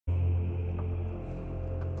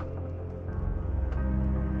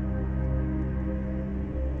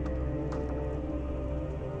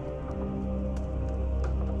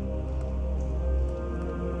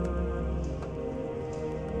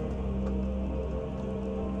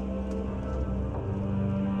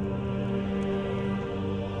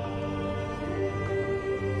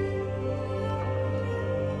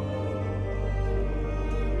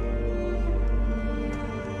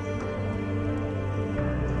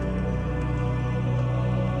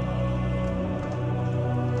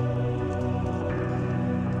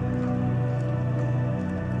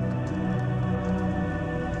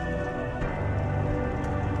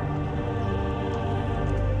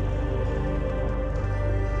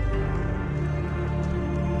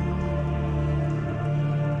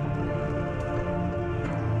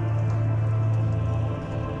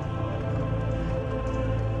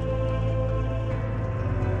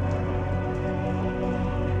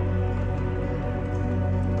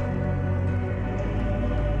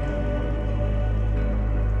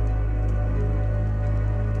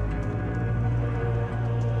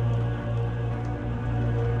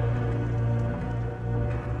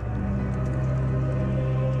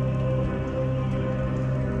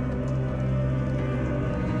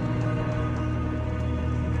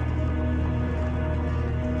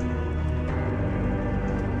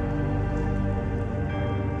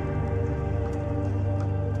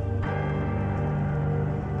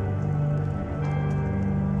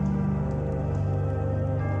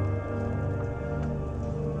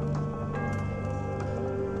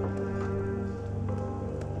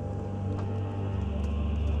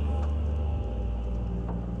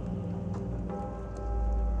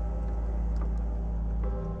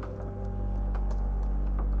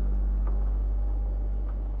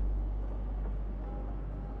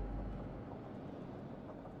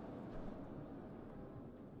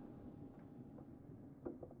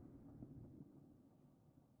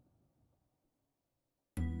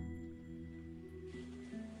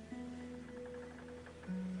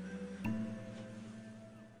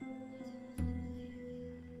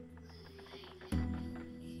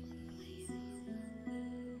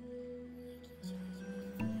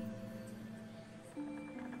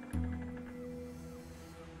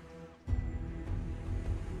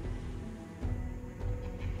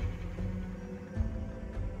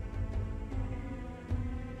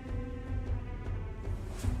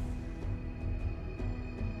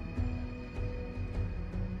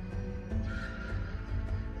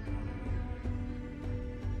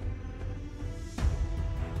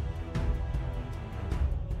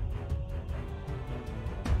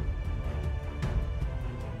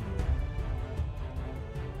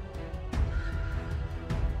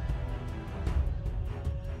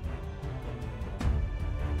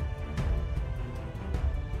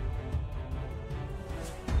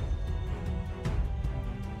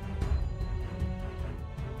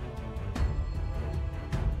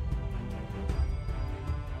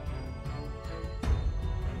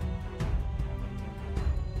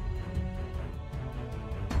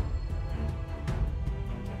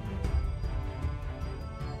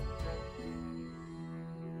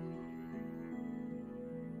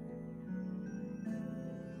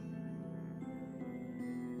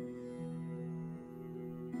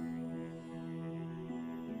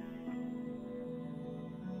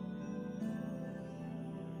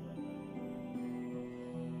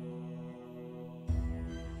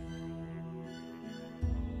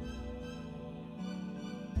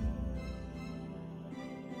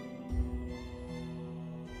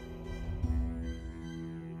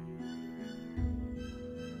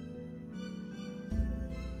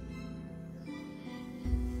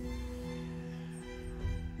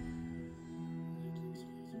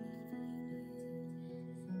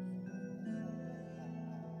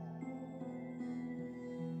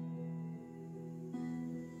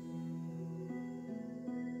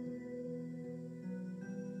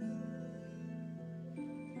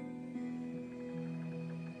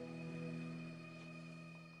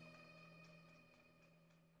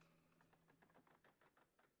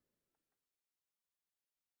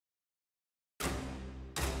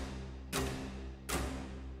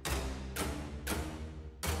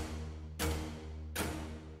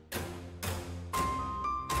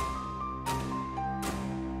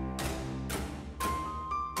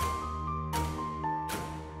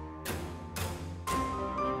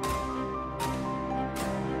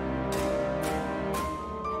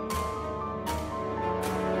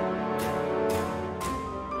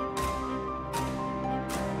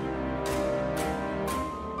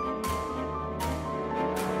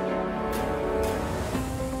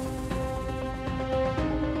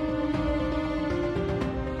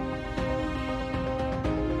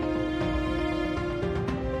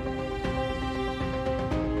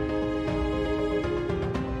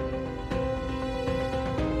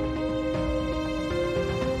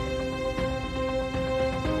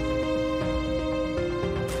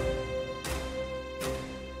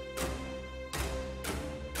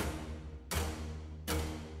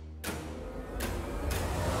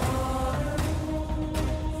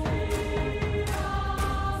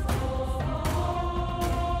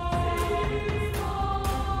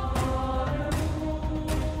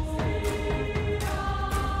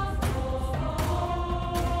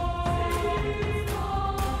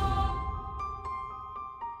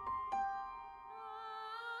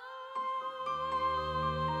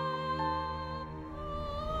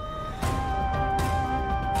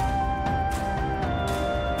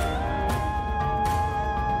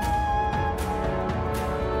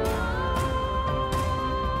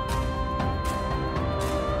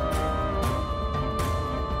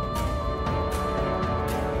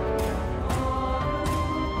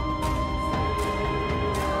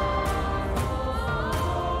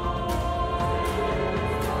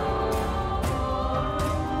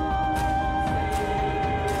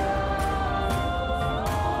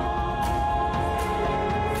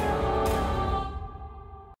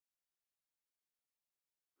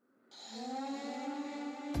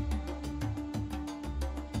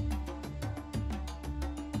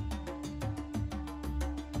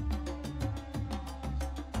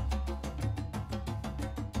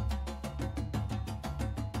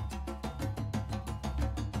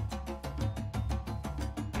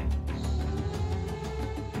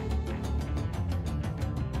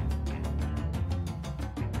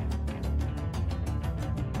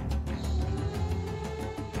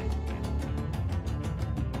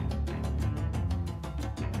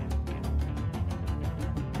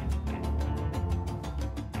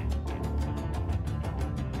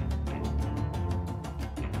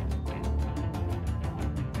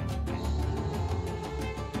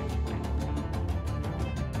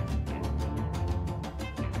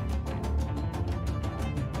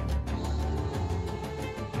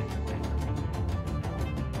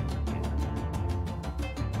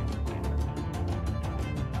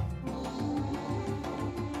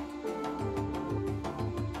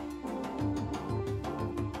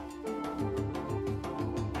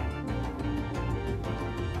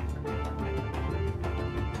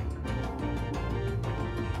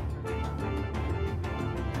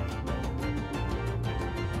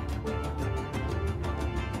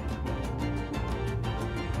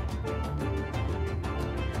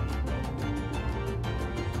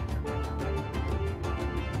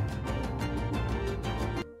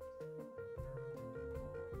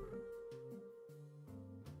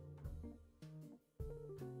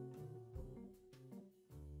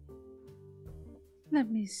Let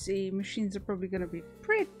me see. Machines are probably going to be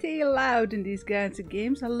pretty loud in these kinds of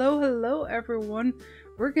games. Hello, hello, everyone.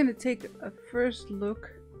 We're going to take a first look.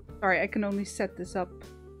 Sorry, I can only set this up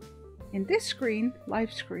in this screen,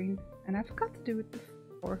 live screen, and I forgot to do it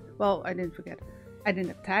before. Well, I didn't forget. I didn't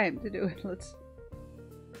have time to do it.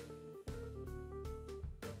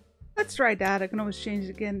 Let's try that. I can always change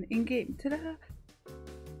it again in-game. Ta-da!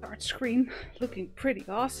 Start screen. Looking pretty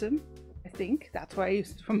awesome, I think. That's why I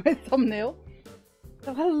used it for my thumbnail.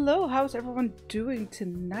 So hello, how's everyone doing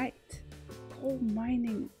tonight? Coal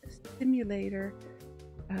mining simulator.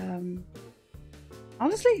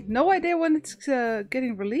 Honestly, no idea when it's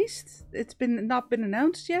getting released. It's not been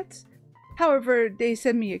announced yet. However, they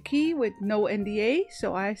sent me a key with no NDA,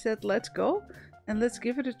 so I said let's go and let's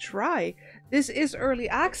give it a try. This is early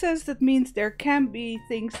access. That means there can be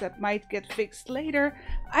things that might get fixed later.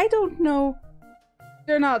 I don't know.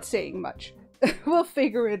 They're not saying much. We'll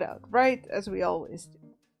figure it out, right? As we always do.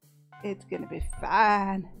 It's gonna be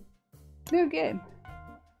fun. New game.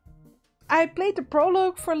 I played the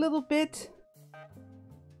prologue for a little bit.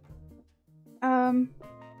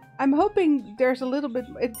 I'm hoping there's a little bit,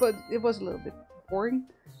 it was a little bit boring.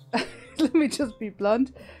 Let me just be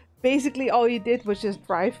blunt. Basically all you did was just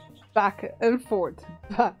drive back and forth.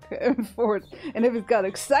 And if it got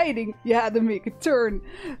exciting, you had to make a turn.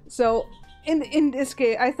 So in this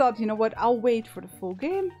game, I thought, you know what, I'll wait for the full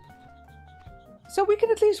game. So we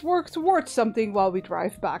can at least work towards something while we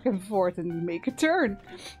drive back and forth and make a turn.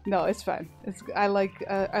 No, it's fine. I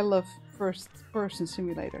love first-person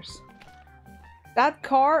simulators. That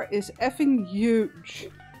car is effing huge.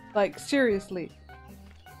 Like, seriously.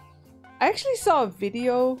 I actually saw a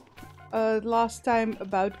video last time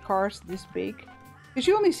about cars this big. Because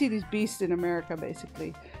you only see these beasts in America,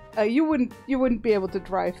 basically. You wouldn't be able to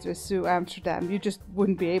drive this to Amsterdam. You just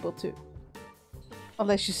wouldn't be able to.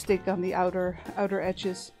 Unless you stick on the outer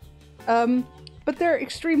edges. But they're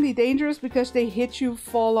extremely dangerous because they hit you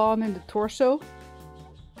fall on in the torso.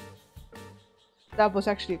 That was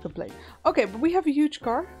actually a complaint. Okay, but we have a huge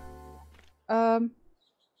car. Oh,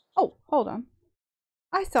 hold on.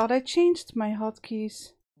 I thought I changed my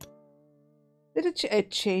hotkeys. Did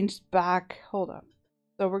it changed back? Hold on.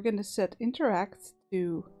 So we're gonna set interact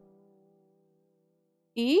to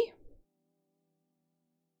E.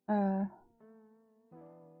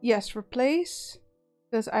 Yes, replace.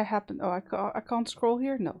 Because I happen. Oh, I can't scroll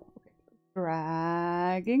here. No. Okay.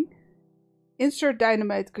 Dragging. Insert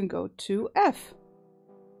dynamite can go to F.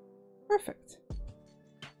 Perfect.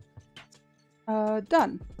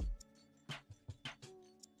 Done.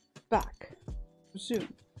 Back. Resume.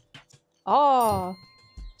 Ah,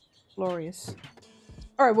 glorious.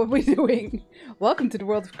 Alright, what are we doing? Welcome to the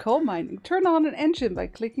world of coal mining. Turn on an engine by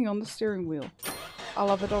clicking on the steering wheel. I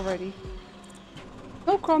love it already.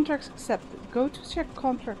 No contracts accepted. Go to check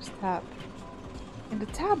contracts tab. In the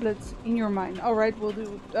tablets in your mind. Alright, we'll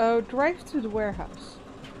do drive to the warehouse.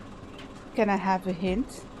 Can I have a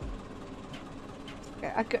hint?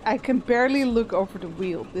 I can barely look over the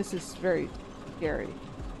wheel. This is very scary.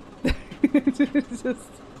 Just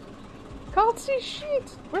can't see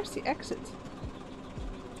shit. Where's the exit?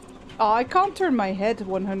 Oh, I can't turn my head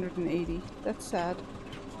 180. That's sad.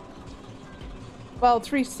 Well,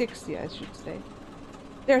 360 I should say.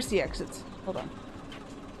 There's the exit. Hold on.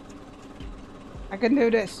 I can do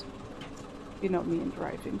this. You know me in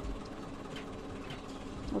driving.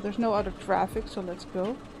 Well, there's no other traffic, so let's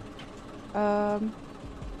go.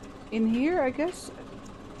 In here, I guess.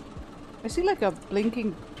 I see like a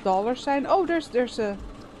blinking dollar sign. Oh, there's an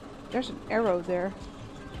arrow there.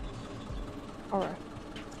 Alright.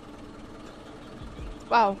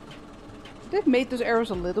 Wow. They've made those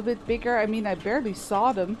arrows a little bit bigger. I mean, I barely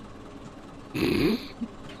saw them.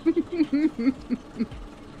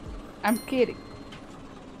 I'm kidding.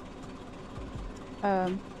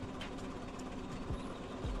 The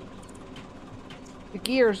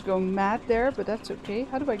gear's going mad there, but that's okay.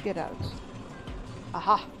 How do I get out?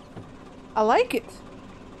 Aha! I like it!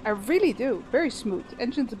 I really do. Very smooth.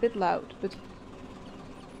 Engine's a bit loud, but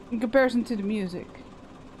in comparison to the music,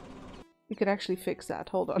 we could actually fix that.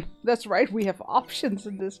 Hold on. That's right, we have options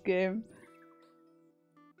in this game.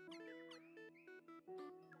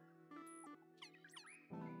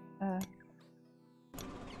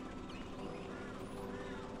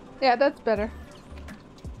 Yeah, that's better.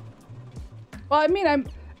 Well, I mean,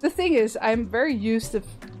 the thing is, I'm very used to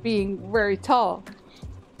being very tall.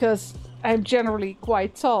 Because I'm generally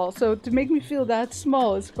quite tall. So to make me feel that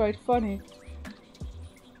small is quite funny.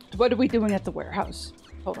 What are we doing at the warehouse?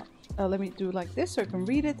 Hold on. Let me do like this so I can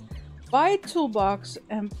read it. Buy toolbox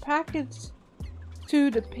and pack it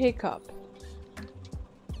to the pickup.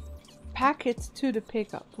 pack it to the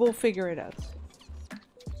pickup. We'll figure it out.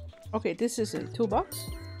 Okay, this is a toolbox.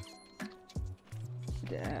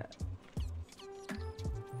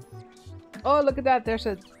 Oh, look at that. There's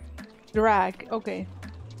a drag. Okay.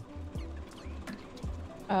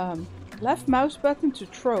 Left mouse button to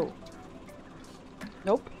throw.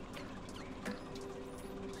 Nope.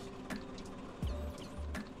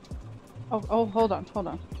 Oh, hold on, hold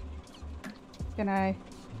on. Can I...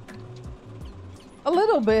 A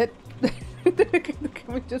little bit. Can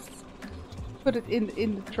we just put it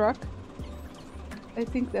in the truck? I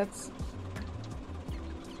think that's...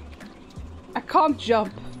 I can't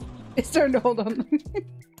jump. Is there no... Hold on. Is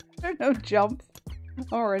there no jump? I'm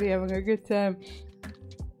already having a good time.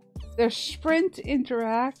 There's sprint,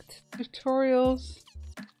 interact, tutorials.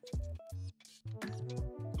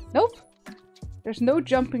 Nope. There's no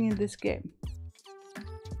jumping in this game.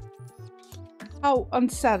 How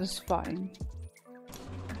unsatisfying.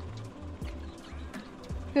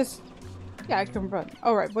 Because, yeah, I can run.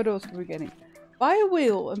 Alright, what else are we getting? Buy a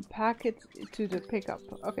wheel and pack it to the pickup.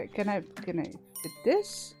 Okay, can I fit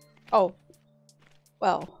this? Oh.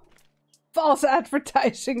 Well. False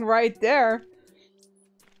advertising right there.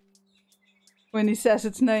 When he says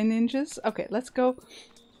it's 9 inches. Okay, let's go.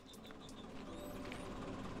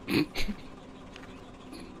 I'm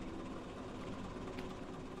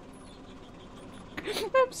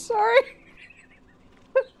sorry.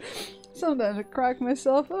 Sometimes I crack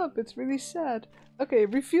myself up. It's really sad. Okay,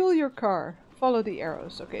 refuel your car. Follow the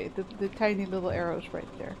arrows. Okay, the tiny little arrows right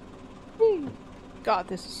there. Whee! God,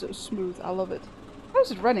 this is so smooth. I love it.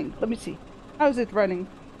 How's it running? Let me see. How's it running?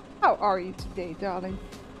 How are you today, darling?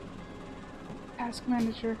 Task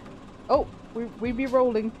manager. Oh, we be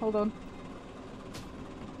rolling. Hold on.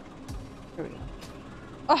 There we go.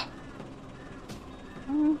 Ah!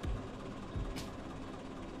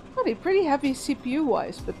 Pretty heavy CPU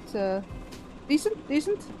wise, but decent,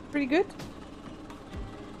 pretty good.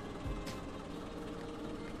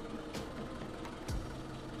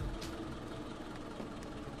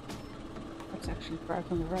 Let's actually drive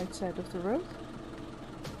on the right side of the road.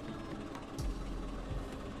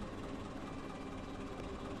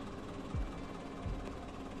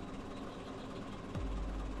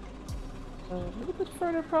 A little bit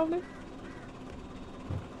further, probably.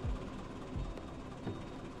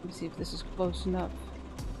 Let me see if this is close enough.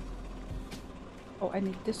 Oh, I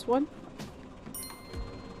need this one.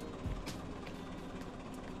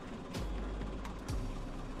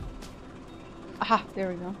 Aha, there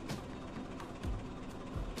we go.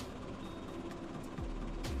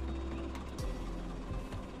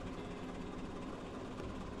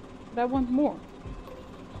 But I want more.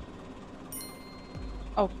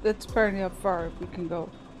 Oh, that's apparently how far we can go.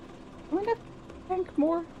 Can we not tank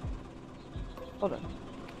more? Hold on.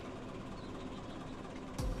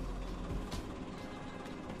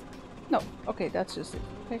 No. Okay, that's just it.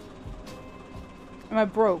 Okay. Am I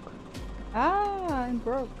broke? Ah, I'm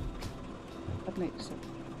broke. That makes sense.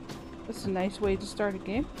 That's a nice way to start a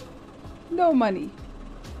game. No money.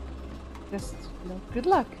 Just, you know, good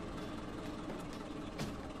luck.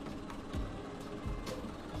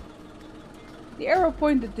 The arrow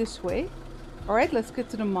pointed this way. Alright, let's get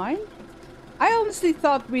to the mine. I honestly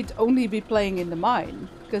thought we'd only be playing in the mine,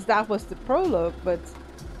 because that was the prologue, but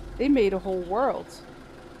they made a whole world.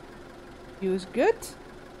 View is good.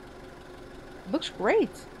 Looks great.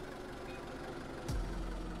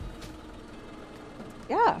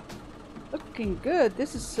 Yeah, looking good.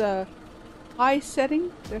 This is high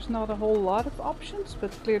setting. There's not a whole lot of options, but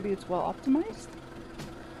clearly it's well optimized.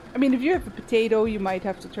 I mean, if you have a potato, you might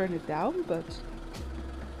have to turn it down, but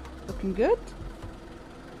looking good.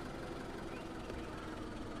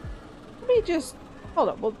 Let me just hold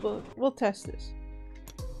up. We'll test this.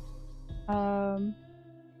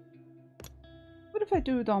 What if I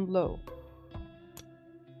do it on low?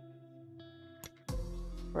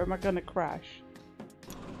 Or am I gonna crash?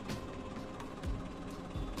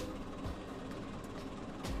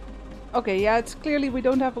 Okay, yeah, it's clearly we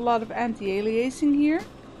don't have a lot of anti-aliasing here.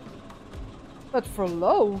 But for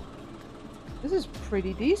low, this is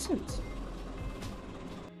pretty decent.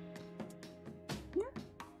 Yeah,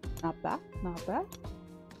 not bad, not bad.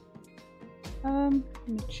 Let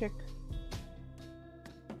me check.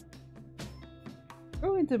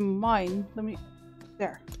 Go into mine. Let me...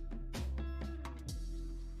 There.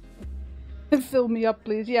 Fill me up,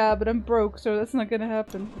 please. Yeah, but I'm broke, so that's not gonna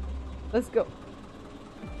happen. Let's go.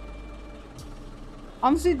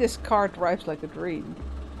 Honestly, this car drives like a dream.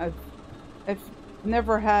 I've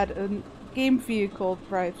never had a game vehicle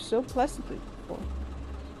drive so pleasantly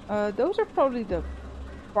before. Those are probably the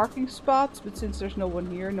parking spots, but since there's no one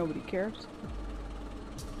here, nobody cares.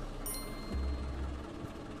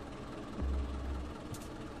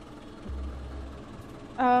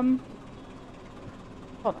 Hold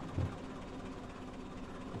on.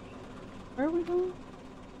 Where are we going?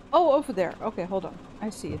 Oh, over there. Okay, hold on. I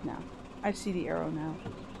see it now. I see the arrow now.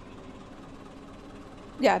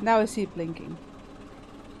 Yeah, now I see it blinking.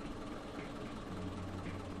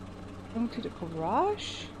 Going to the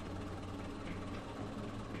garage?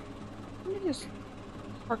 Let me just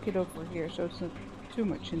park it over here so it's not too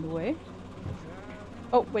much in the way.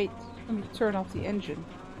 Oh, wait. Let me turn off the engine.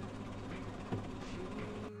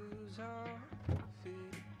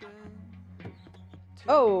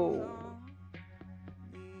 Oh!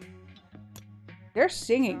 They're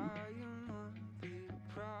singing.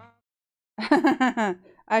 I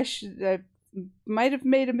might have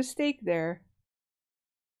made a mistake there.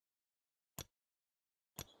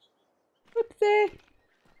 Whoopsie.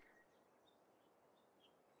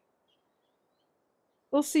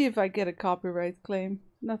 We'll see if I get a copyright claim.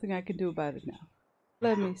 Nothing I can do about it now.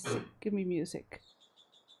 Let me see. Give me music.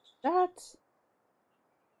 That.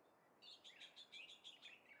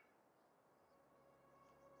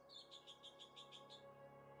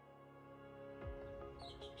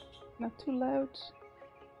 Not too loud.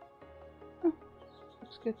 Oh,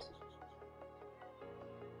 looks good.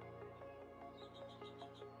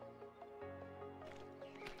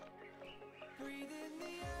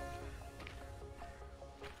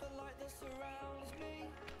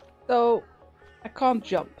 So, I can't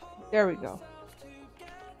jump. There we go.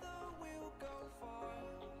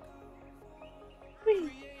 Whee.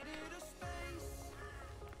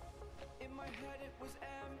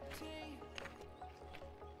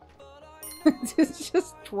 It's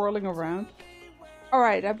just twirling around.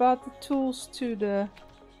 Alright, I bought the tools to the...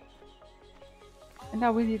 And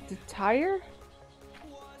now we need the tire?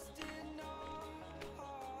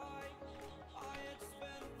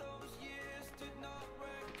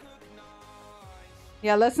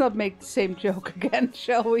 Yeah, let's not make the same joke again,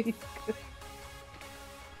 shall we?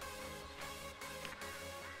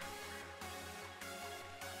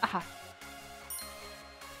 Aha.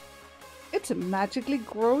 It's a magically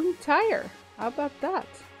growing tire. How about that?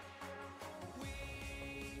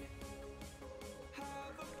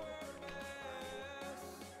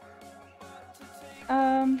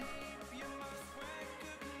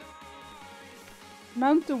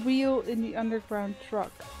 Mount the wheel in the underground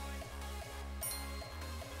truck.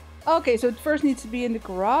 Okay, so it first needs to be in the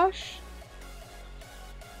garage.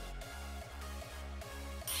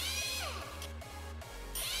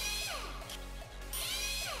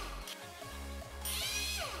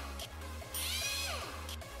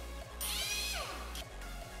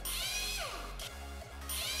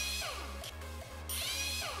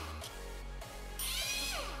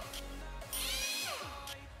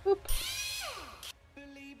 Oop.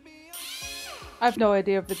 I have no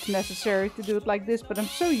idea if it's necessary to do it like this, but I'm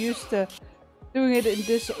so used to doing it in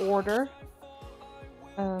this order.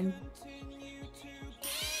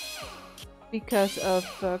 Because of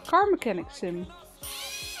Car Mechanic Sim.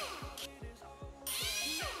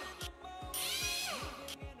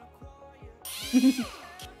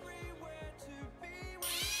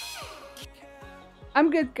 I'm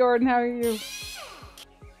good, Gordon. How are you?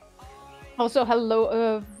 Also,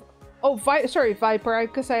 hello. Oh, sorry, Viper,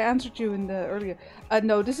 because I answered you in the earlier.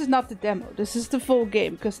 No, this is not the demo. This is the full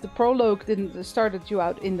game, because the prologue didn't started you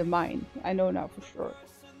out in the mine. I know now for sure.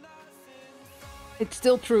 It's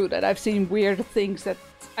still true that I've seen weird things that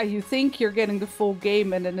you think you're getting the full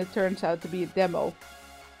game, and then it turns out to be a demo.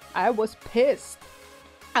 I was pissed.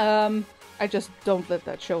 I just don't let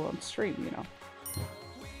that show on stream, you know.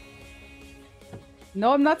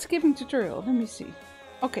 No, I'm not skipping tutorial. Let me see.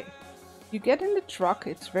 Okay. You get in the truck,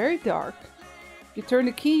 it's very dark. You turn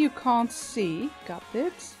the key you can't see. Got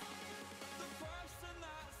it.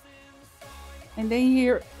 And then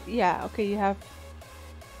here, yeah, okay, you have...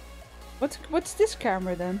 What's this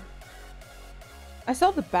camera then? I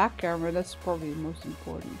saw the back camera, that's probably the most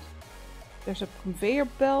important. There's a conveyor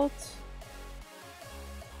belt.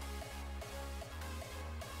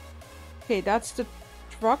 Okay, that's the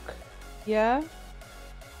truck. Yeah.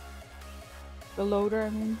 The loader, I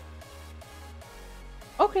mean.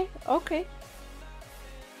 Okay, okay.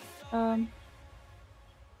 I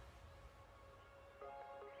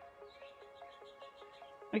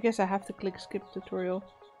guess I have to click skip tutorial.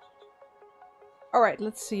 Alright,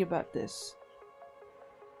 let's see about this.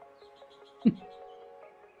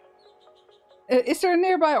 Is there a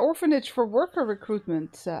nearby orphanage for worker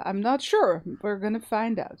recruitment? I'm not sure. We're gonna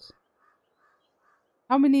find out.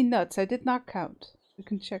 How many nuts? I did not count. We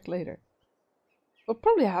can check later. We'll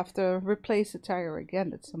probably have to replace the tire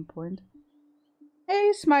again at some point.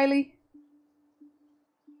 Hey, Smiley.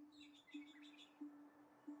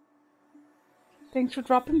 thanks for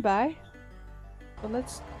dropping by. So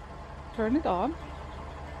let's turn it on.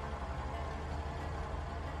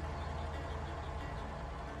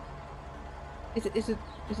 Is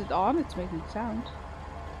it on? It's making sound.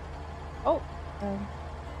 Oh,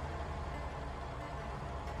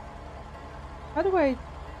 how do I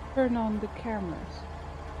turn on the cameras?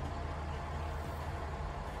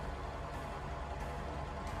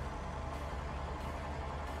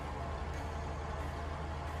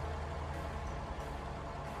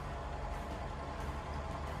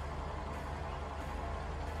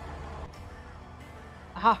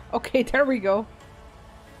 Aha, okay, there we go.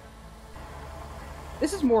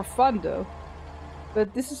 This is more fun though,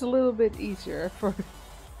 but this is a little bit easier for...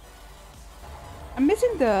 I'm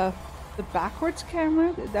missing the backwards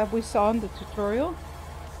camera that we saw in the tutorial.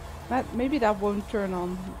 Maybe that won't turn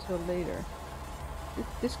on until later.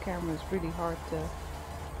 This camera is really hard to...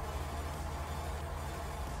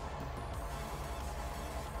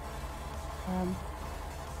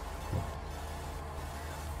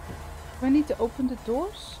 Do I need to open the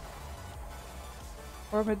doors?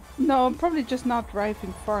 Or no, I'm probably just not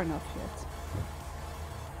driving far enough yet.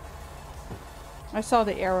 I saw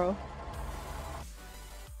the arrow.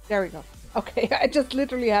 There we go. Okay, I just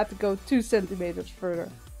literally had to go 2 centimeters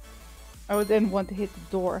further. I would then want to hit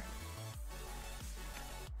the door.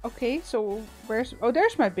 Okay, so where's... Oh,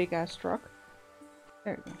 there's my big ass truck.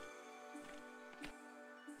 There we go.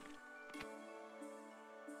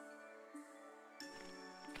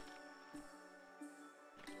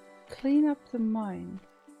 Clean up the mine.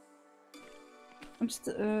 I'm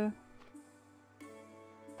still...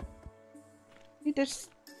 There's...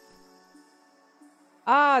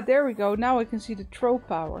 Ah, there we go. Now I can see the throw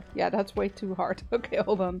power. Yeah, that's way too hard. Okay,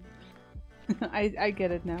 hold on. I get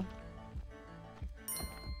it now.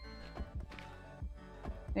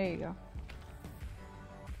 There you go.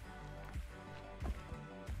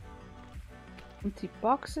 Empty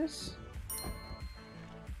boxes.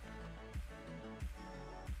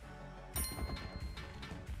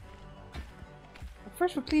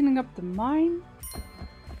 First we're cleaning up the mine.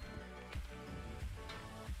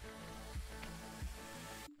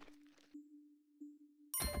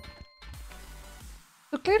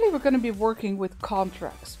 So clearly we're going to be working with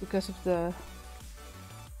contracts because of the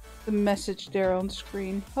message there on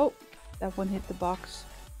screen. Oh, that one hit the box.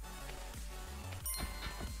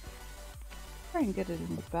 Try and get it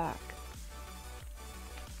in the back.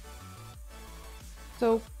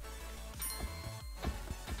 So,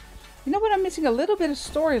 you know what, I'm missing a little bit of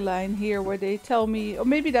storyline here where they tell me, or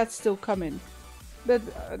maybe that's still coming. But,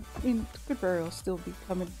 I mean, it could very well still be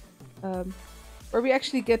coming. Where we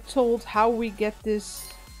actually get told how we get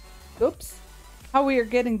this... Oops! How we are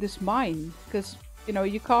getting this mine. Because, you know,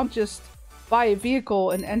 you can't just buy a vehicle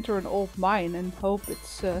and enter an old mine and hope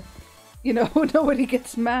it's, you know, nobody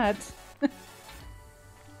gets mad.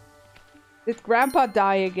 Did Grandpa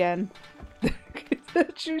die again?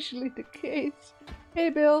 That's usually the case. Hey,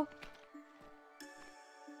 Bill.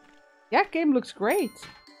 Yeah, game looks great.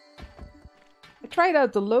 I tried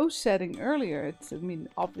out the low setting earlier. It's, I mean,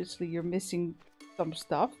 obviously you're missing some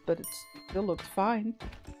stuff, but it still looks fine.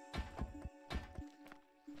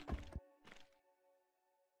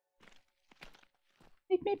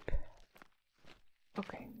 Meep meep.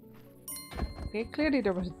 Okay. Okay, clearly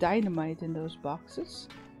there was dynamite in those boxes.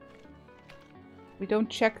 We don't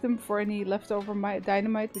check them for any leftover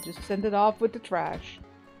dynamite, we just send it off with the trash.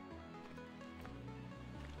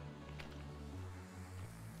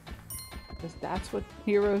 Because that's what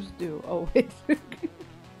heroes do. Oh, wait.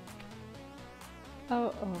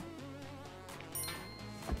 Oh.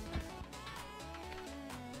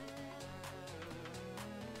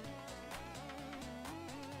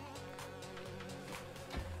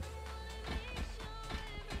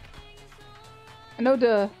 I know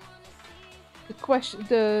the quest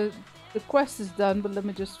is done, but let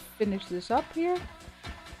me just finish this up here.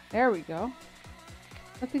 There we go.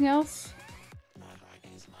 Nothing else?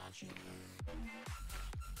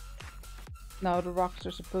 No, the rocks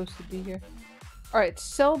are supposed to be here. Alright,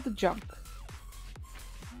 sell the junk.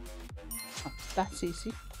 Oh, that's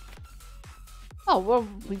easy. Oh, well,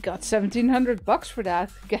 we got 1,700 bucks for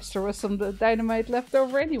that. Guess there was some dynamite left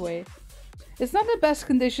over anyway. It's not in the best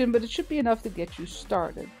condition, but it should be enough to get you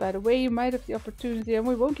started. By the way, you might have the opportunity, and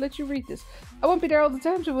we won't let you read this. I won't be there all the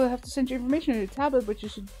time, so we'll have to send you information on your tablet, which you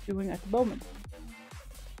should be doing at the moment.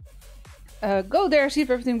 Go there, see if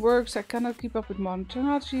everything works. I cannot keep up with modern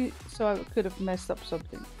technology, so I could have messed up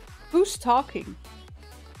something. Who's talking?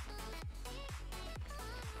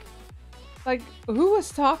 Like, who was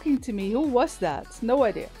talking to me? Who was that? No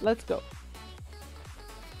idea. Let's go.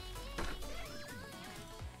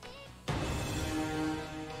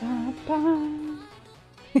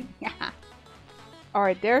 Ba-da-ba.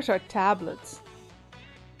 Alright, there's our tablets.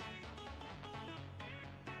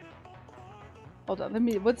 Hold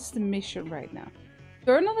on, what's the mission right now?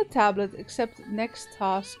 Turn on the tablet, accept next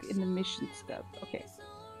task in the mission step. Okay.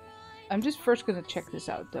 I'm just first gonna check this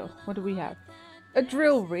out though. What do we have? A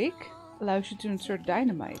drill rig allows you to insert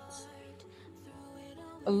dynamite.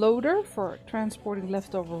 A loader for transporting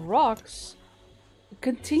leftover rocks. A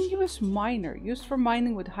continuous miner used for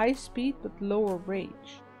mining with high speed but lower range.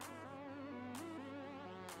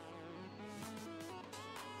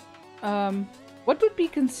 What would be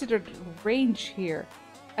considered range here?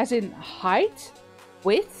 As in height?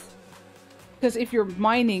 Width? Because if you're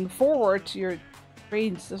mining forward, your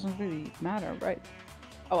range doesn't really matter, right?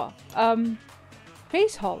 Oh well.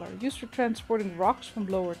 Face hauler, used for transporting rocks from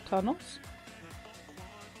lower tunnels.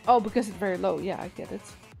 Oh, because it's very low. Yeah, I get it.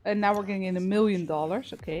 And now we're getting in $1 million.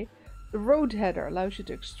 Okay. The road header allows you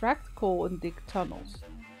to extract coal and dig tunnels.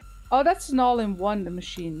 Oh, that's an all-in-one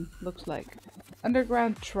machine, looks like.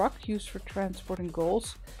 Underground truck used for transporting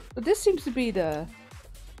goals. But this seems to be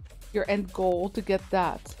your end goal to get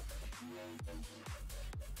that.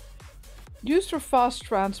 Used for fast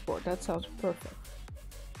transport. That sounds perfect.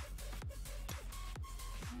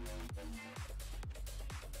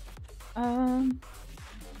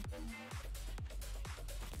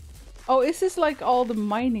 Oh, is this like all the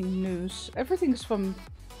mining news? Everything's from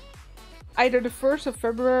either the 1st of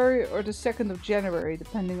February or the 2nd of January,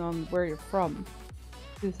 depending on where you're from.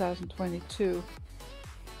 2022.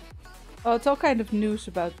 Oh, it's all kind of news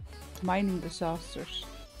about mining disasters.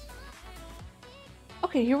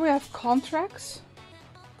 Okay, here we have contracts.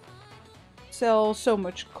 Sell so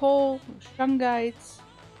much coal, shungite.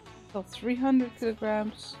 Sell 300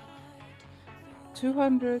 kilograms.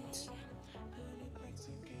 200.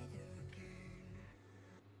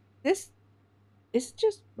 This is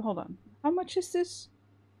just, hold on. How much is this?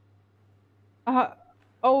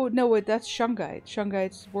 Oh no, wait, that's shungite.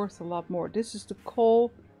 Shungite's worth a lot more. This is the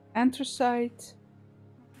coal, anthracite.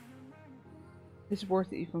 This is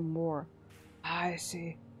worth even more. I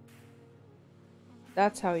see.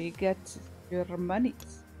 That's how you get your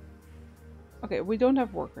monies. Okay, we don't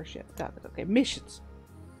have workers yet. Got it. Okay, missions.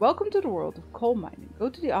 Welcome to the world of coal mining. Go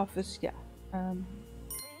to the office. Yeah.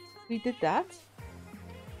 We did that.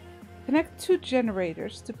 Connect 2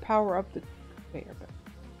 generators to power up the conveyor belt.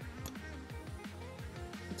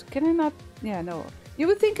 Can I not? Yeah, no. You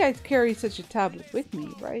would think I'd carry such a tablet with me,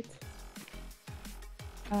 right?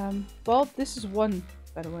 Well, this is one,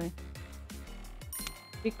 by the way.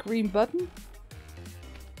 Big green button.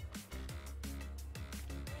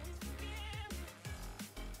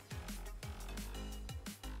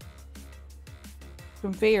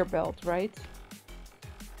 Conveyor belt, right?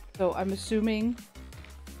 So I'm assuming...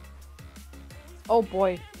 Oh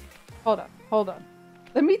boy. Hold on, hold on.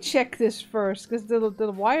 Let me check this first, because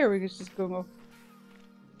the wiring is just going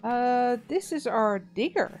off. This is our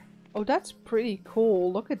digger. Oh, that's pretty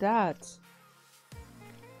cool. Look at that.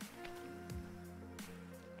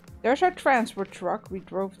 There's our transport truck. We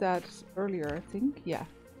drove that earlier, I think. Yeah.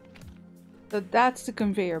 So that's the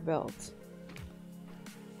conveyor belt.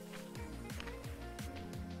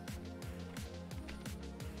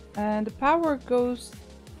 And the power goes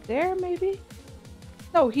there, maybe?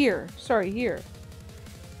 No, here. Sorry, here.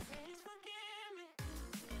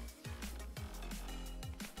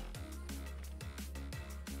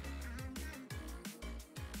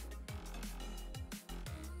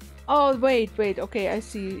 Oh, wait. Okay, I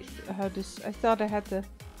see how this... I thought I had to...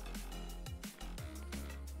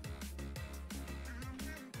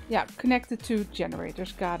 Yeah, connect the 2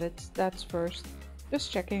 generators. Got it. That's first.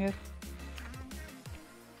 Just checking it.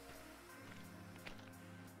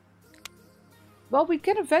 Well, we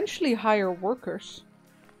can eventually hire workers.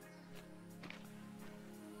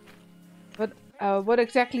 But what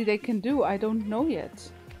exactly they can do, I don't know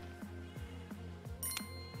yet.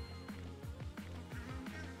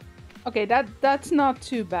 Okay, that's not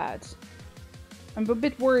too bad. I'm a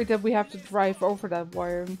bit worried that we have to drive over that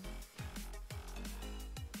wiring.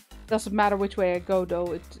 Doesn't matter which way I go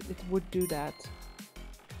though, it would do that.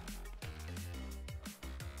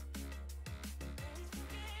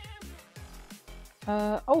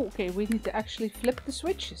 Oh, okay, we need to actually flip the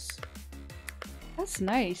switches. That's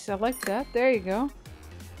nice, I like that. There you go.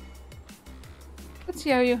 Let's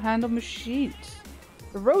see how you handle machines.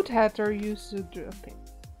 The road hatter used to do...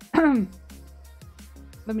 Okay.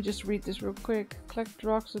 Let me just read this real quick. Collect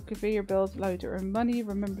rocks with conveyor belt, allow you to earn money.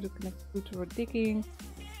 Remember to connect food to our digging.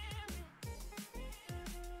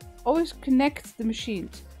 Always connect the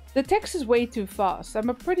machines. The text is way too fast. I'm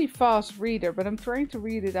a pretty fast reader, but I'm trying to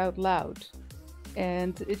read it out loud.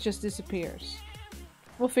 and it just disappears.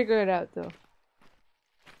 We'll figure it out though.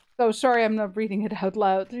 So sorry I'm not reading it out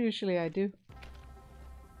loud. Usually I do.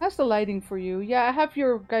 How's the lighting for you? Yeah, I have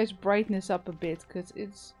your guys' brightness up a bit because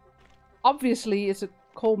it's obviously it's a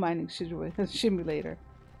coal mining simulator.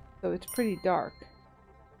 So it's pretty dark.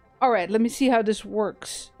 Alright, let me see how this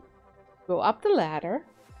works. Go up the ladder.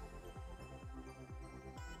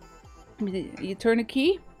 You turn a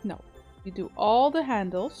key? No. You do all the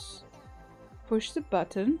handles. Push the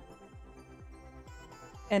button.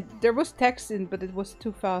 And there was text in, but it was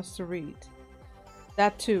too fast to read.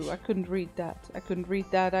 That too. I couldn't read that. I couldn't read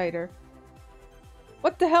that either.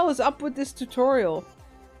 What the hell is up with this tutorial?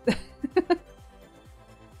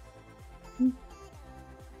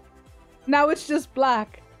 Now it's just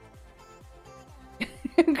black.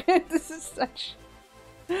 Okay, this is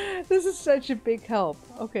such a big help.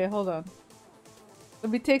 Okay, hold on.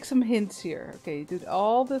 Let me take some hints here. Okay, you did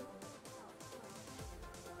all the...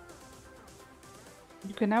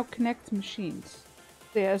 You can now connect machines.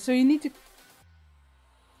 Yeah, so you need to...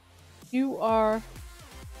 You are...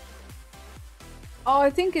 Oh, I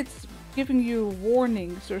think it's giving you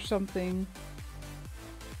warnings or something.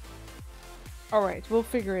 Alright, we'll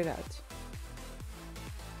figure it out.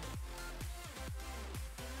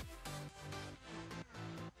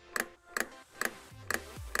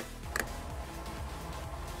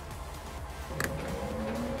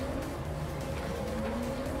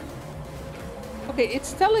 Okay,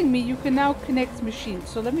 it's telling me you can now connect machines,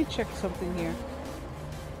 so let me check something here.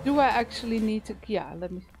 Do I actually need to... Yeah,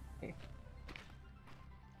 let me... Okay.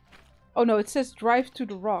 Oh no, it says drive to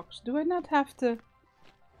the rocks. Do I not have to...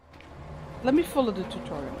 Let me follow the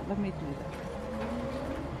tutorial. Let me do that.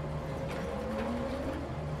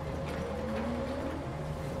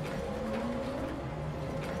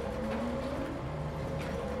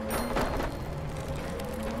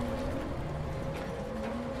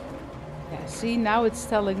 Yeah, see, now it's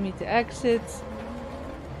telling me to exit.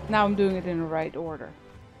 Now I'm doing it in the right order.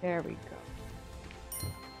 There we go.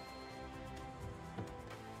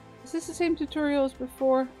 Is this the same tutorial as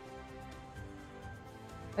before?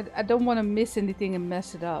 I don't want to miss anything and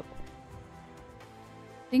mess it up.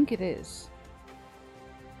 I think it is.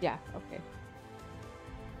 Yeah, okay.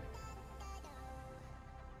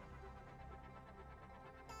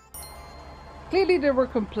 Clearly there were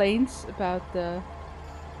complaints about the...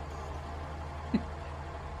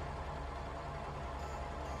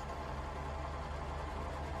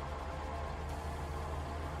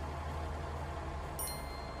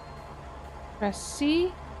 Press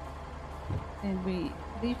C, and we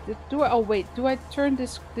leave the... Oh wait, do I turn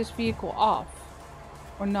this vehicle off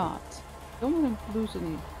or not? Don't want to lose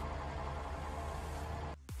any.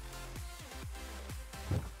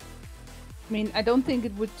 I mean, I don't think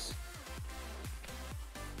it would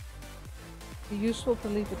be useful to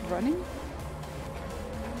leave it running.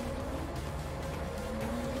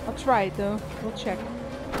 I'll try it though. We'll check.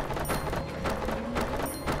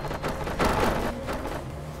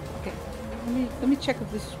 Let me check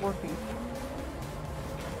if this is working.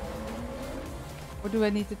 Or do I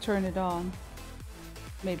need to turn it on?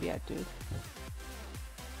 Maybe I do.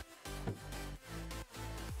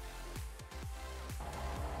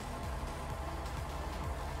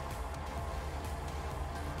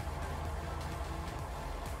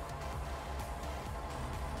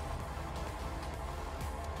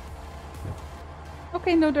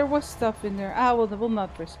 Okay, no, there was stuff in there. Ah, well, we'll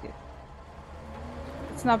not risk it.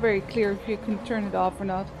 It's not very clear if you can turn it off or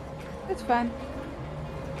not. It's fine.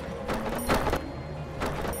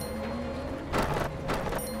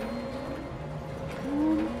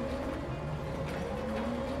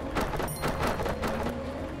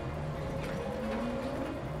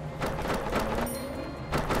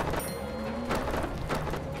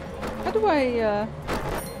 How do I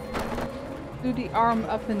do the arm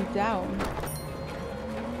up and down?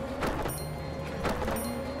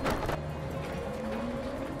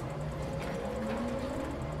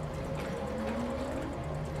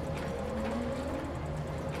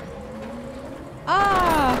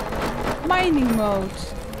 Mining mode.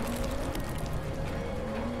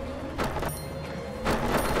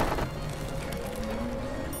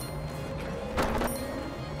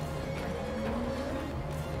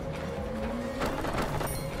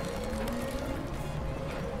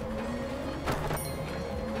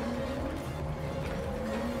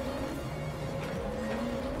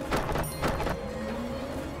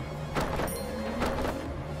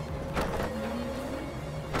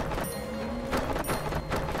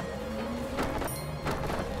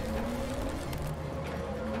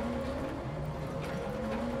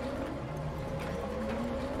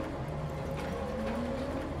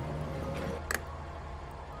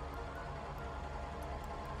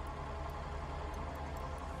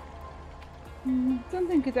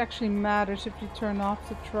 think it actually matters if you turn off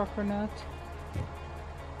the truck or not.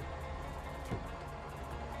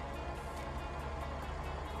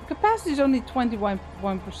 The capacity is only 21%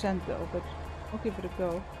 though, but I'll give it a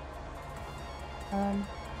go.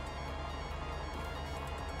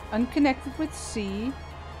 Unconnected with C.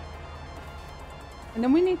 And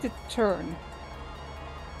then we need to turn.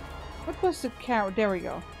 What was the carrot? There we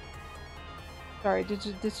go. Sorry,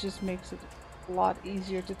 this just makes it a lot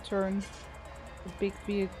easier to turn the big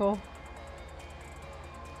vehicle.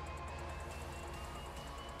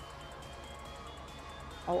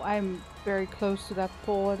 Oh, I'm very close to that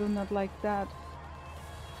pole. I do not like that.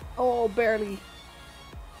 Oh, barely.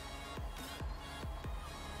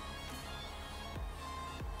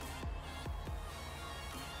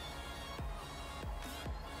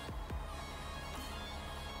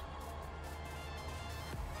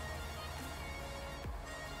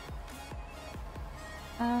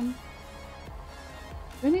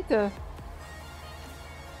 We need to...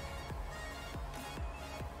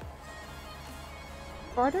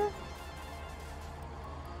 farther?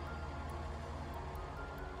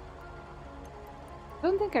 I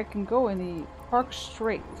don't think I can go any... Park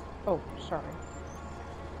straight. Oh, sorry.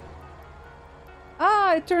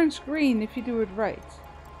 Ah, it turns green if you do it right.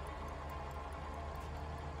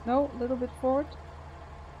 No, a little bit forward.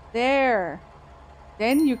 There!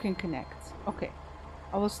 Then you can connect. Okay.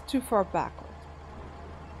 I was too far backward.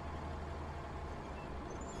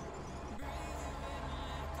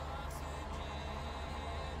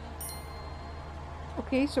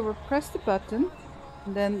 Okay, so we press the button.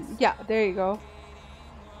 And then, yeah, there you go.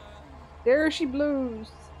 There she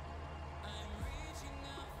blows.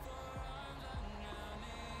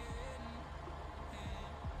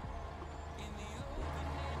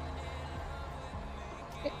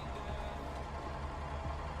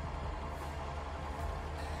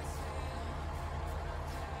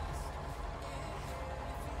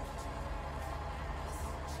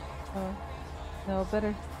 Oh, no,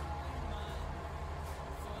 better.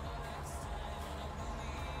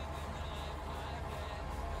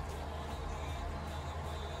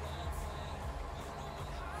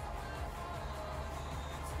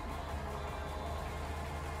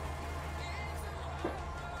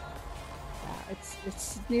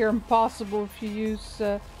 It's near impossible if you use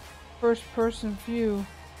first-person view.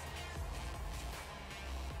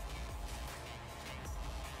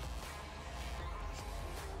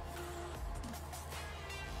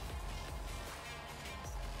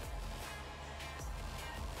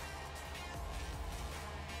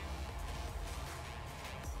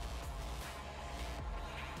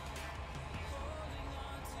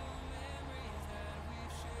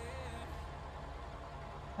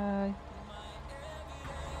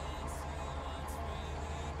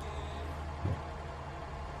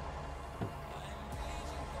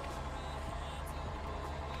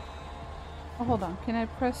 Oh, hold on. Can I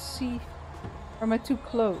press C? Or am I too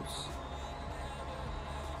close?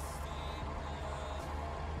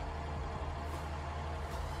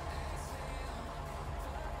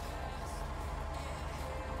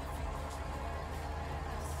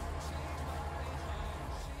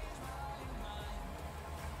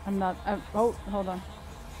 I'm not... oh, hold on.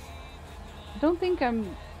 I don't think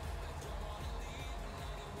I'm...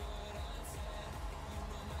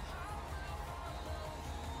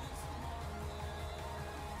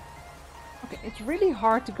 Okay, it's really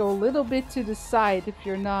hard to go a little bit to the side if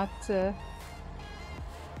you're not... There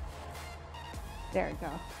we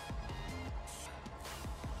go.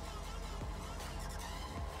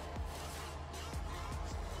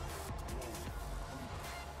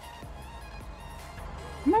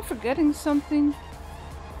 Am I forgetting something?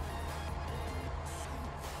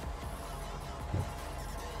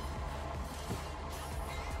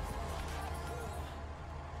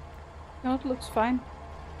 No, it looks fine.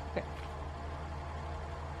 Okay.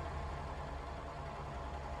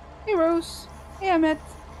 Hey Rose. Hey Ahmed.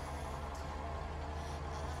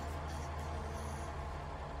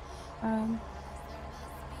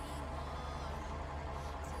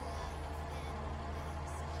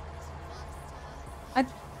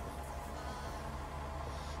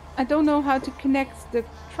 I don't know how to connect the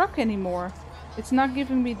truck anymore. It's not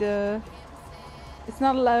giving me the... It's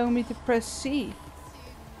not allowing me to press C.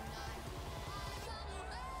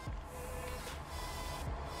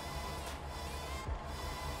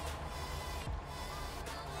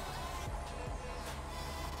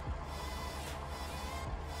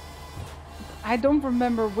 I don't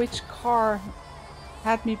remember which car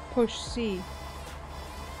had me push C.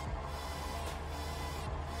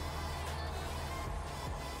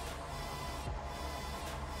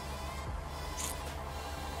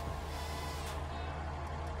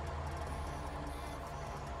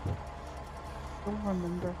 Don't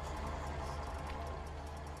remember.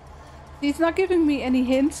 He's not giving me any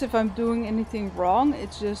hints if I'm doing anything wrong.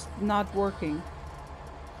 It's just not working.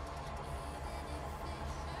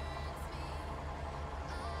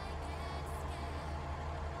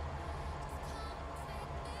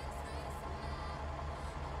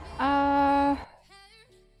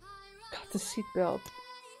 Got the seatbelt.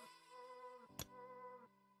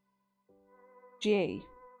 J.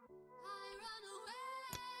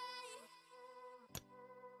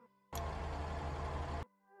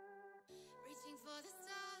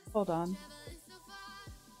 Hold on.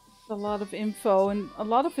 A lot of info and a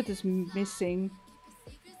lot of it is missing.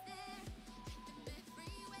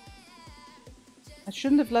 I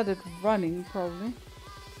shouldn't have let it running, probably.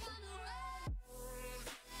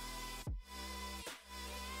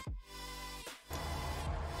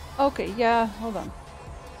 Okay, yeah, hold on.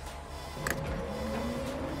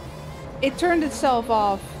 It turned itself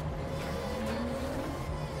off.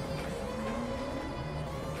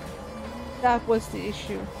 That was the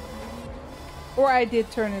issue. Or I did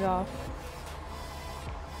turn it off.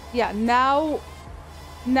 Yeah, now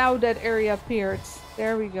that area appeared.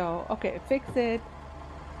 There we go. Okay, fixed it.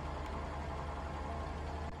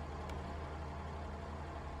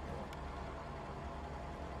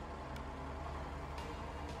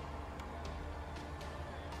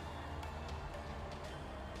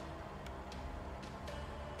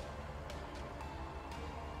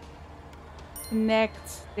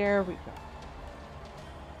 Connect. There we go.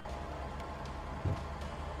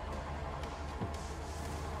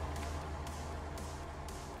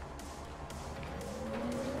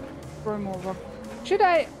 More rock. Should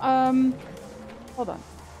I hold on.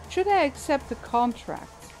 Should I accept the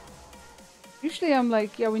contract? Usually I'm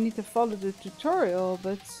like, yeah, we need to follow the tutorial,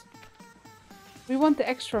 but we want the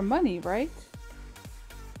extra money, right?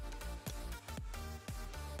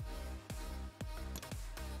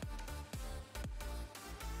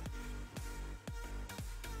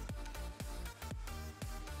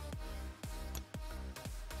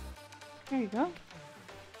 There you go.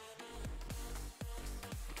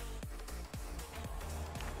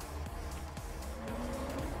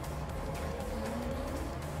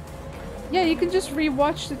 Yeah, you can just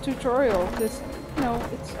rewatch the tutorial because, you know,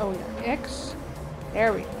 it's, oh yeah, X.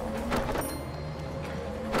 There we go.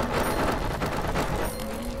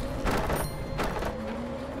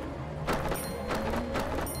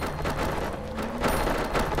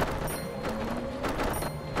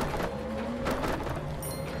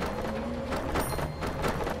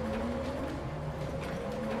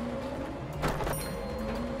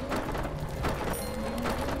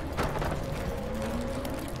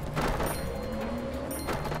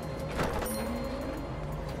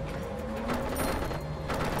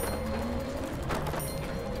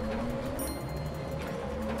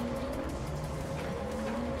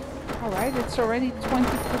 Alright, it's already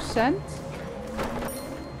 20%.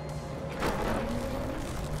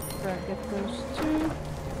 Where I get those two.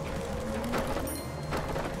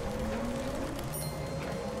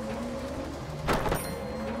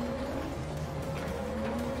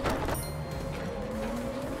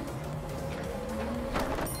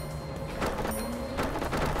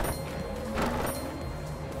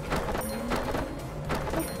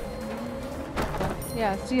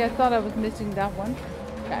 Yeah, see, I thought I was missing that one.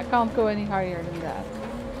 I can't go any higher than that.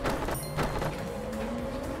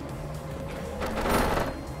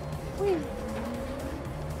 Whee.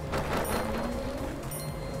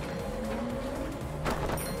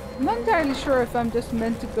 I'm not entirely sure if I'm just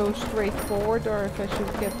meant to go straight forward or if I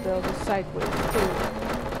should get the sideways too.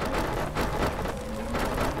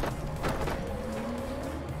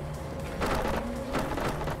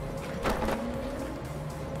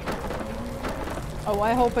 Oh,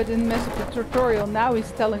 I hope I didn't mess up the tutorial. Now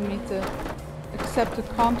he's telling me to accept the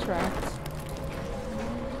contract.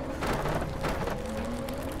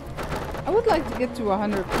 I would like to get to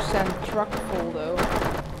 100% truck full though.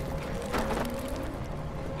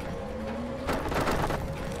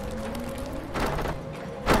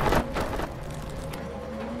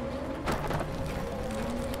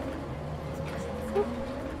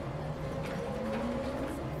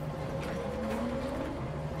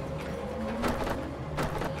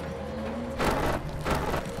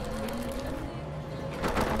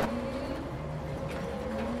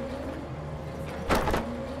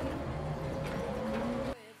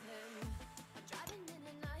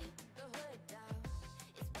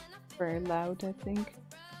 Very loud, I think.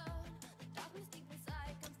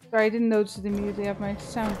 Sorry, I didn't notice the music. I have my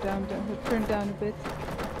sound down, turned down a bit.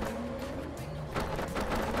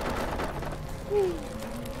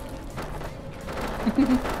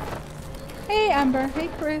 Hey Amber, hey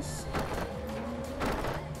Chris.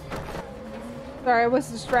 Sorry, I was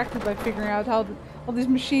distracted by figuring out how all these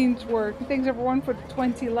machines work. Thanks everyone for the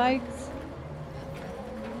 20 likes.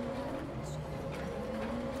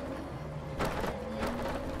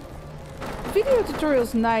 The video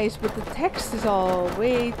tutorial's nice, but the text is all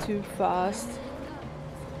way too fast.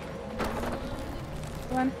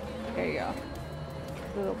 Come on. There you go.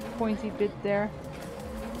 Little pointy bit there.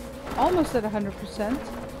 Almost at 100%.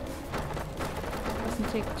 Doesn't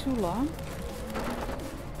take too long.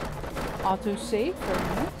 Auto save,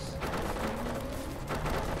 very nice.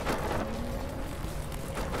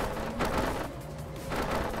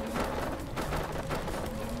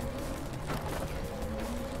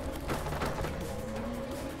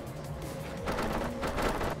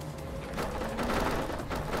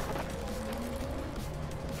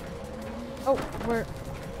 Oh,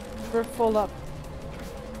 we're full up.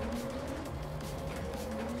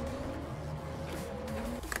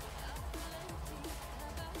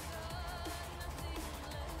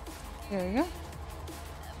 There you go.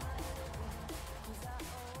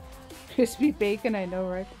 Crispy bacon, I know,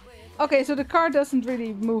 right? Okay, so the car doesn't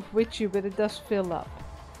really move with you, but it does fill up.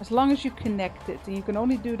 As long as you connect it. And you can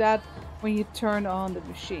only do that when you turn on the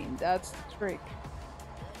machine. That's the trick.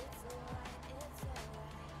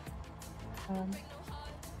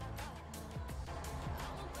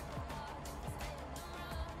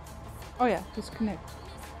 Oh yeah, disconnect.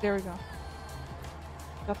 There we go.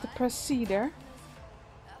 Got to press C there.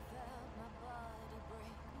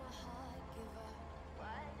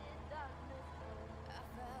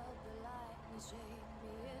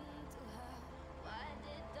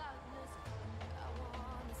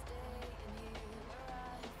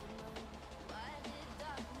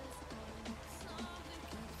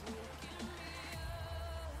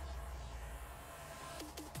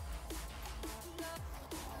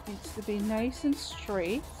 Needs to be nice and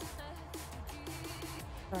straight.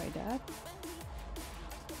 Try that.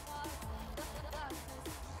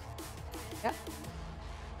 Yeah.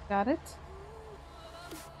 Got it.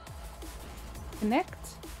 Connect.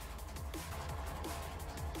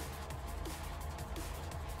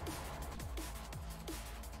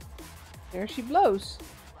 There she blows.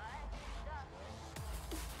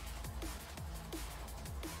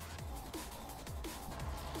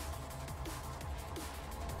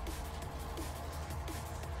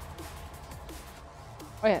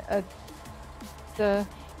 Oh yeah, the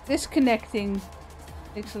disconnecting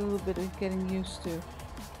takes a little bit of getting used to.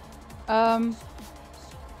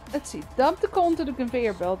 Let's see. Dump the coal into the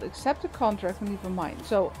conveyor belt, accept the contract, and leave a mine.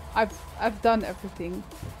 So I've done everything.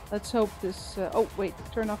 Let's hope this. Oh wait,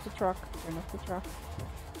 turn off the truck. Turn off the truck.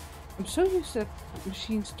 I'm so used to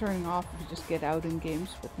machines turning off if you just get out in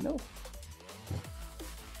games, but no.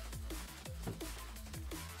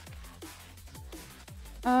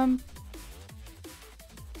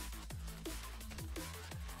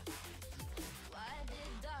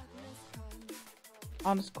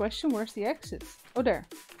 Honest question, where's the exit? Oh, there.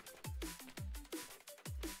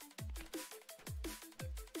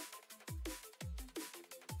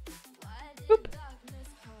 Boop.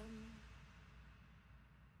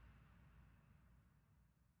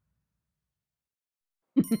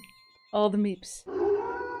 All the meeps.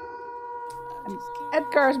 And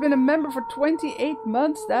Edgar has been a member for 28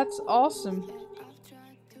 months. That's awesome.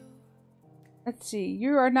 Let's see.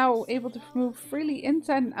 You are now able to move freely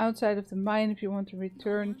inside and outside of the mine. If you want to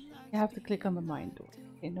return, you have to click on the mine door.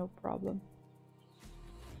 Okay, no problem.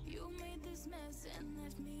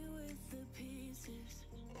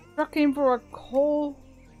 Truck came for a coal.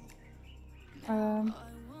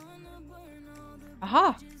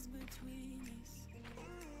 Aha!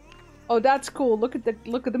 Oh, that's cool. Look at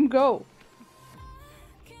them go.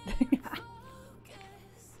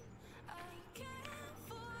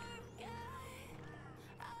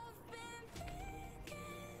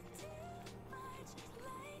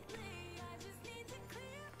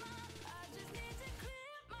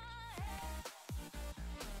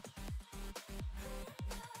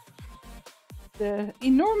 The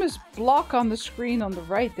enormous block on the screen on the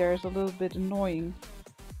right there is a little bit annoying.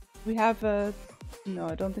 We have a... No,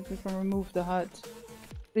 I don't think we can remove the HUD.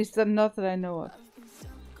 At least not that I know of.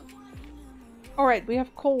 Alright, we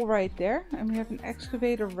have coal right there. And we have an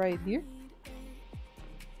excavator right here.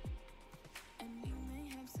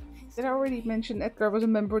 Did I already mention Edgar was a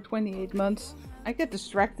member 28 months? I get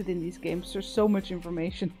distracted in these games. There's so much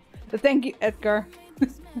information. But thank you, Edgar.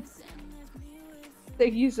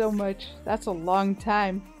 Thank you so much. That's a long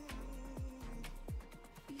time.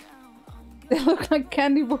 They look like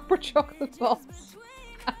candy whopper chocolate balls.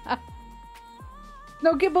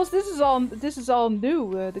 No, Gibbles, this is all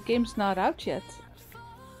new. The game's not out yet.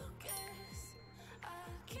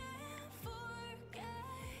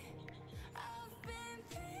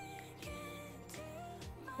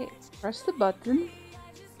 Press the button.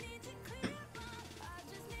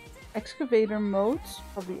 Excavator mode.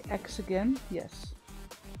 Probably X again. Yes.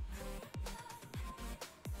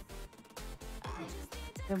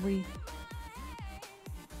 Then we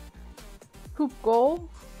scoop gold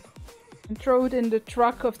and throw it in the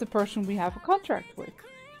truck of the person we have a contract with.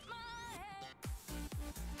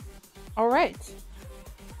 Alright.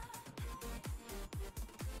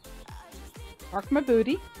 Mark my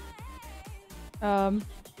booty.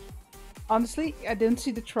 Honestly, I didn't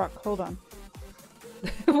see the truck. Hold on.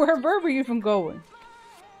 Where were we even going?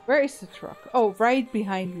 Where is the truck? Oh, right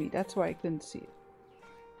behind me. That's why I couldn't see it.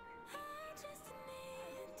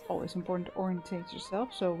 Always important to orientate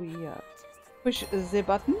yourself. So we push the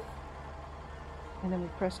button. And then we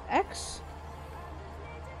press X.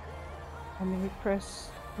 And then we press...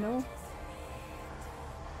 No.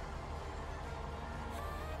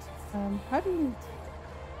 How do you...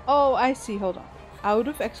 Oh, I see. Hold on. Out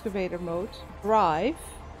of excavator mode. Drive.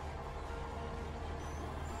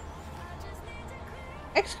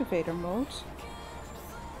 Excavator mode.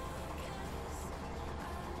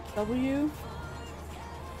 W.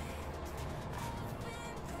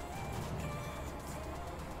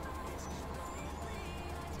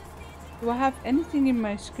 Do I have anything in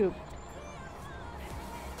my scoop?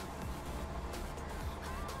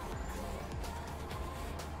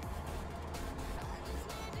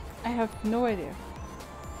 I have no idea.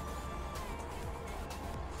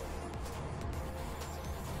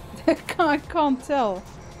 I can't tell.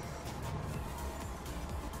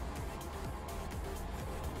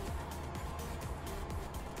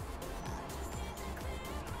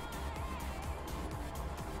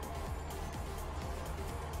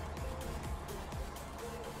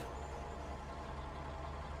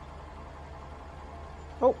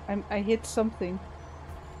 Oh, I hit something.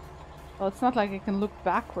 Well, it's not like I can look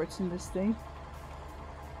backwards in this thing.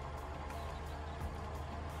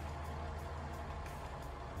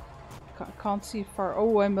 I can't see far.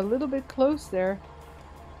 Oh, I'm a little bit close there.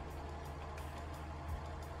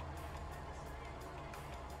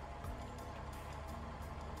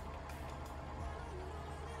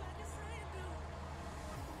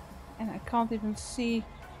 And I can't even see.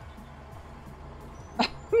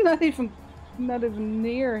 I'm not even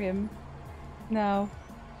near him now.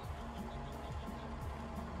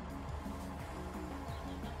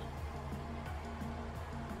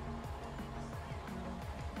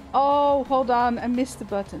 Oh, hold on. I missed the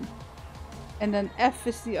button. And then F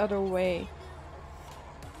is the other way.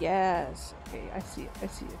 Yes. Okay, I see it. I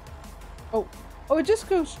see it. Oh. Oh, it just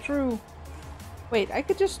goes through. Wait, I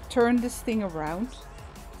could just turn this thing around.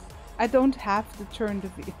 I don't have to turn the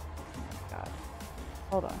V. Oh my god.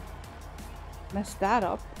 Hold on. Mess that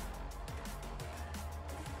up.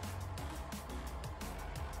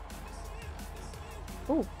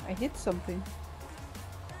 Oh, I hit something.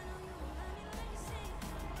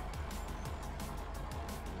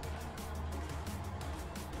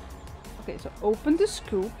 Okay, so open the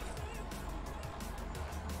scoop.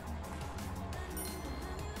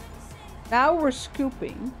 Now we're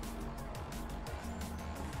scooping.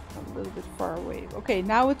 A little bit far away. Okay,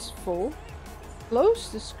 now it's full.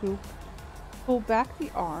 Close the scoop. Pull back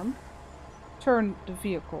the arm. Turn the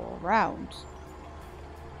vehicle around.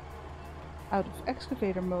 Out of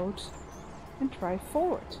excavator mode. And drive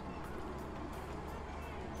forward.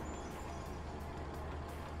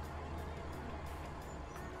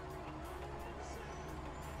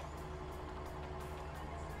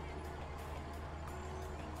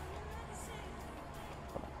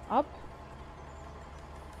 Up.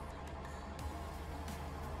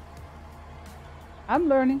 I'm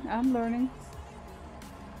learning, I'm learning.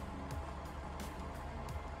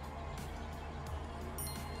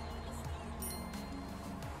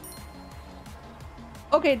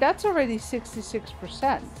 Okay, that's already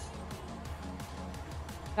 66%.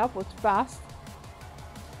 That was fast.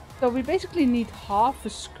 So we basically need half a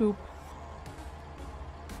scoop.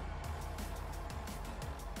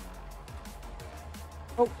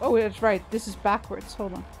 Oh, that's right. This is backwards.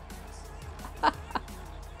 Hold on.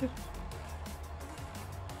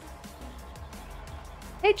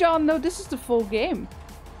 Hey, John. No, this is the full game.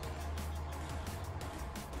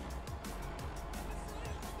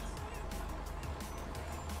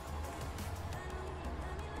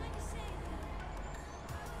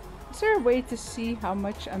 Is there a way to see how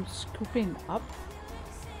much I'm scooping up?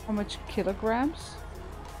 How much kilograms?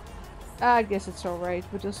 I guess it's alright.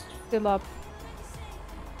 We'll just fill up.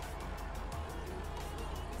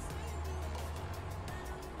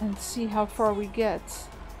 And see how far we get.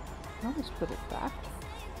 I'll just put it back.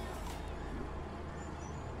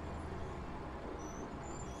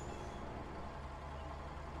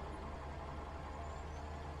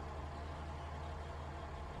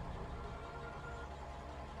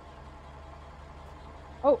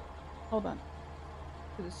 Oh, hold on.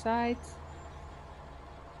 To the side.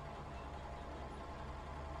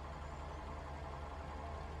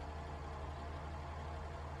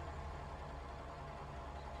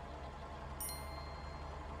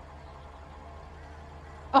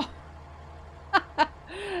 Oh!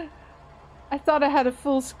 I thought I had a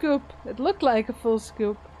full scoop. It looked like a full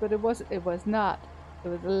scoop, but it was not. It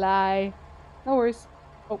was a lie. No worries.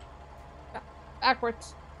 Oh,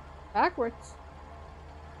 backwards. Backwards.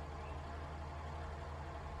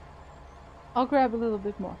 I'll grab a little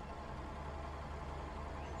bit more.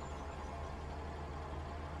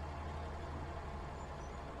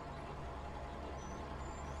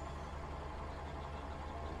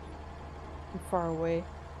 Too far away.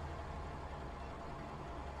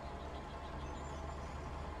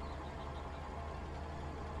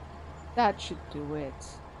 That should do it.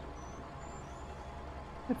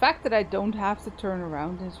 The fact that I don't have to turn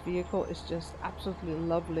around this vehicle is just absolutely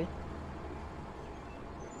lovely.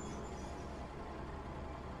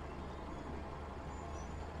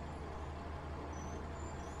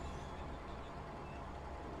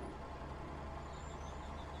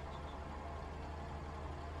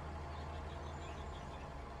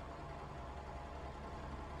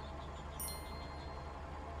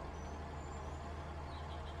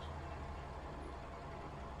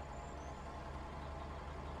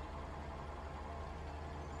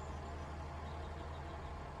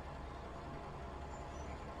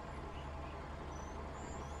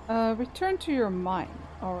 Return to your mine.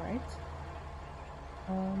 Alright.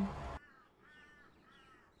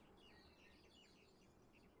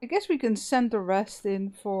 I guess we can send the rest in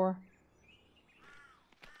for...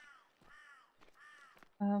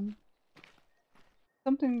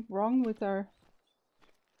 something wrong with our...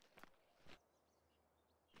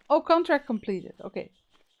 Oh, contract completed. Okay.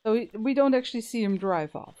 So we don't actually see him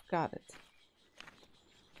drive off. Got it.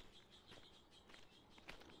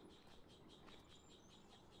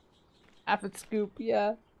 Avid scoop,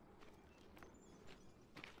 yeah.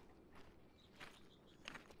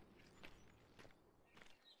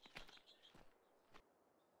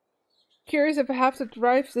 Curious if I have to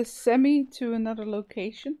drive the semi to another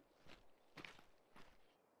location.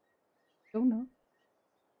 Don't know.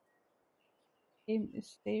 Game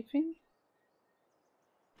is saving.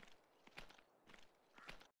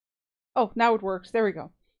 Oh, now it works. There we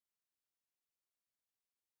go.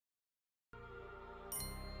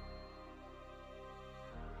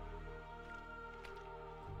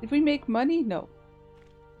 Did we make money? No.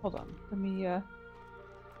 Hold on. Let me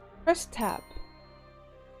press tab.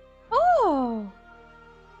 Oh!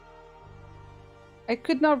 I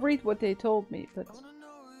could not read what they told me, but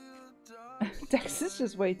text is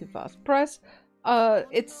just way too fast. Press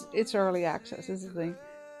it's early access, is the thing.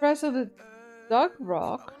 Press on the dog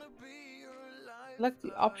rock. Select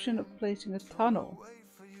the option of placing a tunnel.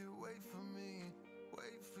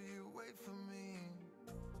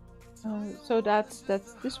 So that's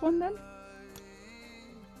this one then?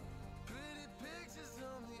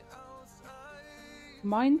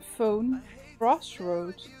 Mine phone,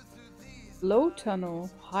 crossroads, low tunnel,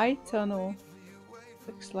 high tunnel,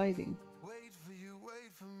 quick sliding.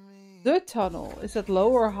 The tunnel, is it low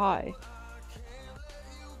or high?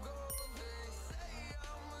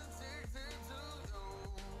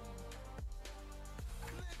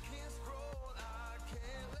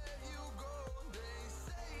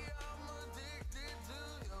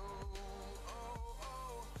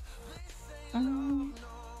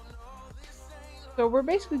 So we're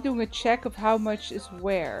basically doing a check of how much is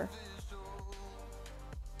where.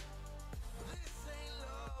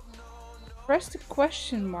 Press the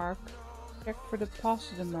question mark. Check for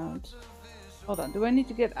deposit amount. Hold on, do I need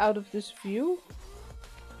to get out of this view?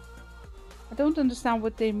 I don't understand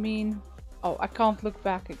what they mean. Oh, I can't look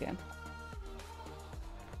back again.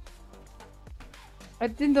 I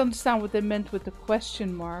didn't understand what they meant with the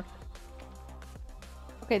question mark.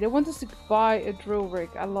 Okay, they want us to buy a drill rig.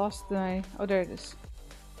 I lost my... Oh, there it is.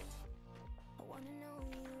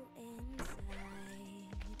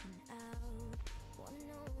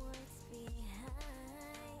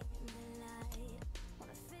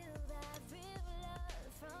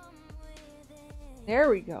 There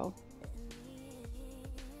we go.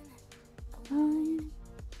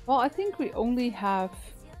 Well, I think we only have...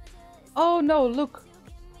 Oh no, look.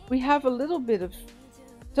 We have a little bit of...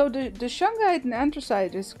 So the shungite and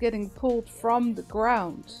anthracite is getting pulled from the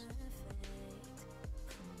ground.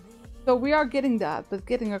 So we are getting that, but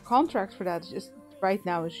getting a contract for that is just right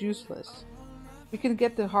now is useless. We can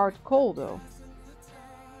get the hard coal though.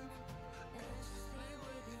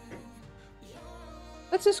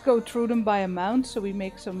 Let's just go through them by amount so we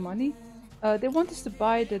make some money. They want us to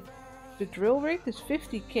buy the drill rig. That's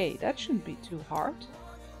 50k. That shouldn't be too hard.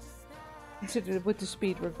 Consider with the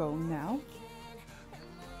speed we're going now.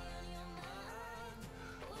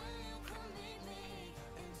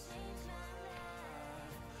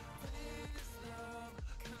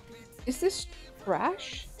 Is this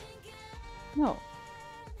trash? No.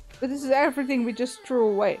 But this is everything we just threw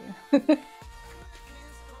away.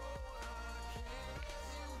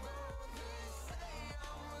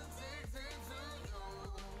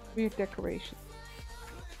 Weird decoration.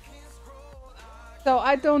 So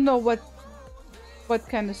I don't know what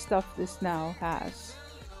kind of stuff this now has.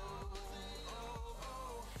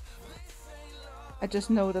 I just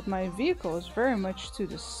know that my vehicle is very much to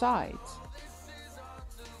the side.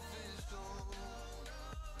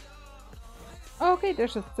 Okay,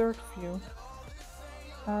 there's a third view.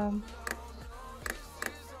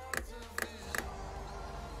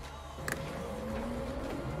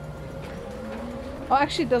 Oh,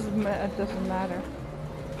 actually, it doesn't matter.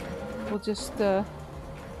 We'll just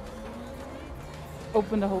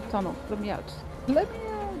open the whole tunnel. Let me out. Let me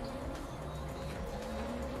out.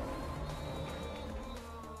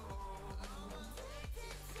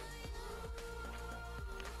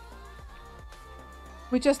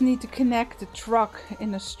 We just need to connect the truck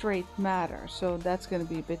in a straight manner, so that's going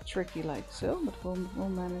to be a bit tricky like so, but we'll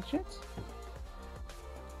manage it.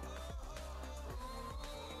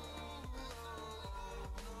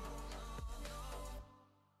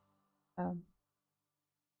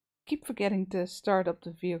 Keep forgetting to start up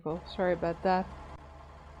the vehicle. Sorry about that.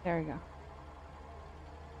 There we go.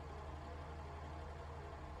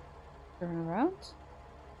 Turn around.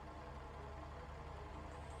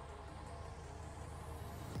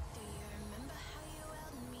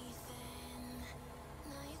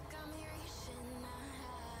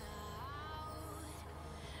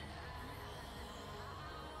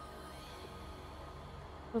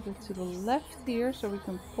 A little bit to the left here so we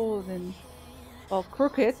can pull it in, well,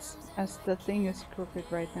 crooked, as the thing is crooked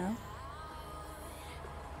right now.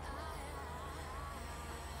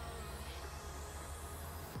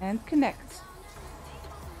 And connect.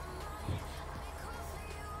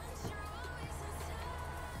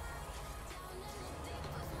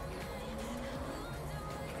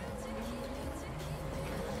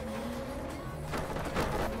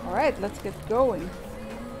 Alright, let's get going.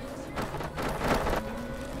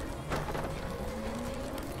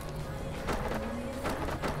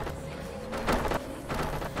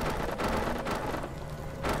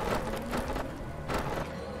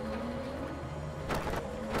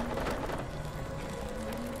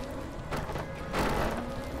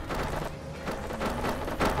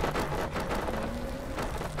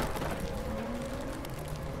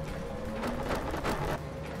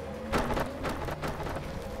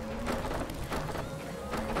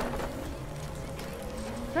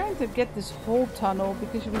 To get this whole tunnel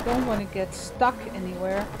because we don't want to get stuck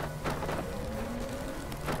anywhere.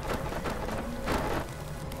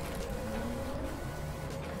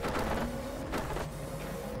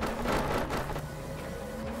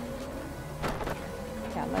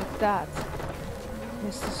 Yeah, like that.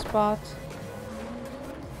 Missed the spot.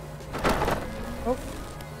 Oh.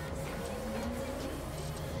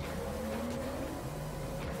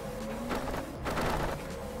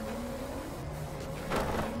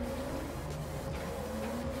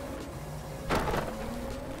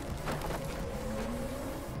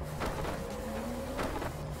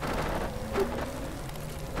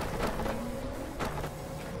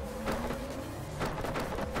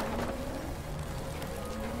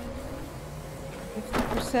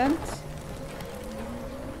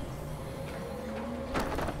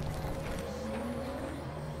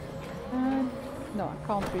 No, I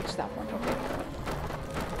can't reach that one. Okay.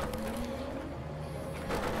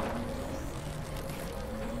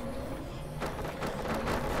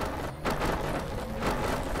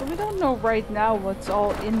 So we don't know right now what's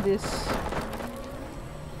all in this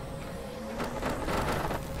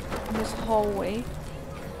hallway.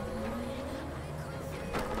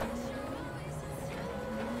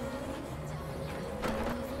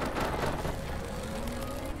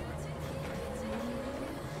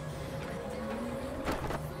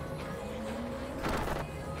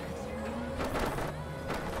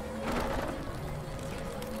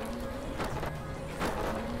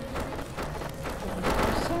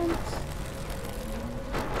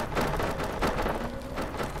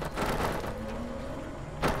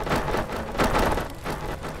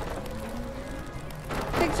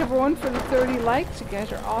 Everyone for the 30 likes. You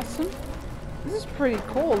guys are awesome. This is pretty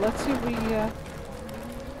cool. Let's see if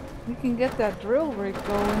we can get that drill rig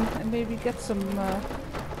going and maybe get some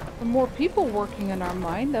Some more people working in our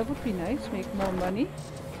mine, that would be nice. Make more money.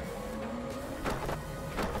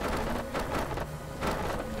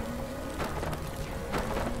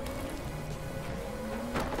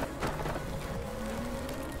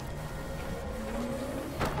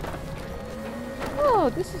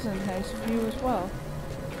 Oh, this is a nice view as well.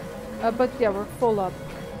 But yeah, we're full up.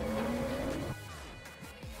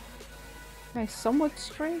 Am I somewhat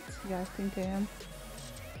straight? Yeah, I think I am.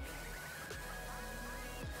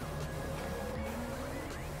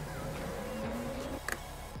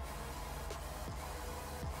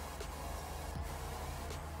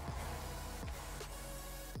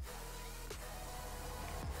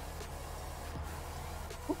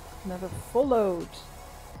 Oop, another full load.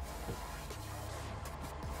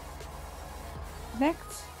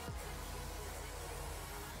 Next.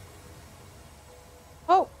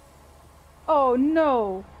 Oh! Oh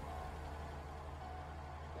no!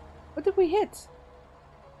 What did we hit?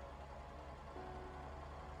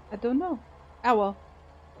 I don't know. Ah well.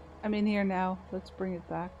 I'm in here now. Let's bring it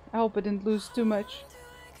back. I hope I didn't lose too much.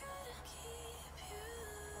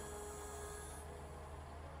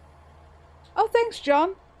 Oh, thanks,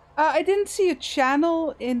 John. I didn't see a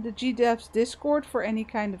channel in the GDev's Discord for any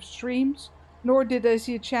kind of streams, nor did I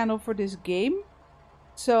see a channel for this game.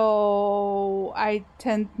 So I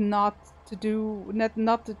tend not to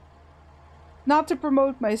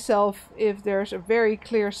promote myself if there's a very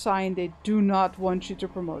clear sign they do not want you to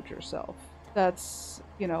promote yourself. That's,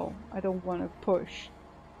 you know, I don't want to push.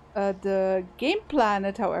 The Game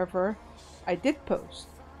Planet, however, I did post.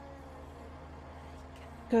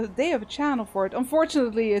 Because they have a channel for it.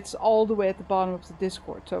 Unfortunately, it's all the way at the bottom of the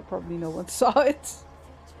Discord, so probably no one saw it.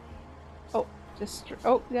 Oh,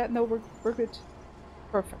 oh, yeah, no, we're good.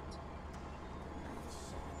 Perfect.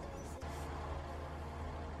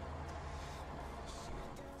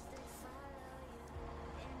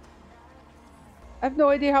 I have no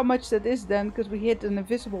idea how much that is then, because we hit an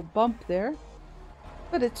invisible bump there.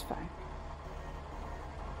 But it's fine.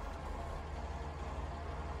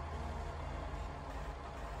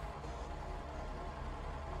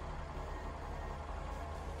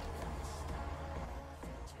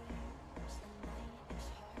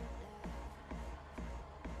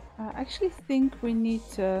 I actually think we need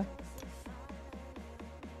to...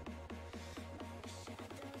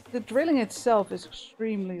 The drilling itself is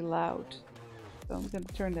extremely loud. So I'm going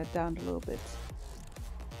to turn that down a little bit.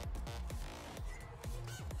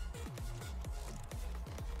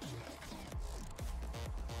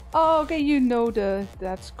 Oh, okay, you know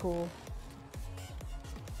that's cool.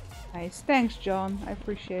 Nice. Thanks, John. I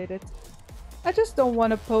appreciate it. I just don't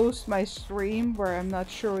want to post my stream where I'm not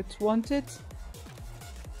sure it's wanted.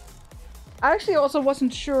 I actually also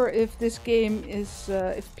wasn't sure if this game is,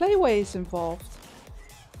 if Playway is involved.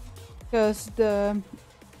 Because the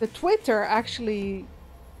Twitter actually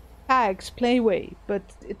tags Playway, but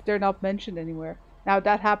they're not mentioned anywhere. Now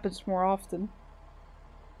that happens more often.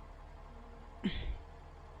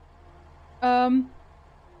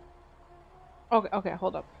 Okay,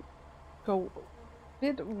 hold up. Go a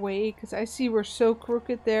bit away, because I see we're so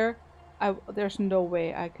crooked there. There's no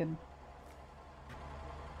way I can...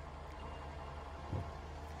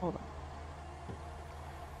 Hold on.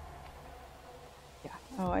 Yeah.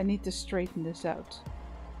 Oh, I need to straighten this out.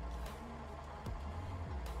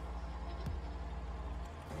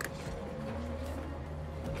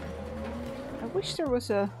 I wish there was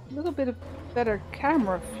a little bit of better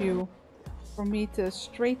camera view for me to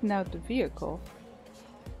straighten out the vehicle.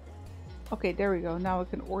 Okay, there we go. Now I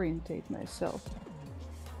can orientate myself.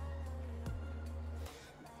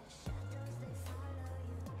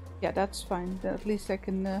 Yeah, that's fine. Then at least I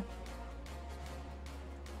can...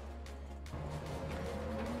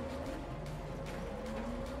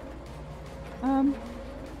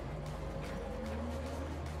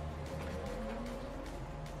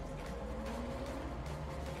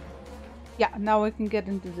 Yeah, now I can get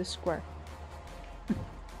into the square.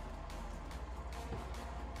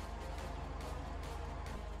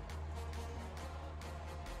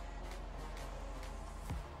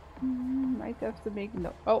 Might have to make...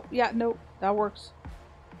 No. Oh, yeah, no. That works.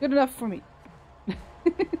 Good enough for me.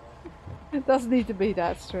 It doesn't need to be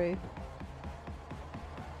that straight.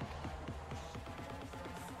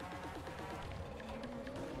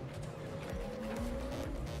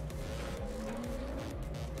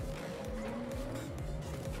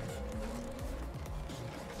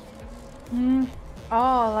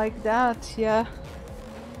 Oh, like that, yeah.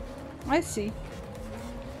 I see.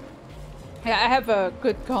 Yeah, I have a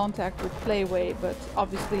good contact with Playway, but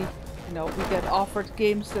obviously, you know, we get offered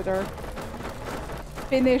games that are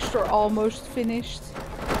finished or almost finished.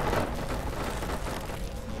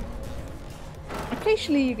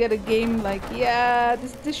 occasionally you get a game like, yeah,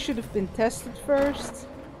 this should have been tested first.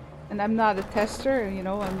 And I'm not a tester, you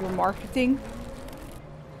know, I'm your marketing.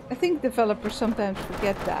 I think developers sometimes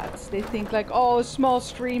forget that. They think like, oh, a small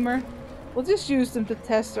streamer, we'll just use them to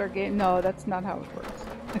test our game. No, that's not how it works.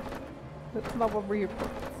 That's not what we're here for.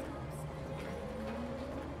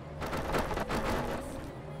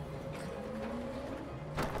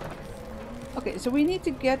 Okay, so we need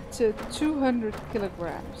to get to 200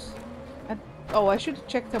 kilograms. And, oh, I should have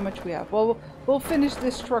checked how much we have. Well, we'll finish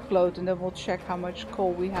this truckload and then we'll check how much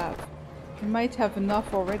coal we have. We might have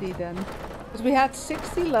enough already then. Because we had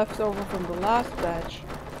 60 left over from the last batch.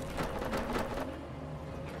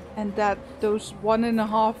 And those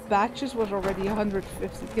 1.5 batches was already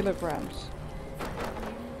 150 kilograms.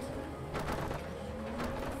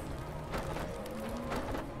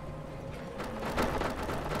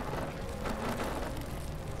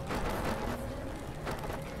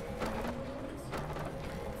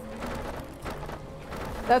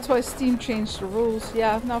 That's why Steam changed the rules.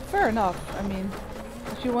 Yeah, no, fair enough. I mean,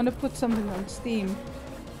 if you want to put something on Steam,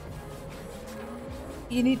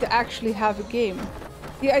 you need to actually have a game.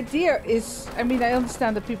 The idea is, I mean, I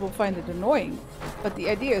understand that people find it annoying, but the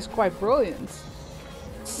idea is quite brilliant.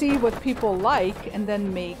 See what people like and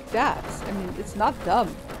then make that. I mean, it's not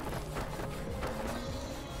dumb.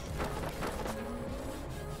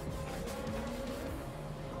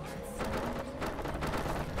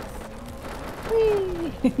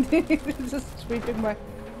 Just sweeping my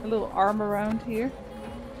little arm around here.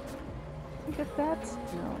 Can you get that?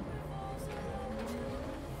 No.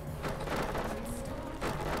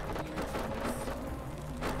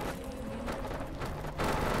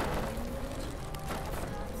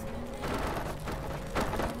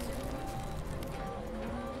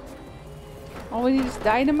 All we need is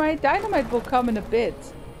dynamite. Dynamite will come in a bit.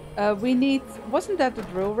 We need... Wasn't that the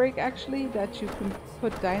drill rig actually? That you can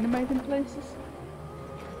put dynamite in places?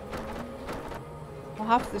 We'll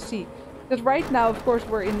have to see. Because right now, of course,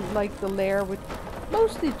 we're in like the lair with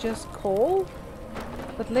mostly just coal.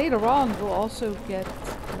 But later on, we'll also get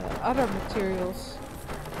other materials.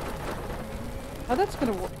 Oh, that's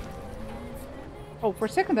gonna work. Oh, for a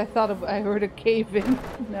second I thought I heard a cave in.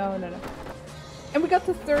 No, no, no. And we got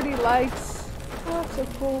the 30 likes. Oh, that's so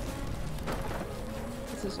cool.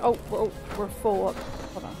 This is... Oh, whoa, we're full up.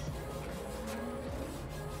 Hold on.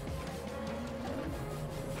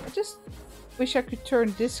 I just wish I could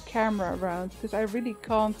turn this camera around because I really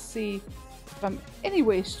can't see if I'm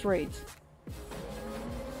anyway straight.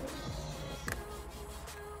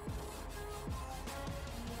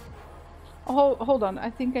 Oh, hold on. I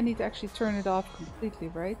think I need to actually turn it off completely,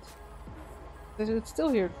 right? Because it's still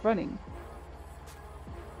here running.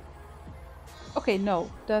 Okay,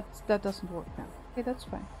 no. That doesn't work now. Okay, that's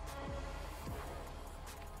fine.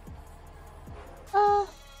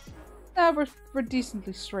 We're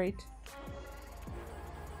decently straight.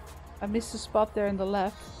 I missed a spot there in the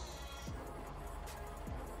left.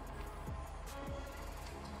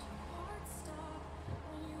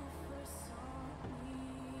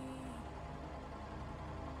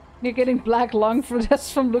 You're getting black lung for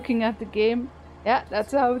this from looking at the game. Yeah,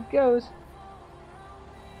 that's how it goes.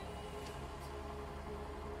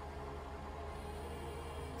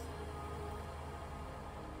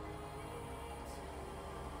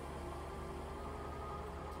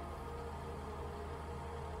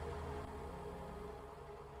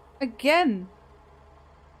 Again.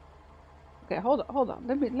 Okay, hold on.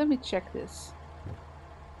 Let me check this.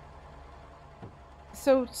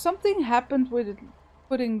 So something happened with it,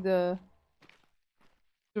 putting the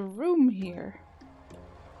room here.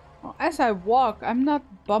 Well, as I walk, I'm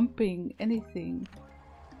not bumping anything.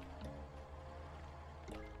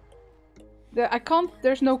 I can't.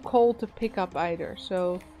 There's no coal to pick up either.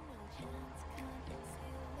 So.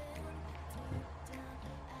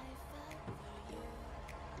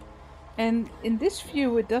 And in this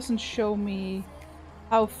view, it doesn't show me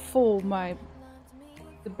how full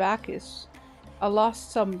the back is. I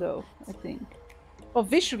lost some though, I think. Well,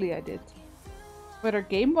 visually I did. Whether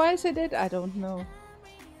game-wise I did, I don't know.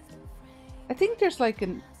 I think there's like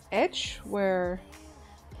an edge where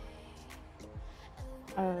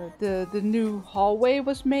the new hallway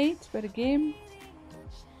was made by the game.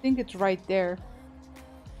 I think it's right there.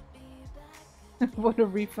 What a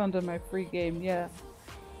refund on my free game, yeah.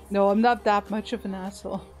 No, I'm not that much of an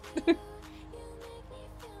asshole.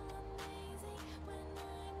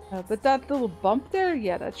 But that little bump there,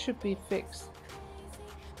 yeah, that should be fixed.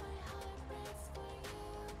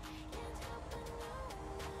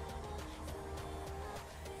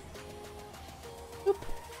 Oop.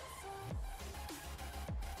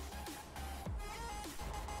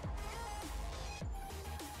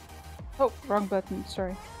 Oh, wrong button,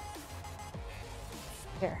 sorry.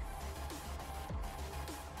 There.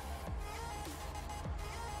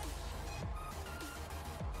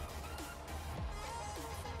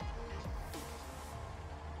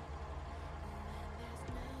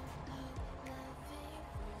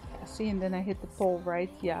 Yeah, see, and then I hit the pole,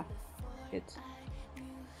 right? Yeah, hit.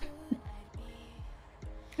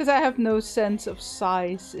 Because I have no sense of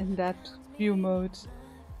size in that view mode.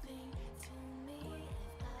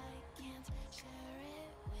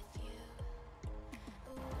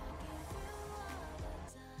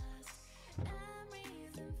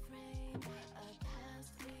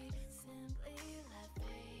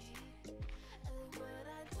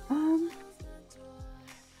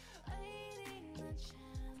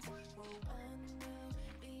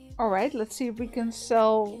 Alright, let's see if we can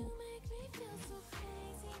sell...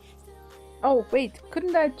 Oh, wait,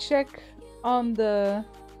 couldn't I check on the...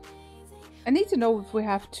 I need to know if we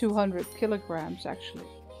have 200 kilograms, actually.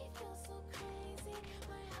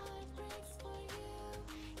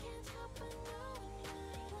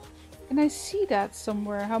 Can I see that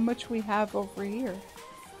somewhere, how much we have over here?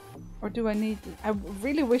 Or do I need... I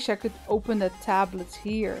really wish I could open the tablets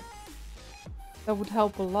here. That would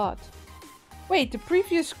help a lot. Wait, the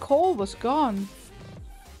previous coal was gone.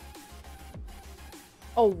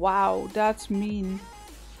 Oh wow, that's mean.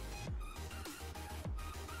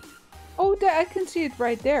 Oh, I can see it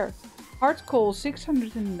right there. Hard coal,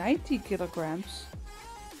 690 kilograms.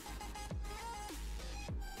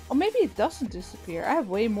 Oh, maybe it doesn't disappear. I have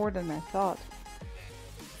way more than I thought.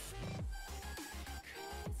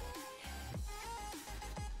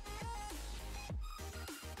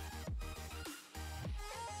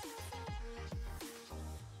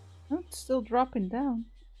 Oh, it's still dropping down.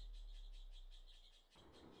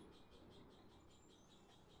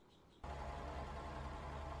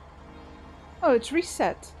 Oh, it's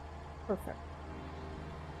reset. Perfect.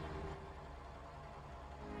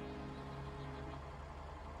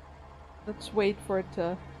 Let's wait for it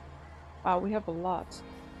to... Wow, we have a lot.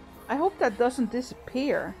 I hope that doesn't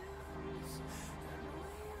disappear.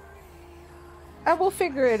 I will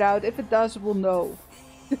figure it out. If it does, we'll know.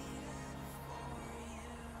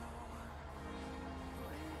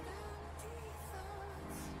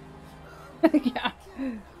 Yeah.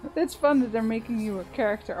 It's fun that they're making you a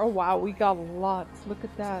character. Oh wow, we got a lot. Look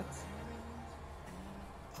at that.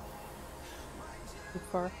 Too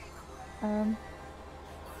far.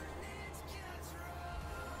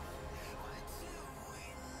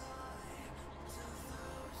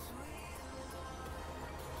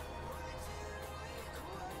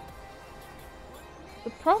 The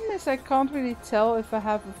problem is I can't really tell if I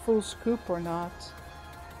have a full scoop or not.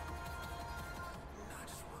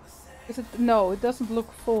 Is it? No, it doesn't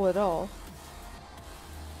look full at all.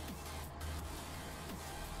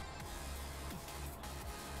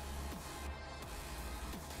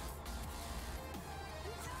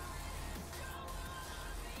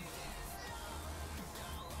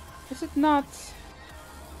 Is it not?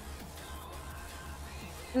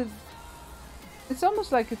 It's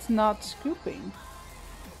almost like it's not scooping.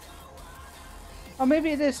 Oh, maybe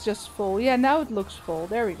it is just full. Yeah, now it looks full.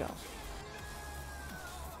 There we go.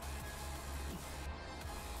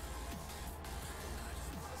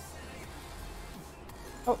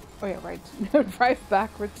 Oh yeah, right. Drive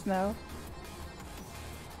backwards now.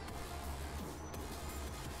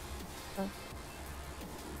 Oh.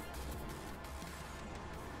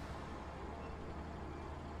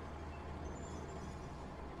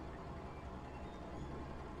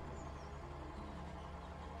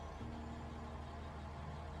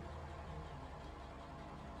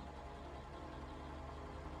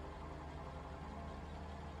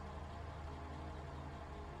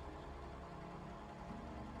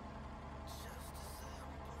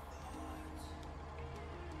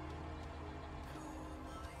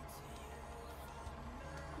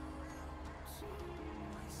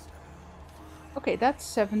 Okay, that's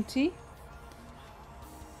 70.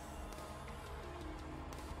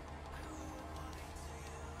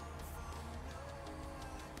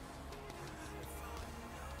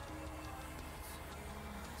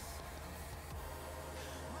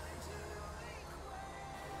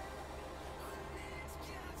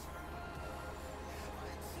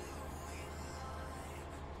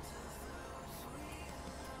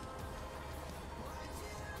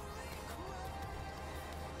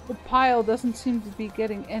 The pile doesn't seem to be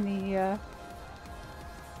getting any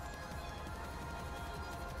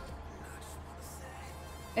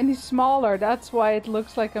smaller. That's why it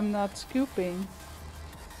looks like I'm not scooping.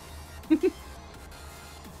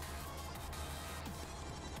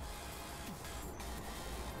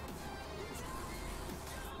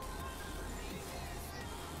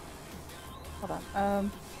 Hold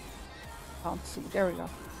on. Can't see. There we go.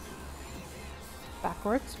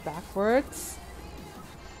 Backwards, backwards.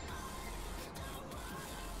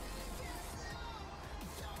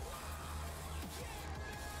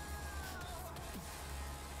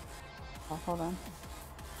 Oh, hold on.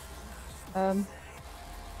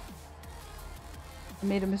 I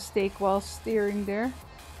made a mistake while steering there.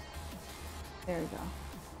 There we go.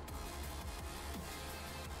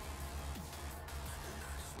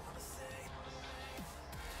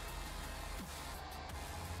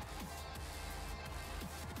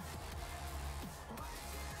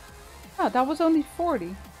 Oh, that was only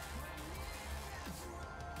 40.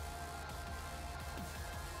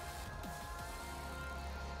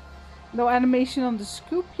 No animation on the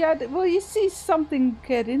scoop yet? Well, you see something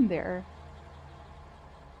get in there.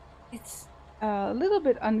 It's a little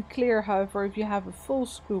bit unclear, however, if you have a full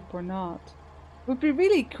scoop or not. It would be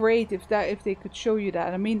really great if they could show you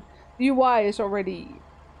that. I mean, the UI is already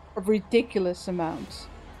a ridiculous amount.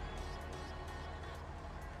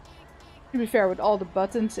 To be fair, with all the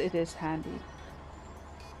buttons, it is handy.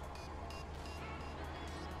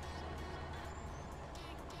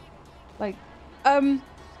 Like,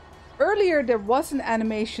 earlier there was an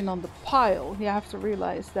animation on the pile. You have to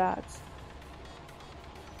realize that.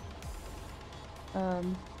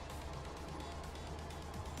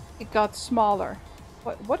 It got smaller.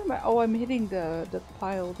 What am I? Oh, I'm hitting the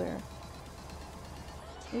pile there.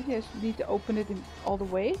 Maybe I need to open it all the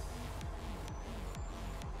way.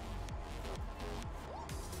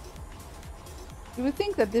 You would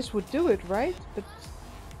think that this would do it, right? But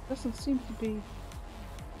it doesn't seem to be.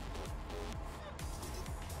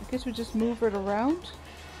 I guess we just move it around.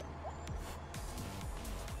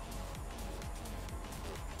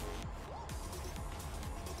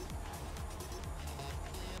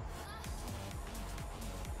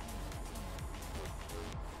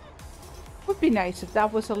 Would be nice if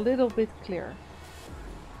that was a little bit clearer.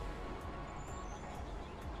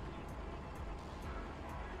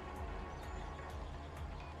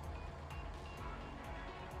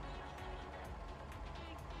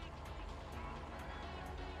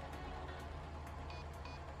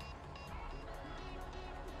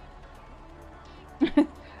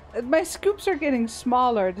 My scoops are getting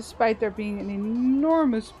smaller despite there being an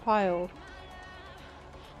enormous pile.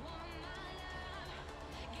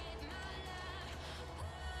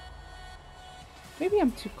 Maybe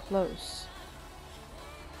I'm too close.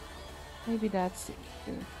 Maybe that's it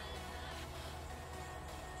too.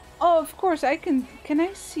 Oh, of course I can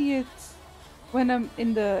I see it when I'm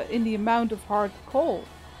in the amount of hard coal?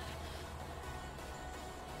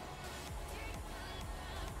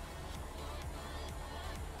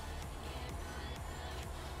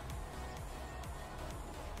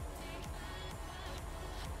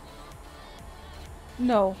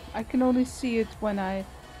 No, I can only see it when I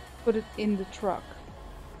put it in the truck.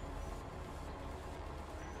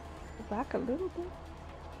 Go back a little bit.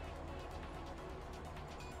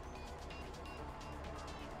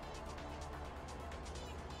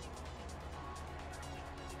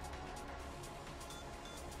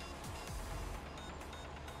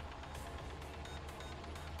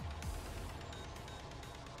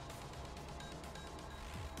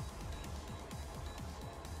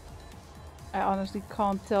 I honestly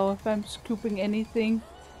can't tell if I'm scooping anything.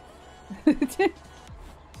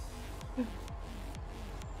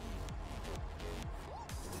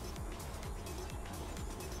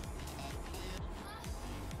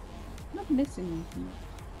 Not missing anything.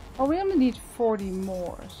 Oh, we only need 40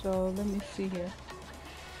 more, so let me see here.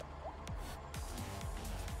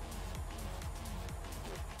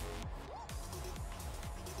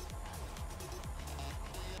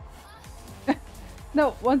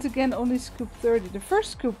 No, once again, only scoop 30. The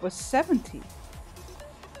first scoop was 70.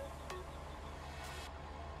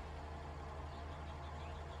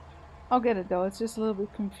 I'll get it though, it's just a little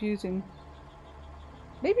bit confusing.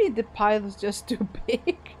 Maybe the pile is just too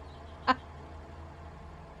big.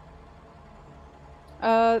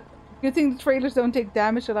 Good thing the trailers don't take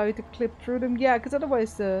damage, allow you to clip through them. Yeah, because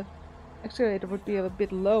otherwise the accelerator would be a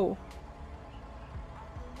bit low.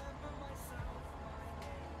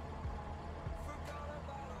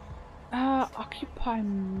 Occupy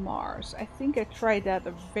Mars. I think I tried that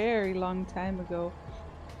a very long time ago.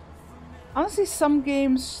 Honestly, some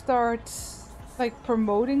games start like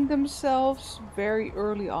promoting themselves very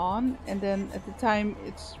early on, and then at the time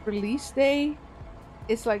it's release day,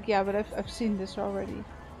 it's like, yeah, but I've seen this already.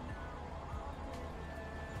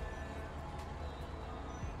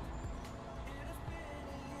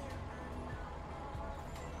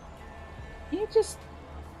 You just...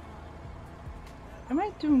 Am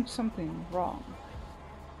I doing something wrong?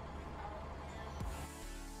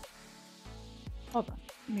 Hold on.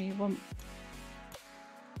 Me one.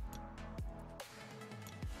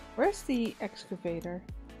 Where's the excavator?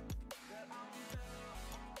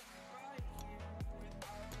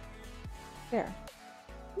 There.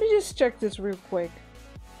 Let me just check this real quick.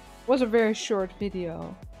 It was a very short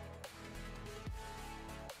video.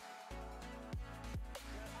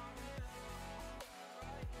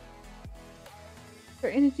 Is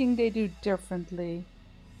there anything they do differently?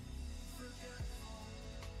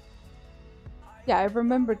 Yeah, I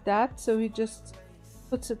remembered that, so he just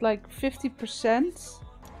puts it like 50%.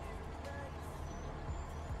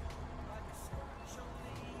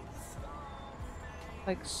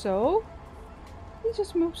 Like so. He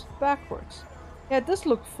just moves it backwards. Yeah, it does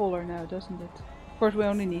look fuller now, doesn't it? Of course, we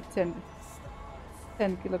only need 10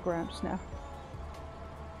 kilograms now.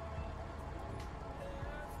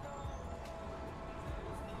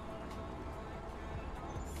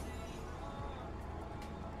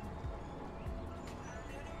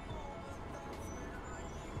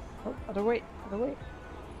 Oh, other way, other way.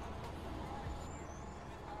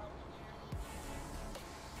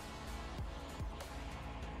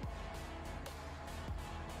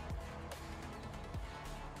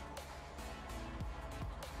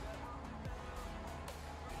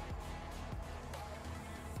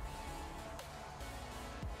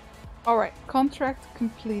 Alright, contract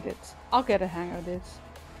completed. I'll get a hang of this.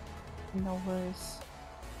 No worries.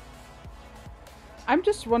 I'm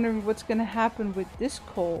just wondering what's gonna happen with this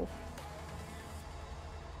coal.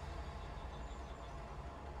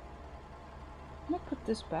 Can I put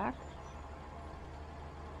this back?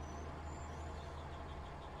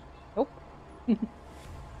 Nope.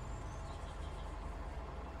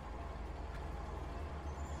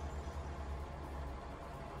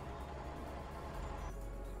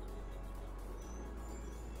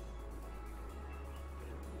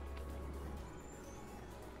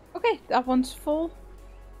 Okay, that one's full.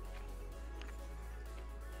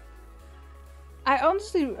 I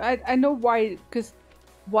honestly, I know why,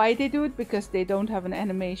 why they do it, because they don't have an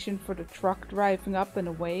animation for the truck driving up and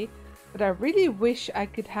away. But I really wish I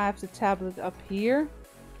could have the tablet up here.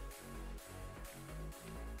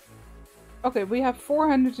 Okay, we have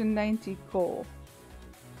 490 coal.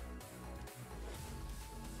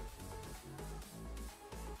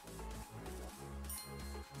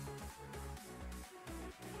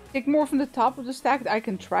 Take more from the top of the stack. I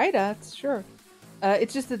can try that, sure.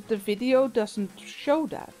 It's just that the video doesn't show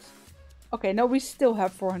that. Okay, no, we still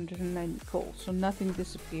have 490 coal, so nothing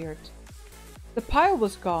disappeared. The pile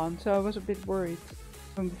was gone, so I was a bit worried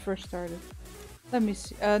when we first started. Let me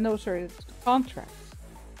see. No, sorry, it's the contracts.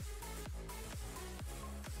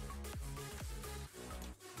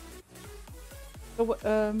 So,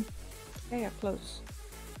 yeah, close.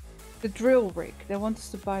 The drill rig. They want us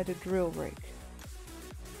to buy the drill rig.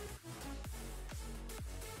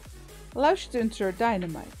 Allows you to insert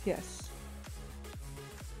dynamite, yes.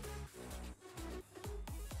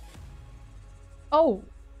 Oh,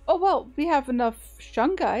 well, we have enough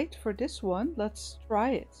shungite for this one. Let's try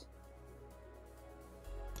it.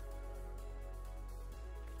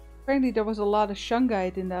 Apparently there was a lot of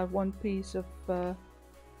shungite in that one piece of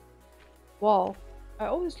wall. I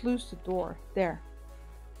always lose the door. There.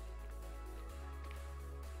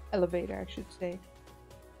 Elevator, I should say.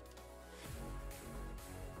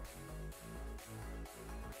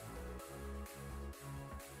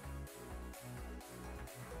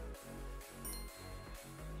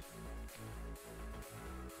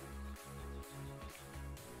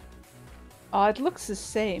 Oh, it looks the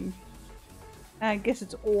same. I guess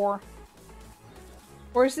it's ore.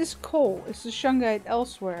 Or is this coal? Is the shungite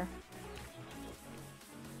elsewhere?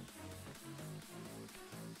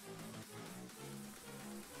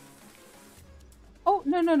 Oh,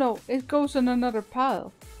 no. It goes in another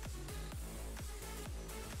pile.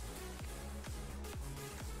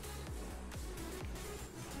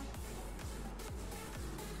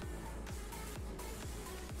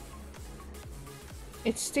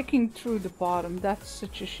 It's sticking through the bottom. That's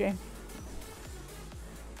such a shame.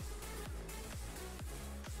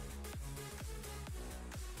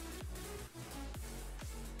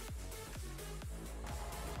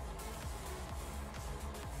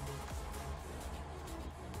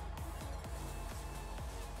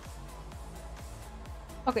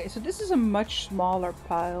 Okay, so this is a much smaller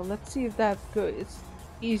pile. Let's see if that's good. It's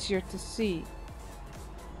easier to see.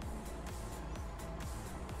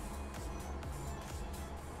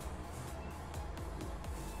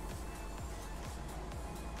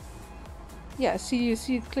 Yeah, see, you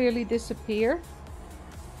see it clearly disappear.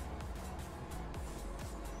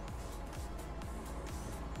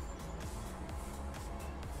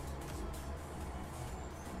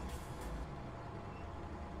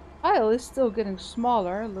 is still getting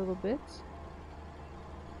smaller a little bit.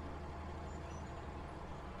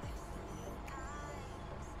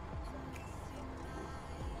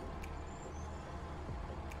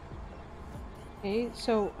 Okay,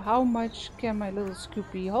 so how much can my little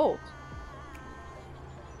Scoopy hold?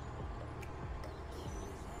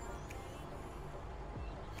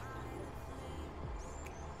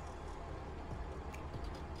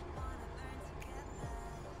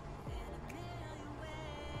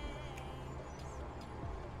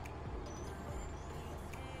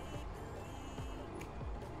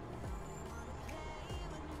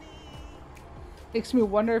 Makes me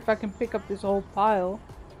wonder if I can pick up this whole pile.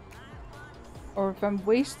 Or if I'm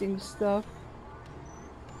wasting stuff.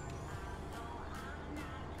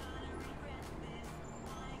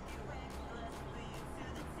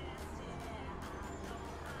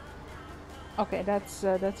 Okay, that's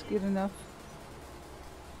good enough.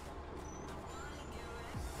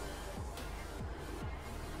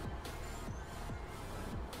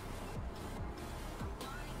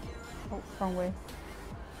 Oh, wrong way.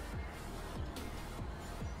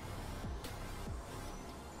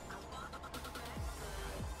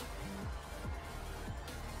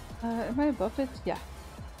 Am I above it? Yeah.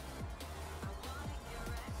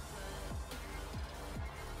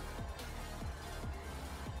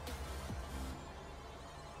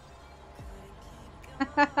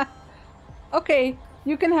 Okay,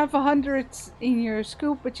 you can have 100 in your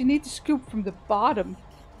scoop, but you need to scoop from the bottom.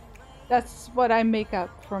 That's what I make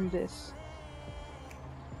out from this.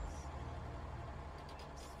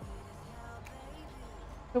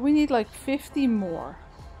 So we need like 50 more.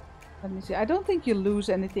 Let me see. I don't think you lose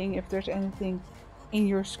anything if there's anything in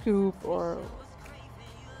your scoop or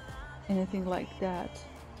anything like that.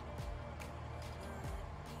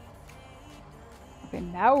 Okay,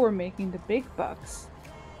 now we're making the big bucks.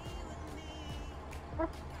 Oh,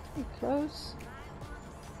 pretty close.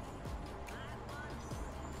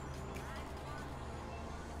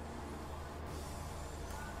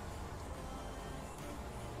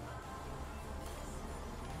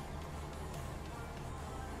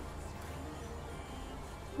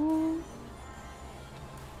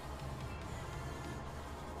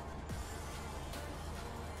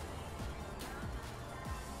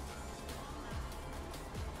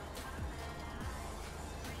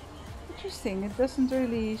 Interesting, it doesn't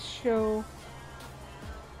really show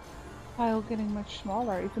pile getting much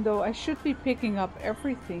smaller, even though I should be picking up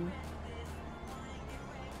everything.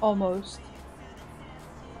 Almost.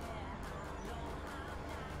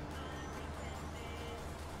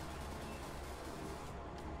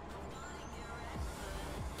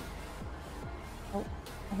 Oh,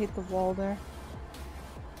 I hit the wall there.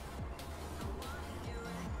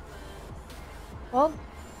 Well,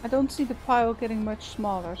 I don't see the pile getting much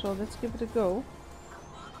smaller, so let's give it a go.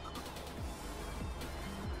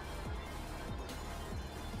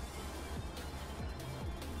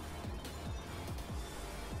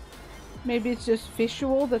 Maybe it's just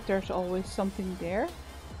visual that there's always something there.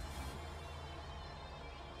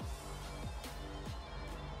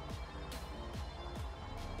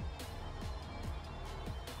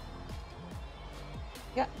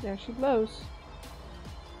 Yeah, there she blows.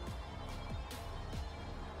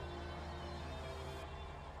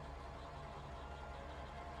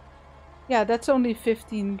 Yeah, that's only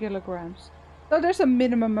 15 kilograms. So there's a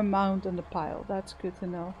minimum amount on the pile. That's good to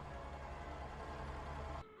know.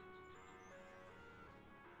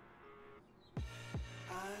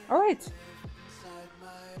 Alright.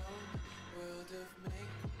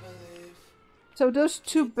 So those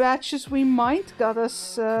 2 batches we mined got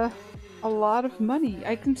us a lot of money.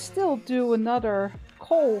 I can still do another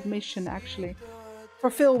coal mission actually.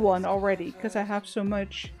 Fulfill one already, because I have so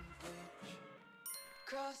much.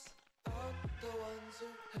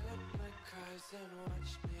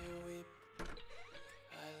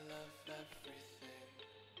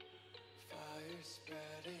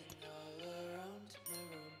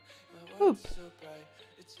 Oop.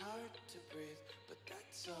 It's hard to breathe, but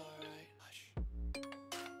that's alright.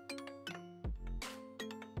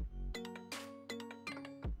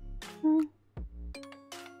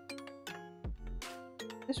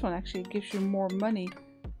 This one actually gives you more money.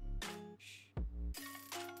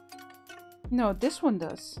 No, this one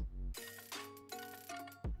does.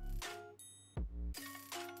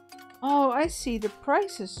 Oh, I see. The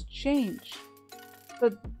prices change.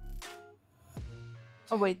 But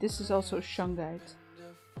oh wait, this is also shungite.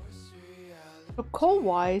 So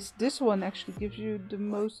coal-wise, this one actually gives you the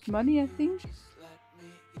most money, I think.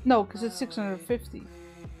 No, because it's 650.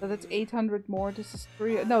 So that's 800 more. This is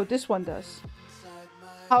 3. No, this one does.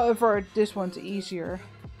 However, this one's easier.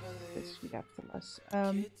 This we have to less.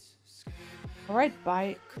 Alright,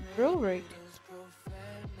 buy drill rig.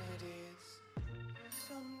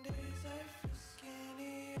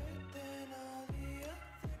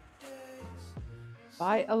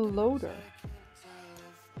 Buy a loader.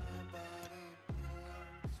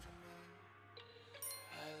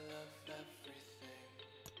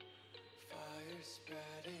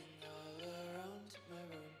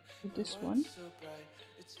 This one.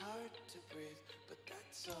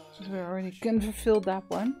 So we're already gonna fulfill that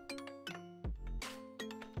one.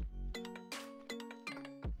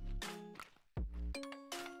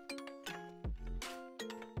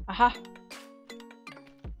 Aha!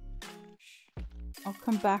 I'll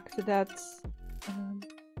come back to that.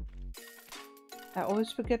 I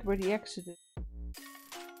always forget where the exit is.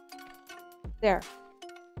 There.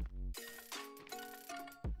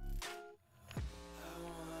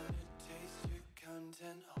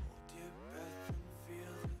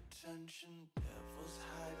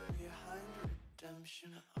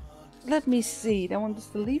 Let me see. They want us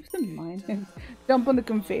to leave the mine and jump on the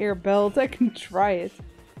conveyor belt. I can try it.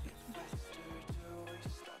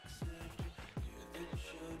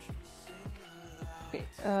 Okay,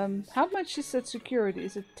 how much is that security?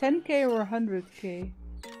 Is it 10k or 100k?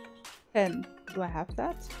 10. Do I have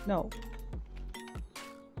that? No.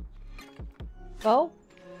 Well,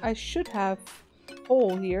 I should have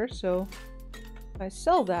coal here, so if I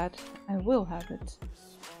sell that, I will have it.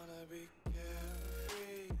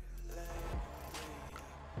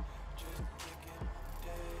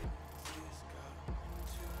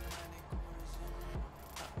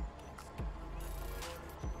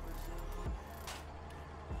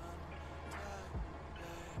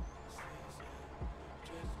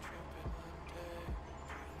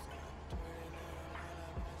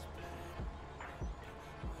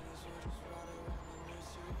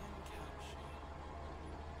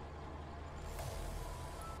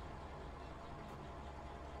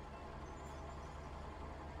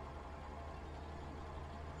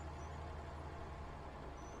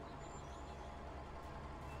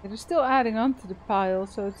 They're still adding on to the pile,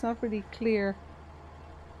 so it's not really clear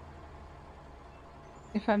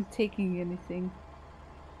if I'm taking anything.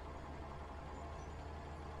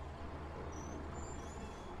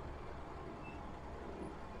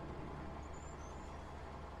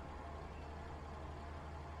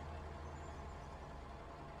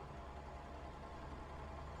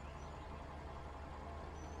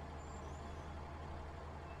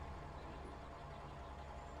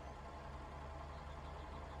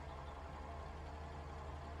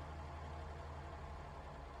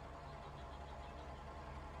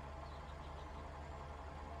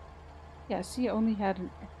 Yeah, see, I only had an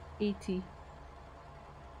 80.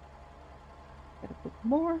 Get a bit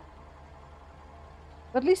more.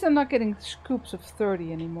 But at least I'm not getting scoops of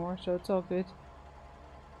 30 anymore, so it's all good.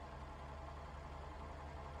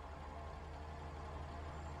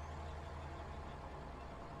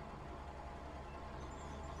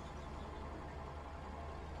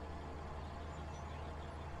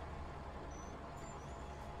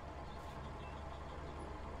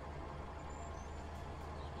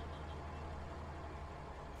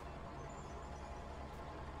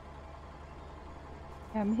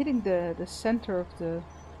 Yeah, I'm hitting the center of the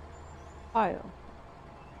pile.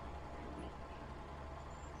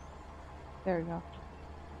 There we go.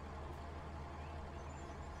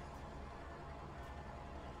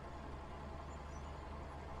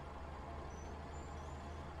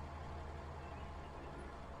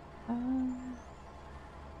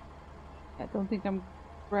 I don't think I'm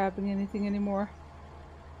grabbing anything anymore.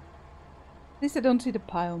 At least I don't see the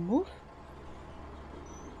pile move.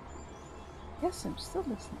 Yes, I'm still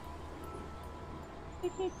listening.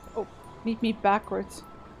 Meet me. Oh, meet me backwards.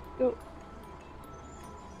 Go.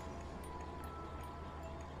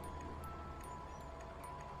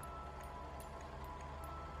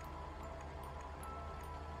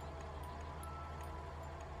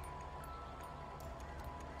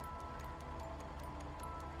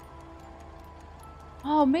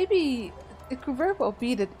 Oh, maybe it could very well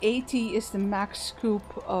be that 80 is the max scoop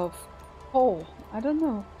of coal. I don't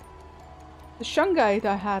know. The shungite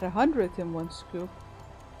I had 100 in one scoop.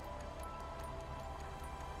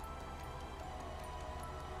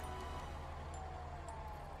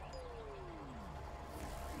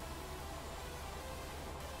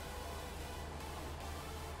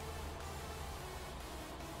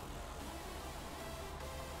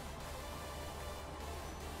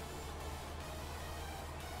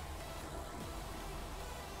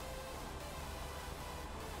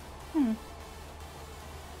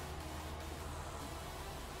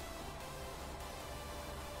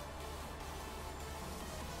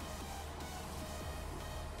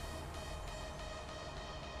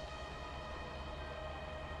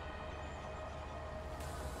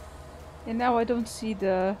 And now I don't see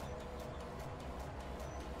the...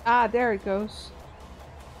 Ah, there it goes.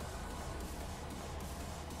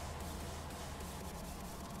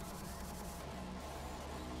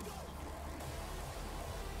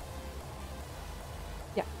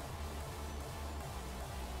 Yeah.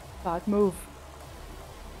 God, move.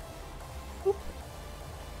 Oop.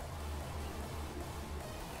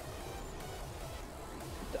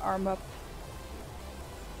 Put the arm up.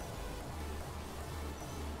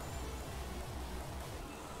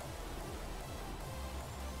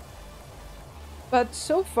 But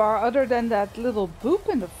so far, other than that little boop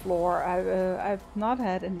in the floor, I've not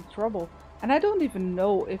had any trouble. And I don't even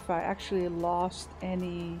know if I actually lost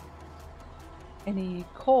any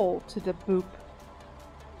coal to the boop.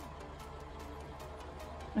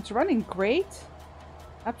 It's running great.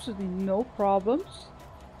 Absolutely no problems.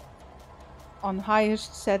 On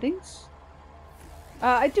highest settings.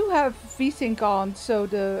 I do have VSync on, so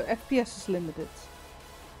the FPS is limited.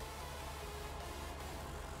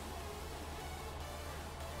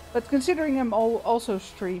 But considering I'm also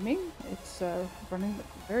streaming, it's running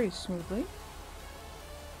very smoothly.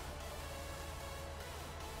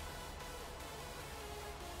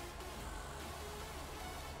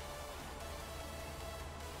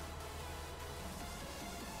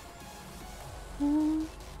 I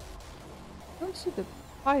don't see the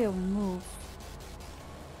pile move.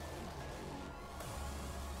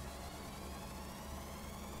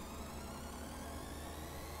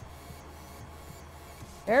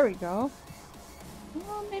 There we go.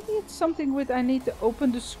 Well, maybe it's something with I need to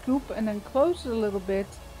open the scoop and then close it a little bit,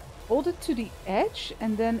 hold it to the edge,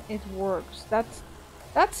 and then it works. That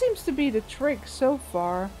seems to be the trick so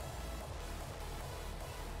far.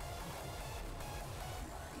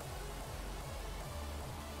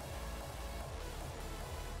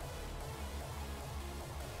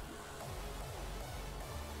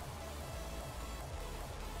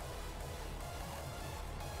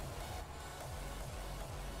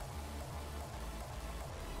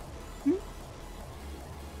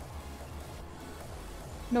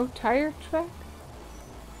 No tire track?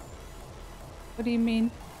 What do you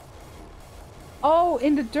mean? Oh,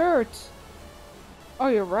 in the dirt. Oh,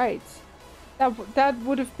 you're right. That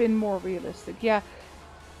would have been more realistic. Yeah,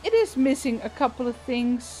 it is missing a couple of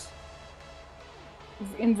things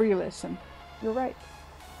in realism. You're right.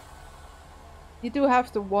 You do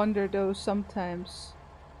have to wonder though sometimes.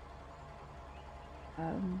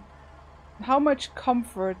 How much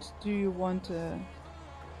comfort do you want to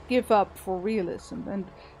give up for realism? And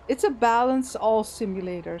it's a balance all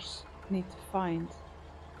simulators need to find.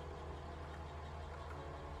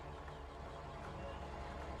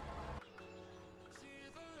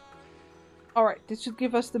 Alright, this should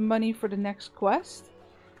give us the money for the next quest.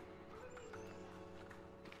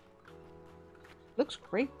 Looks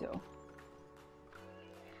great though.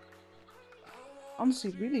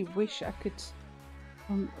 Honestly, really wish I could...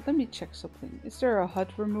 let me check something. Is there a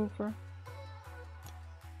HUD remover?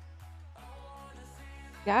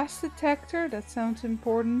 Gas detector? That sounds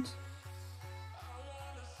important.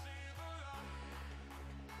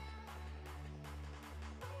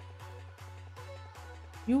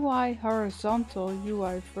 UI horizontal,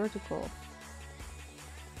 UI vertical.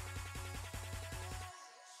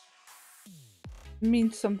 It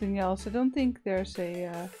means something else. I don't think there's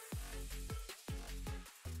a...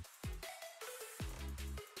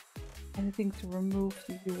 anything to remove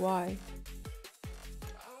the UI.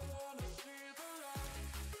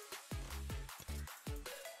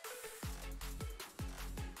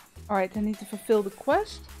 Alright, I need to fulfill the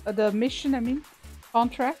quest. The mission, I mean.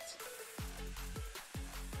 Contract.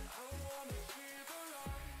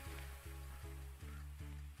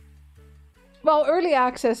 Well, early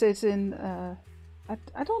access is in...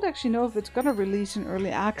 I don't actually know if it's gonna release in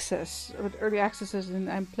early access. But early access is in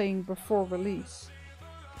I'm playing before release.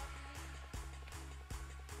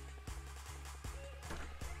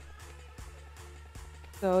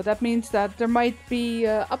 So that means that there might be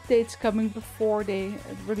updates coming before they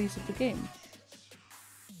release the game.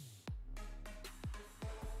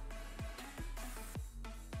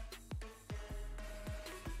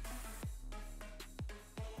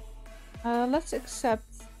 Let's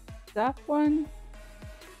accept that one.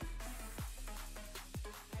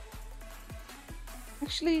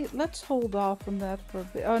 Actually, let's hold off on that for a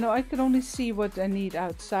bit. Oh no, I can only see what I need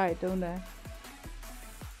outside, don't I?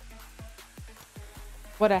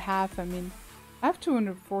 What I have, I mean. I have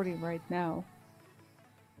 240 right now.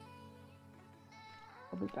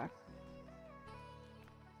 I'll be back.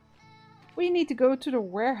 We need to go to the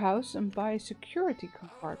warehouse and buy security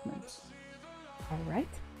compartments. Alright.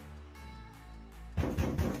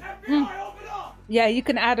 FBI, open up! Yeah, you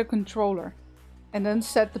can add a controller and then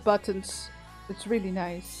set the buttons. It's really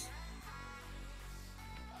nice.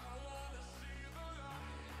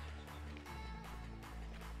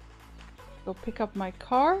 Go pick up my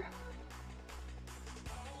car.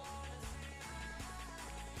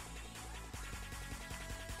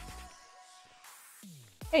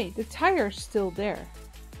 Hey, the tire's still there.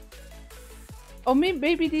 Oh,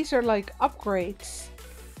 maybe these are like upgrades.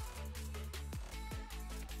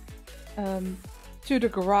 To the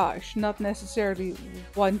garage, not necessarily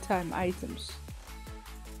one-time items.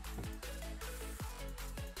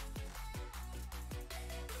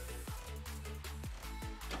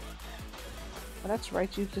 Oh, that's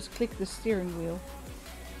right, you just click the steering wheel.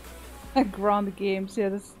 Grand Games, yeah,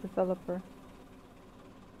 that's the developer.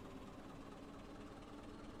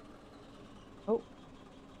 Oh.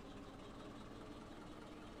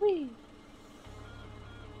 Whee!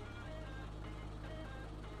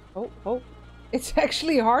 Oh. It's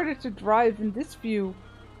actually harder to drive in this view.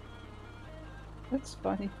 That's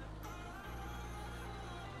funny.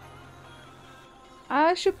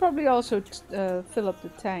 I should probably also fill up the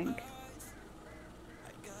tank.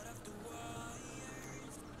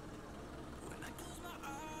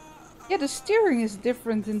 Yeah, the steering is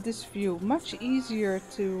different in this view. Much easier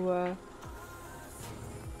to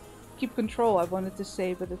keep control, I wanted to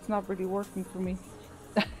say, but it's not really working for me.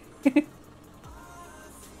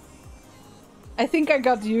 I think I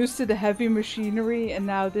got used to the heavy machinery and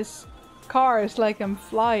now this car is like I'm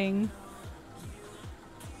flying.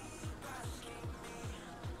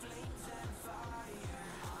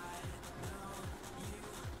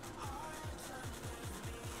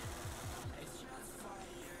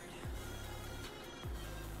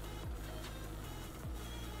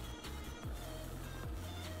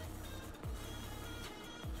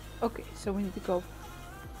 Okay, so we need to go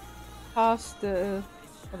past the...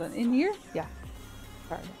 Hold on, in here? Yeah.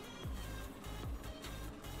 Sorry.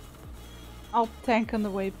 I'll tank on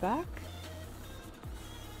the way back.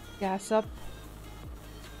 Gas up.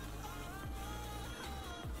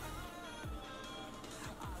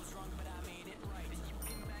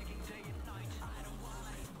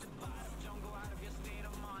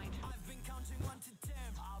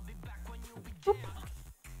 Oop.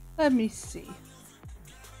 Let me see.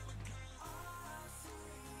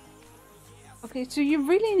 Okay, so you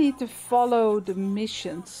really need to follow the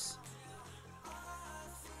missions.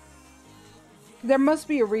 There must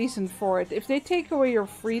be a reason for it. If they take away your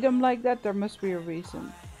freedom like that, there must be a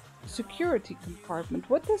reason. Security compartment.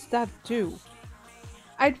 What does that do?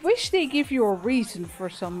 I wish they give you a reason for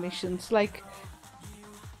some missions. Like,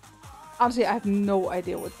 honestly, I have no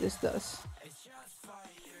idea what this does.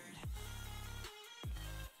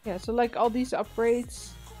 Yeah, so like all these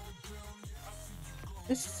upgrades.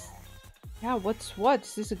 This... Yeah, what's what?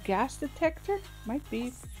 Is this a gas detector? Might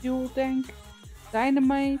be. Fuel tank.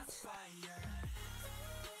 Dynamite.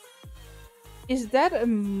 Is that a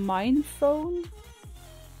mine phone?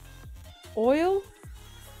 Oil?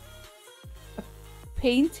 A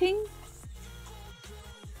painting?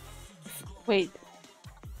 Wait.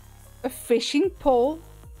 A fishing pole?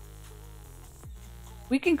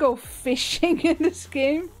 We can go fishing in this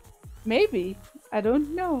game? Maybe. I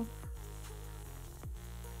don't know.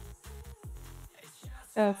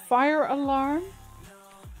 A fire alarm.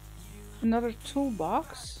 Another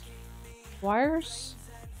toolbox. Wires.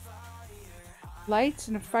 Lights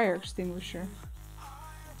and a fire extinguisher.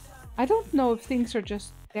 I don't know if things are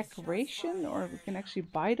just decoration or we can actually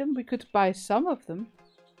buy them. We could buy some of them.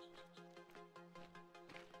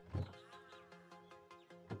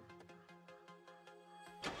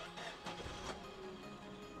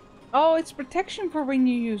 Oh, it's protection for when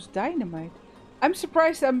you use dynamite. I'm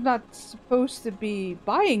surprised I'm not supposed to be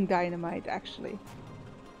buying dynamite, actually.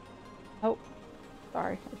 Oh,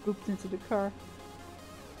 sorry. I pooped into the car.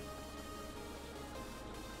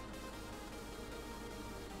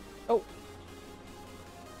 Oh.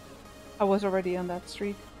 I was already on that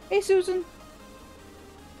street. Hey, Susan!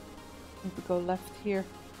 Need to go left here.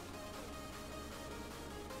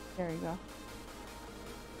 There you go.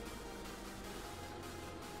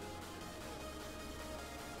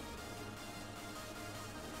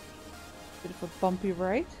 Bit of a bumpy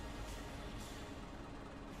ride.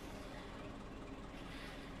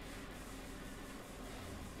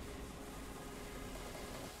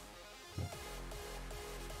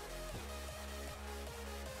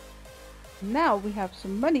 Now we have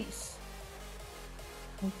some monies.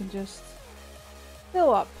 We can just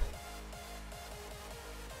fill up.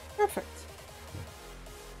 Perfect.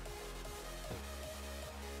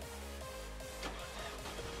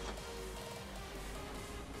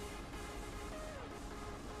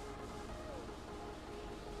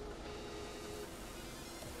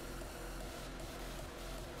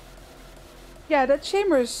 Yeah, that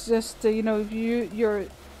chamber is just you know, you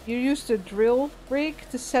use the drill rig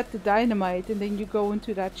to set the dynamite, and then you go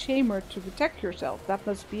into that chamber to protect yourself. That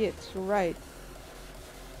must be it. You're right.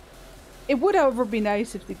 It would, however, be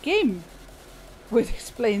nice if the game would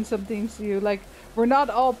explain some things to you. Like, we're not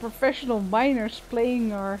all professional miners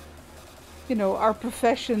playing our, you know, our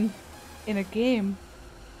profession in a game.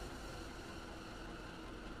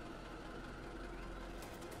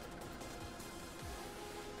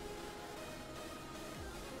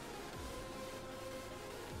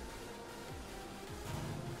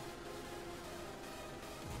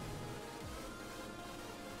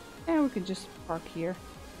 And we can just park here.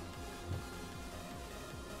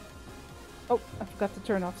 Oh, I forgot to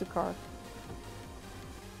turn off the car.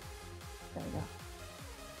 There we go.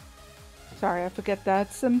 Sorry, I forget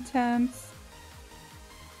that sometimes.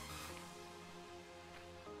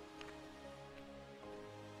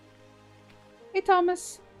 Hey,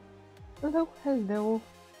 Thomas. Hello, hello.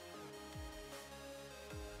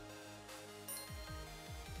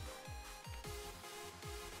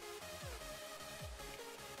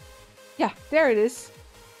 Yeah, there it is.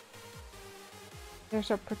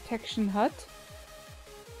 There's our protection hut.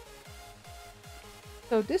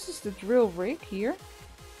 So this is the drill rig here.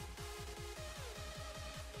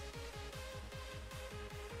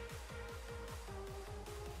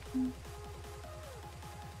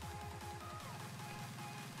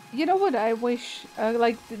 You know what I wish?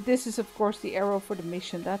 Like, this is of course the arrow for the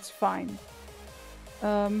mission. That's fine.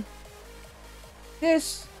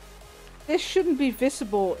 This shouldn't be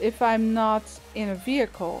visible if I'm not in a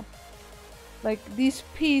vehicle. Like, these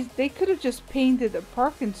P's, they could have just painted a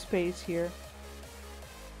parking space here.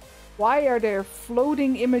 Why are there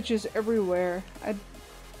floating images everywhere?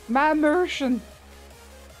 My immersion!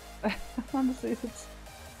 Honestly,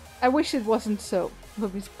 I wish it wasn't so.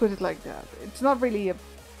 Let me put it like that. It's not really a...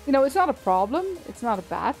 You know, it's not a problem. It's not a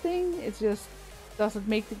bad thing. It just doesn't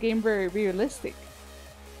make the game very realistic.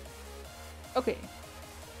 Okay.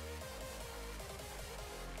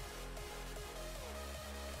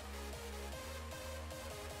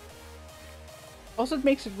 Also, it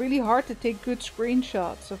makes it really hard to take good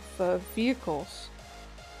screenshots of vehicles.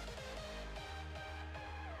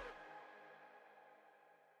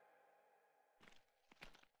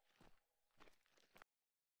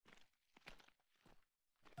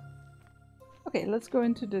 Okay, let's go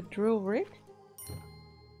into the drill rig.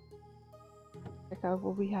 Check out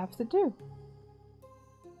what we have to do.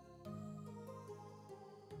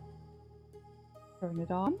 Turn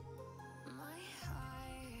it on.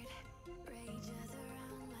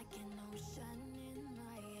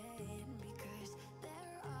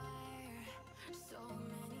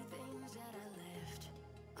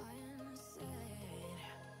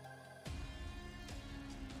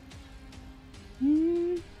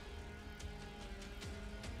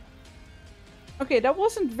 Okay, that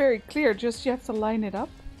wasn't very clear, just you have to line it up.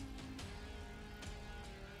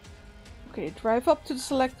 Okay, drive up to the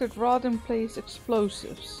selected rod and place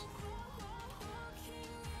explosives.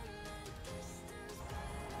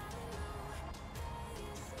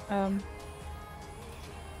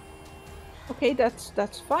 Okay,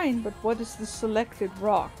 that's fine, but what is the selected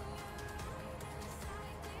rock?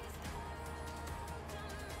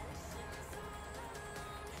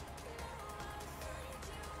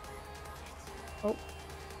 Oh.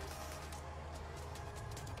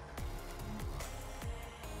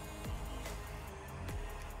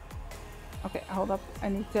 Okay, hold up. I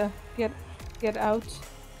need to get out.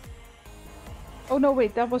 Oh no,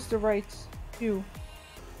 wait, that was the right view.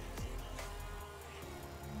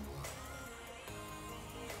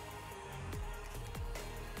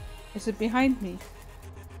 Is it behind me?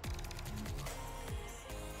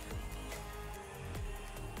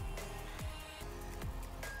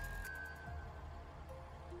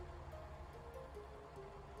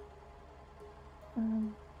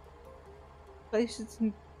 Place it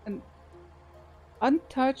in an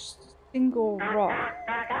untouched single rock.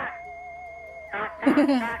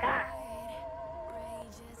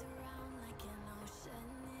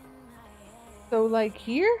 So like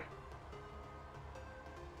here?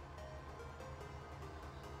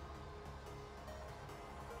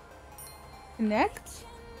 Connect?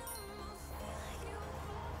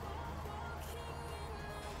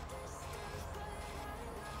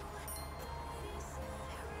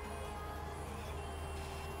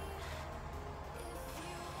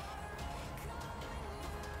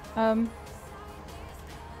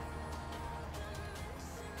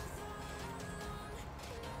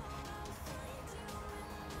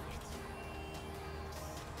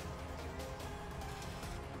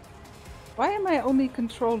 Why am I only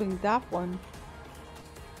controlling that one?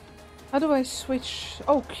 How do I switch?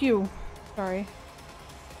 Oh, Q. Sorry.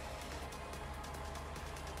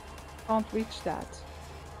 Can't reach that.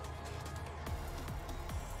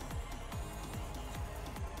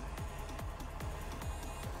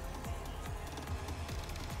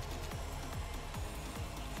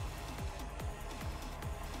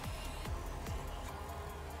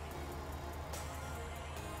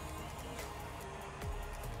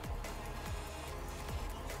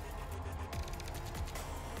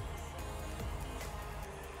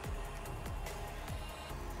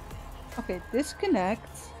 Okay, disconnect.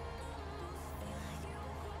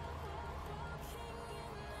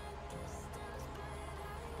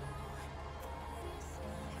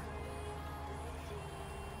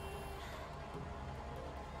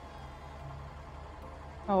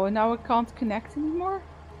 Oh, and now it can't connect anymore?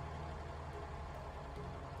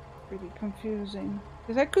 Pretty confusing.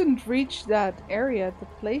 Because I couldn't reach that area to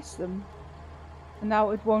place them. And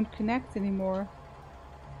now it won't connect anymore.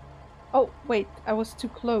 Oh, wait, I was too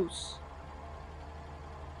close.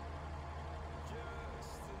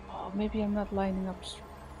 Oh, maybe I'm not lining up straight.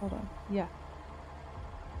 Hold on. Yeah.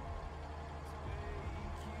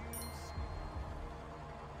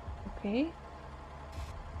 Okay.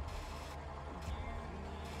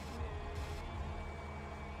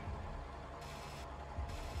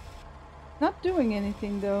 Not doing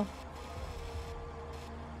anything though.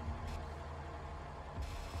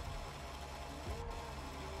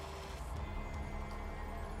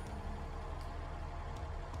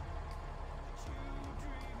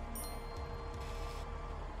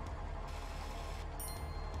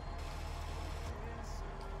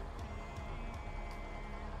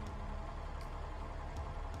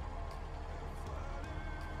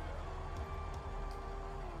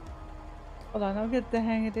 Hold on, I'll get the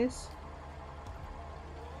hang of this.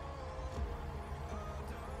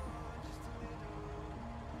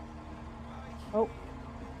 Oh.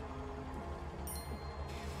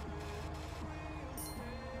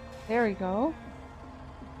 There we go.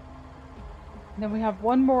 And then we have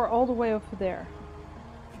one more all the way over there.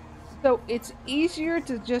 So it's easier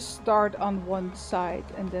to just start on one side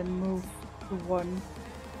and then move to one.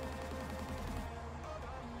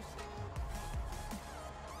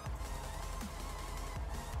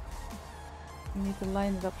 You need to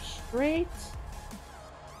line it up straight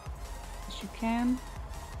as you can.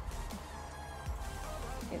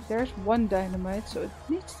 Okay, there's one dynamite, so it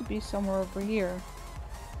needs to be somewhere over here.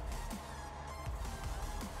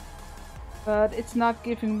 But it's not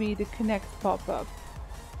giving me the connect pop-up.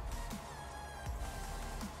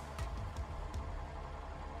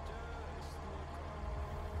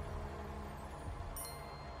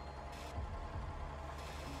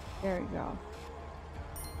 There you go.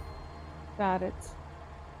 Got it.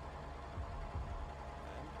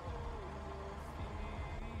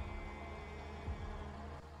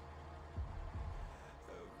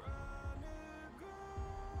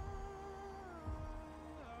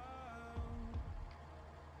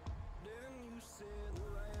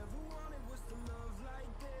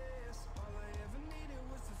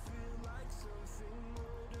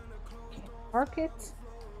 Park it.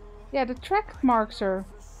 Yeah, the track marks are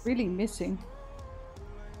really missing.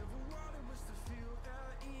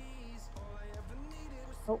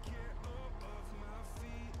 Oh.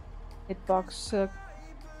 Hitbox.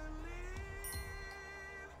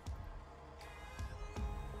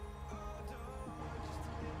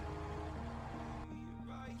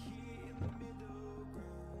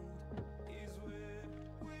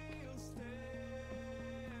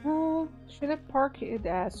 Should I park it?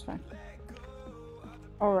 That's fine.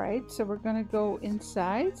 Alright, so we're gonna go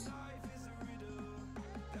inside.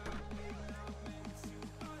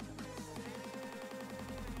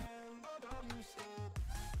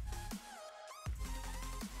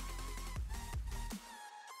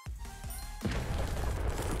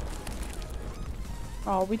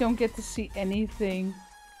 Oh, we don't get to see anything.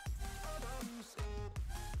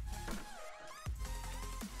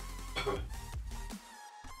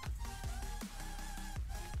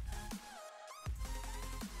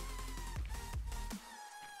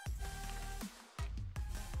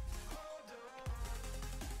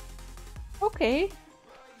 Okay.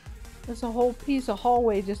 There's a whole piece of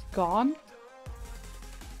hallway just gone.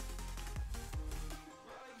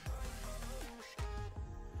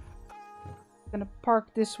 Gonna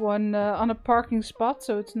park this one on a parking spot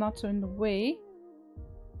so it's not so in the way.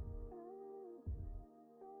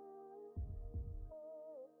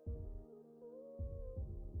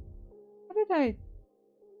 How did I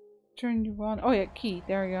turn you on? Oh yeah, key.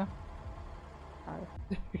 There we go. Alright.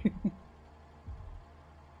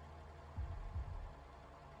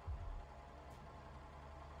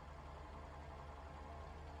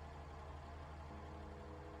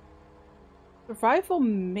 Survival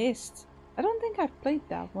Mist. I don't think I've played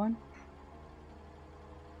that one.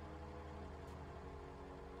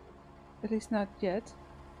 At least not yet.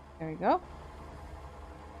 There we go.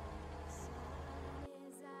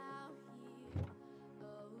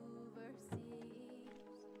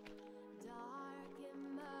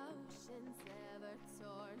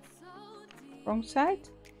 Wrong side?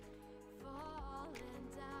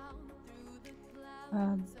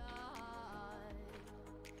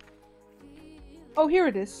 Oh, here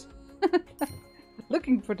it is.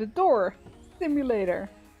 Looking for the door. Simulator.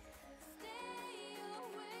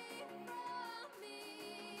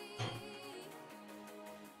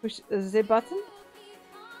 Push the button.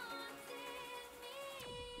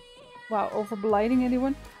 Wow, overblinding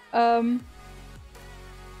anyone? And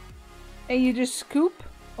you just scoop.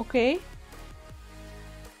 Okay.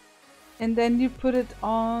 And then you put it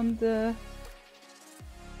on the...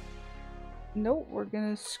 No, we're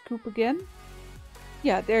gonna scoop again.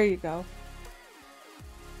 Yeah, there you go.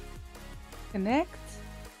 Connect.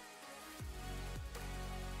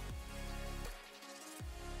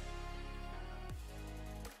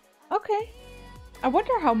 Okay. I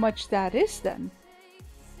wonder how much that is then.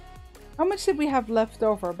 How much did we have left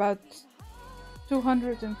over? About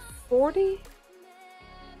 240?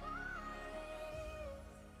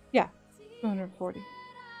 Yeah, 240.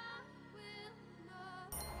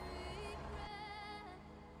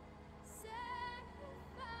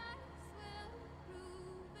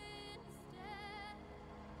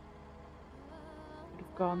 Would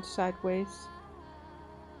have gone sideways.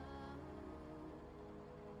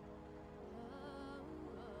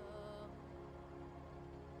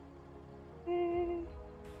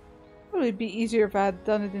 It'd be easier if I had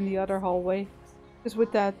done it in the other hallway. Because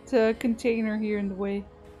with that container here in the way.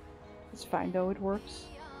 It's fine though, it works.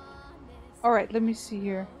 Alright, let me see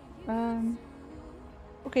here.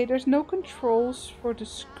 Okay, there's no controls for the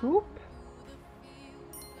scoop.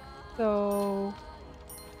 So...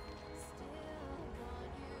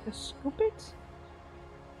 just scoop it?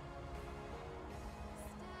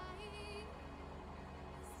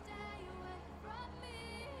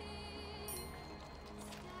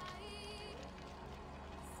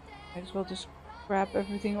 Might as well just grab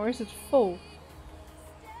everything, or is it full?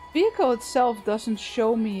 Vehicle itself doesn't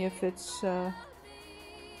show me if it's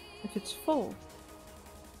full.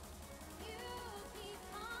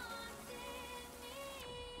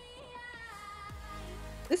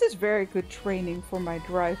 This is very good training for my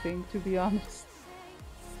driving, to be honest.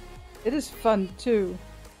 It is fun too.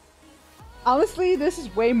 Honestly, this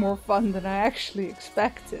is way more fun than I actually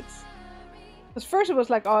expected. Because first it was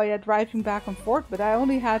like, oh yeah, driving back and forth, but I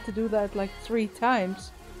only had to do that like 3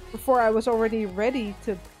 times before I was already ready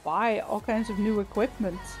to buy all kinds of new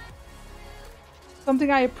equipment. Something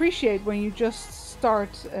I appreciate when you just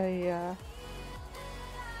start a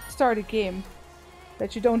game.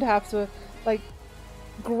 That you don't have to like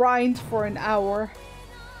grind for an hour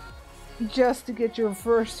just to get your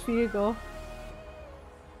first vehicle.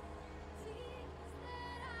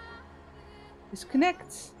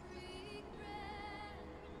 Disconnect.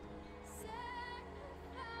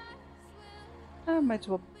 I might as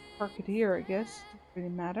well park it here, I guess. Doesn't really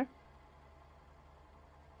matter.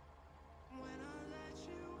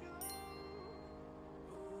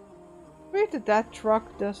 Weird that that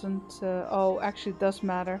truck doesn't... oh, actually it does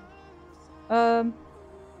matter.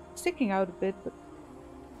 Sticking out a bit, but...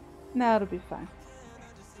 no, it'll be fine.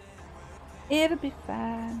 It'll be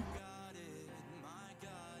fine.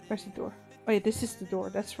 Where's the door? Oh yeah, this is the door,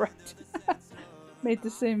 that's right. Made the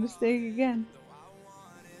same mistake again.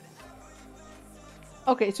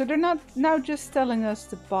 Okay, so they're not now just telling us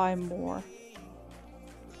to buy more.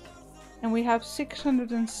 And we have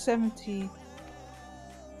 670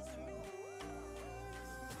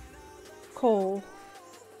 coal.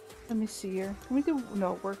 Let me see here. Can we do...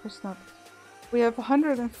 no, workers not. We have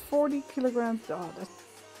 140 kilograms. Oh, that's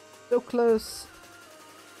so close.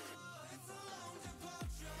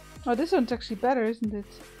 Oh, this one's actually better, isn't it?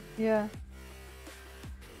 Yeah.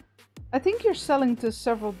 I think you're selling to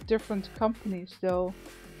several different companies, though.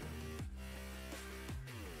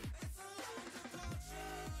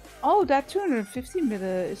 Oh, that 250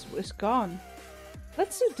 is gone.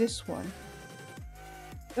 Let's do this one.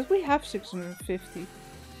 Because we have 650.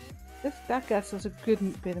 That gets us a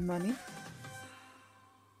good bit of money.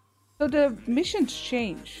 So the missions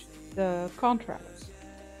change. The contracts.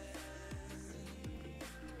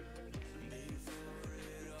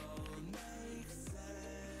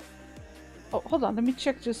 Oh, hold on, let me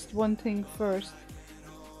check just one thing first.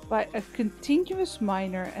 By a continuous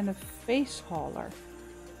miner and a face hauler.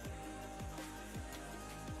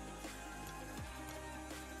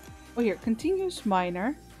 Oh, here, continuous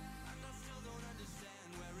miner.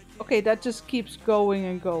 Okay, that just keeps going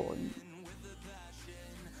and going.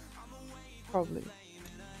 Probably.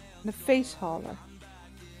 And a face hauler.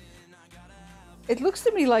 It looks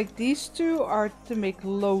to me like these two are to make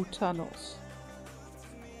low tunnels.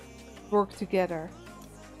 Work together.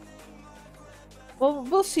 Well,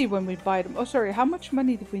 we'll see when we buy them. Oh, sorry, how much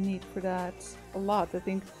money do we need for that? A lot, I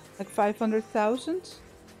think. Like 500,000?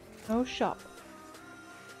 No, shop.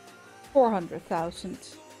 400,000.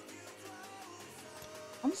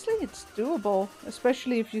 Honestly, it's doable.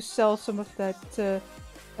 Especially if you sell some of that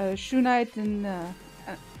shunite and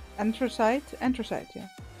anthracite. Anthracite, yeah.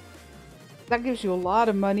 That gives you a lot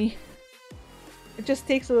of money. It just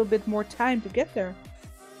takes a little bit more time to get there.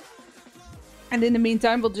 And in the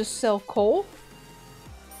meantime, we'll just sell coal.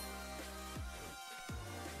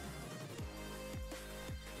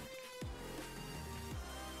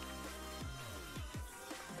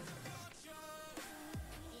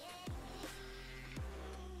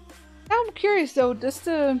 I'm curious though, does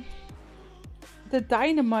the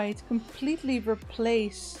dynamite completely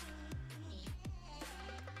replace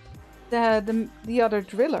the other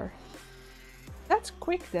driller? That's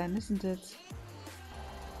quick then, isn't it?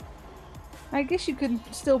 I guess you can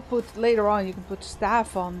still put, later on, you can put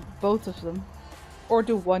staff on both of them. Or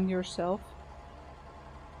do one yourself.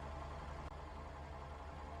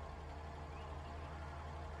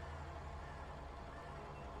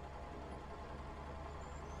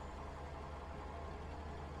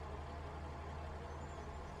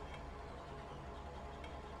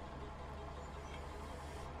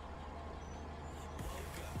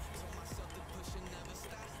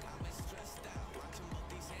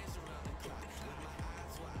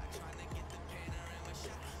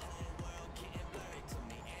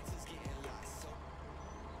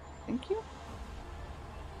 Thank you.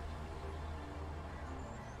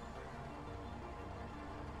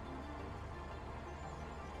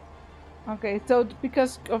 Okay, so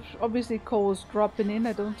because obviously coal is dropping in,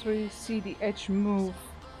 I don't really see the edge move.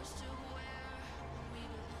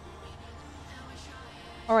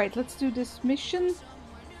 Alright, let's do this mission.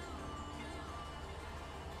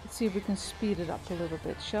 Let's see if we can speed it up a little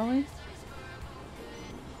bit, shall we?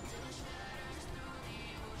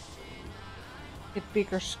 Get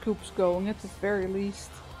bigger scoops going at the very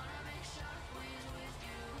least.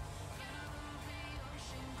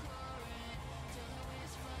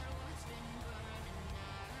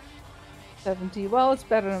 $70. Well, it's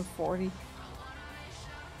better than 40.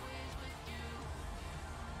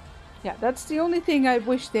 Yeah, that's the only thing I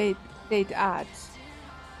wish they'd add.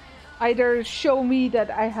 Either show me that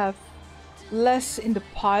I have less in the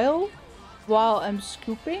pile while I'm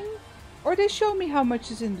scooping, or they show me how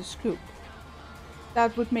much is in the scoop.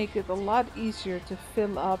 That would make it a lot easier to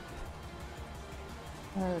fill up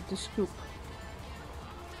the scoop.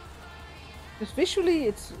 Because visually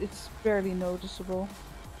it's barely noticeable.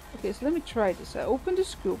 Okay, so let me try this. I open the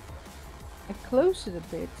scoop, I close it a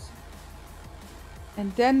bit,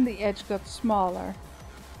 and then the edge got smaller.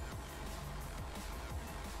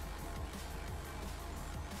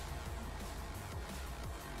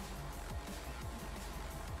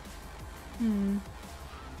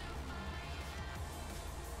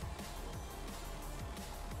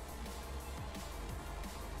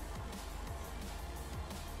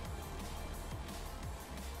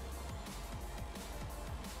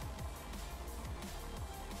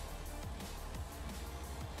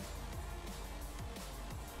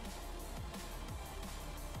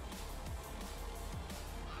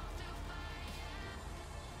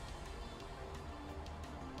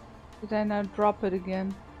 Did I now drop it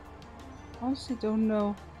again? Honestly don't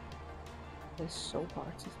know. It's so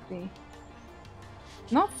hard to see.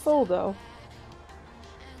 Not full though.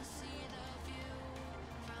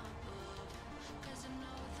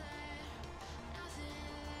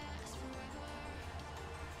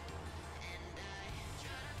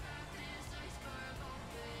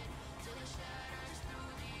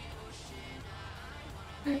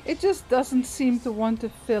 It just doesn't seem to want to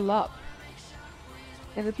fill up.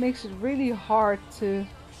 And it makes it really hard to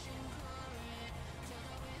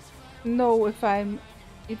know if I'm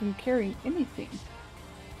even carrying anything.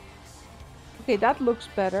 Okay, that looks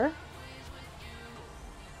better.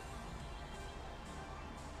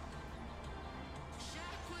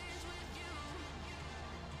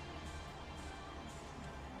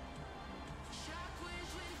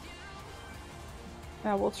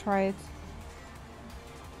 Now we'll try it.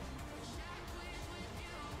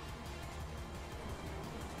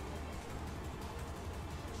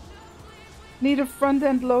 Need a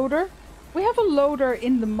front-end loader? We have a loader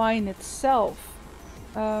in the mine itself.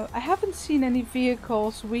 I haven't seen any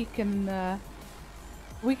vehicles we can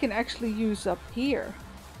actually use up here.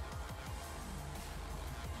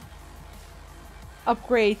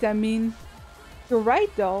 Upgrade, I mean. You're right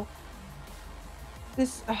though.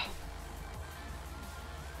 This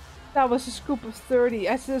that was a scoop of 30.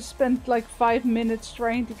 I just spent like 5 minutes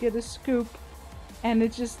trying to get a scoop and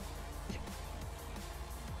it just...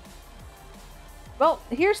 Well,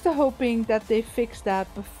 here's to hoping that they fix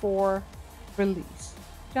that before release.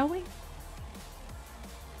 Shall we?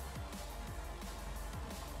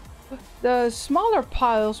 The smaller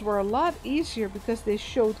piles were a lot easier because they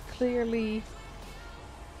showed clearly...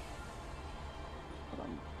 Hold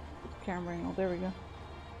on. Camera angle, there we go.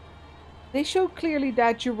 They showed clearly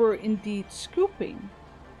that you were indeed scooping.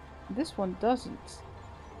 This one doesn't.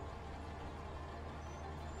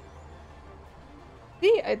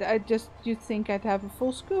 See, I just, you'd think I'd have a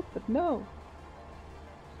full scoop, but no.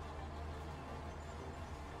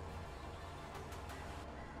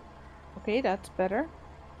 Okay, that's better.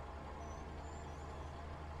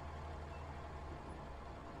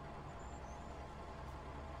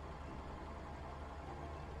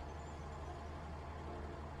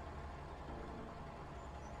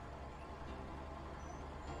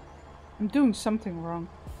 I'm doing something wrong.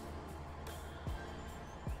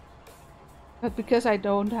 But because I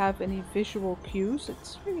don't have any visual cues,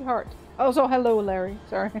 it's really hard. Also, hello Larry,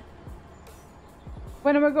 sorry.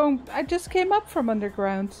 When am I going? I just came up from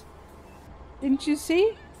underground. Didn't you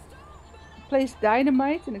see? Placed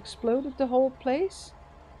dynamite and exploded the whole place.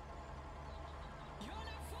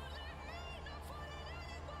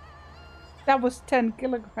 That was 10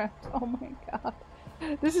 kilograms. Oh my god.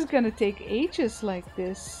 This is gonna take ages like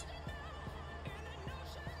this.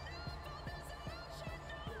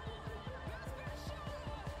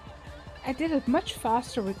 I did it much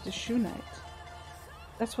faster with the shoe knight.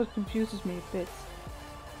 That's what confuses me a bit.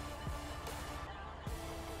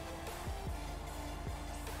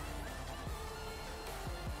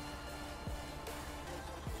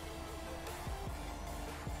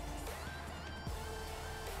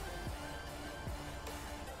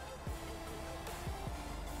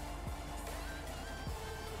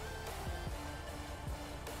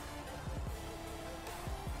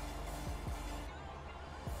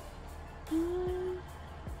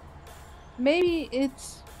 Maybe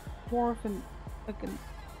it's more of an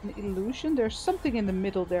illusion. There's something in the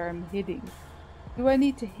middle there I'm hitting. Do I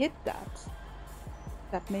need to hit that?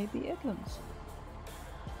 That may be it, Lens.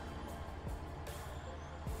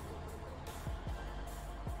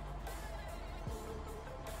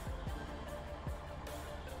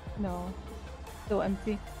 No. Still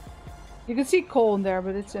empty. You can see coal in there,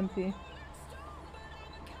 but it's empty.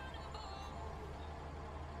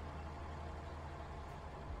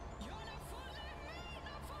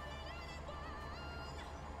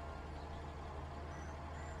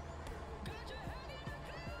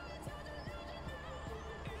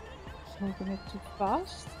 Moving it too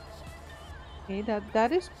fast. Okay,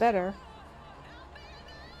 that is better.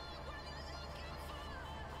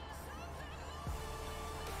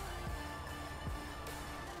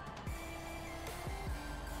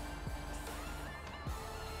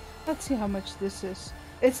 Let's see how much this is.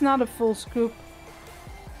 It's not a full scoop.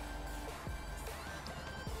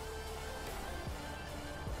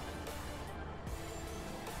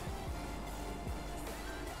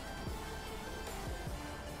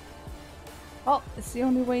 Well, it's the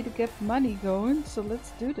only way to get money going, so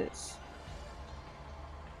let's do this.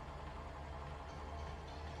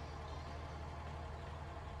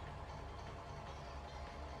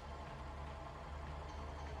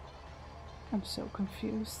 I'm so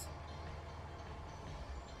confused.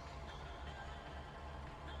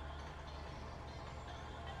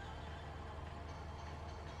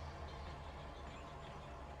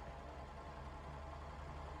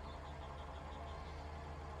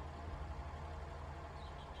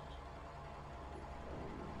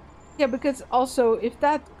 Yeah, because also if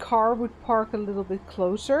that car would park a little bit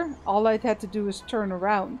closer, all I'd had to do is turn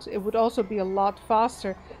around. It would also be a lot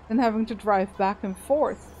faster than having to drive back and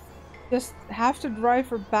forth. Just have to drive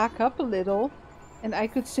her back up a little and I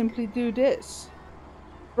could simply do this.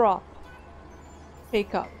 Drop.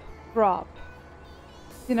 Pick up. Drop.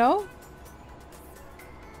 You know?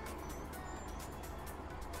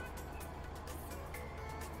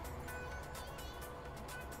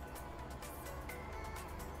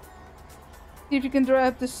 See if you can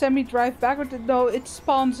drive the semi-drive backward. No, it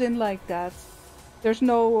spawns in like that. There's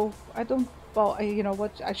no... I don't... Well, you know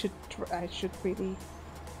what? I should really...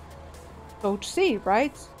 Go see,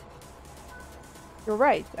 right? You're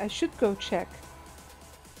right. I should go check.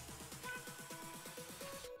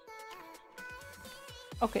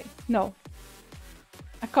 Okay, no.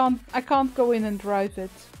 I can't go in and drive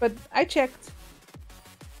it. But I checked.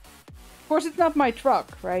 Of course, it's not my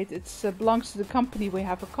truck, right? It belongs to the company we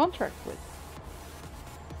have a contract with.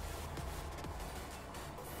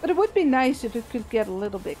 But it would be nice if it could get a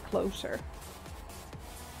little bit closer.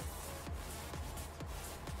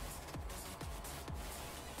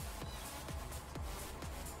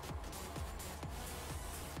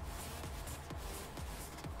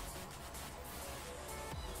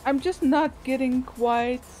 I'm just not getting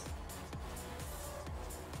quite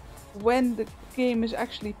when the game is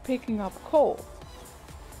actually picking up coal.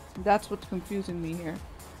 That's what's confusing me here.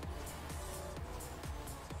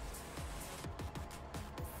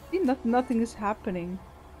 See, nothing is happening.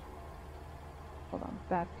 Hold on,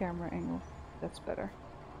 bad camera angle. That's better.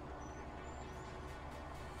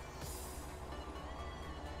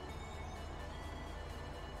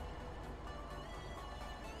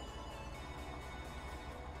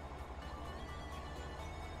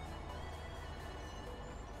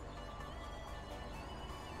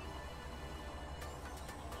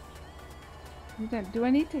 Do I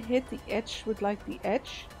need to hit the edge with like the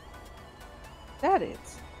edge? Is that it?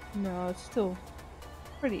 No, it's still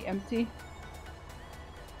pretty empty.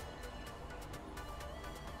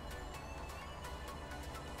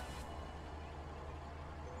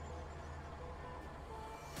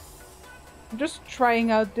 I'm just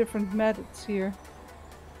trying out different methods here.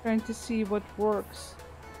 Trying to see what works.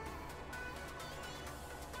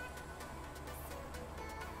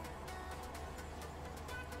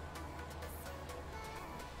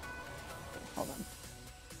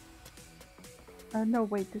 No,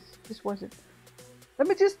 wait, this wasn't. Let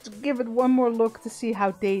me just give it one more look to see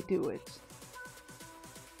how they do it.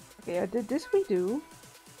 Okay, I did this, we do.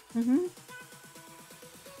 I'm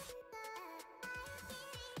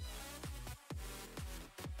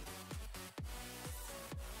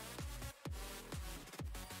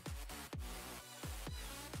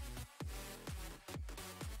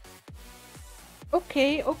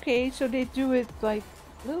okay, so they do it like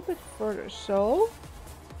a little bit further, so.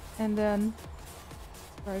 And then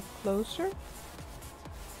right closer.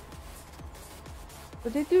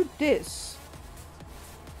 But they do this.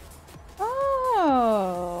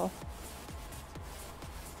 Oh.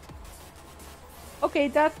 Okay,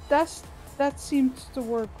 that seems to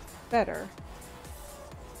work better.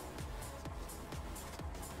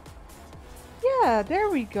 Yeah, there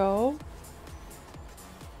we go.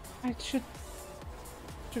 I should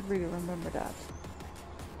really remember that.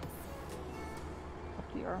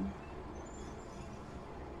 Up the arm.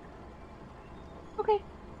 Okay,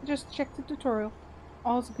 just check the tutorial.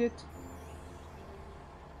 All's good.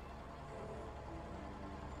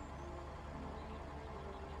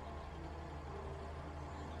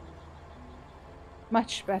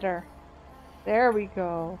 Much better. There we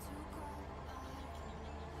go.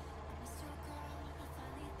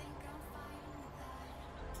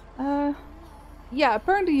 Yeah,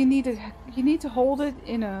 apparently you need to hold it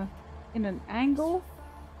in an angle.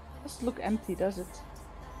 Doesn't look empty, does it?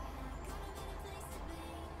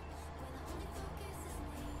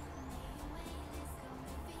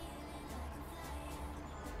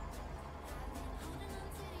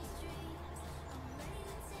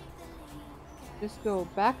 Just go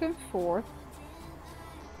back and forth.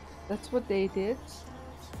 That's what they did.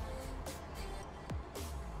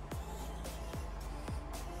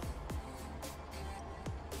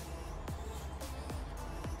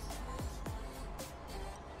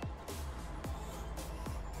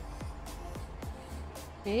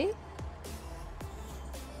 Okay.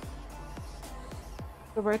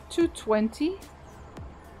 So we're at 220.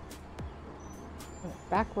 Oh,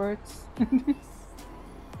 backwards.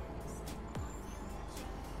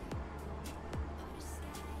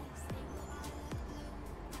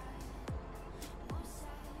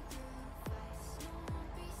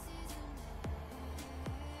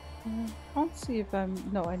 Can't see if I'm...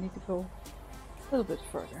 No, I need to go a little bit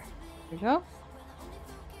further. There we go.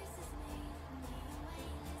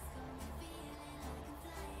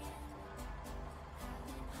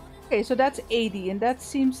 Okay, so that's 80, and that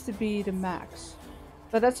seems to be the max.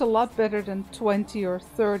 But that's a lot better than 20 or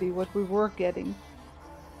 30, what we were getting.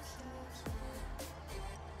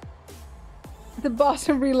 The boss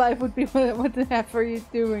in real life would be, what the heck are you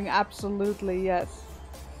doing? Absolutely, yes.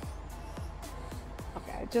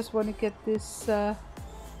 Okay, I just want to get this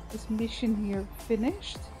this mission here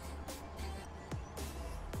finished.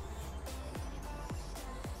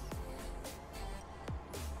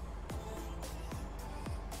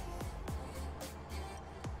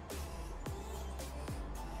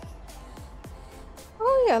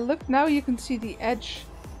 Oh yeah, look, now you can see the edge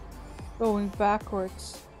going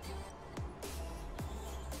backwards.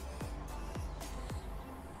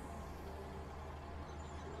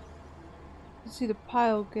 You see the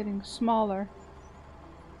pile getting smaller.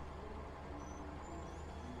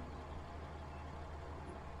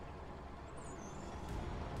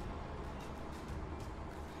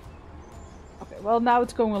 Okay, well now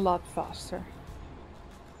it's going a lot faster.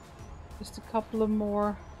 Just a couple of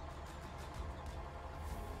more.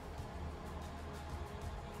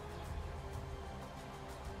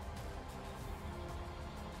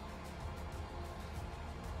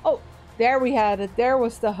 Oh, there we had it. There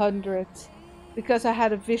was the 100. Because I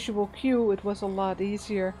had a visual cue, it was a lot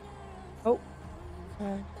easier. Oh.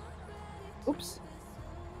 Oops.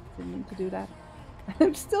 Didn't mean to do that.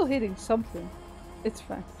 I'm still hitting something. It's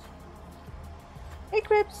fine. Hey,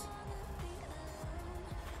 Crips.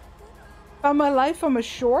 Found my life from a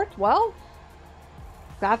short? Well,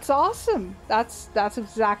 that's awesome. That's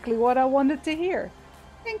exactly what I wanted to hear.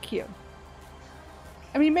 Thank you.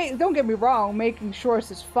 I mean, don't get me wrong, making shorts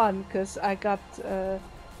is fun because I got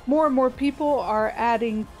more and more people are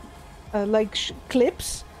adding like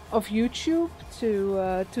clips of YouTube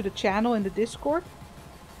to the channel in the Discord.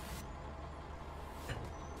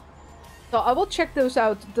 So I will check those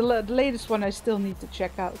out. The latest one I still need to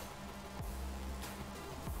check out.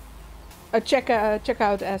 Check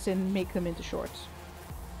out as in make them into shorts.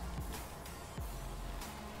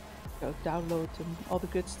 Go download and all the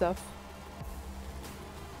good stuff.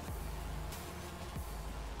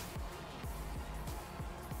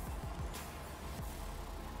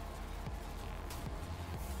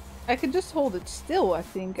 I can just hold it still, I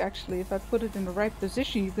think, actually. If I put it in the right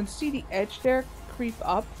position, you can see the edge there creep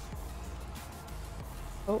up.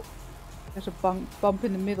 Oh, there's a bump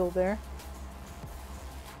in the middle there.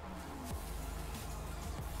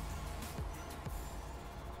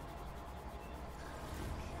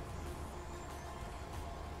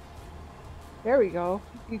 There we go.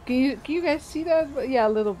 Can you guys see that? Yeah, a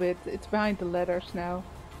little bit. It's behind the letters now.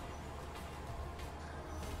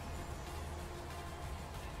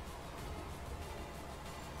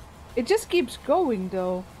 It just keeps going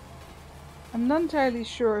though. I'm not entirely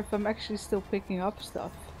sure if I'm actually still picking up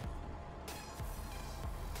stuff.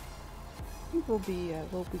 I think we'll be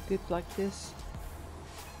good like this.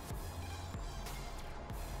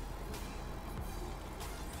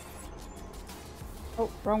 Oh,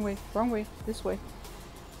 wrong way, this way.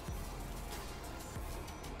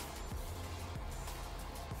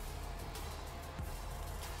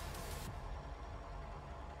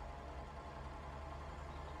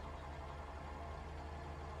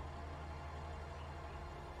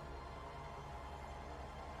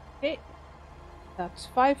 Okay, that's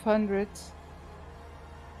 500.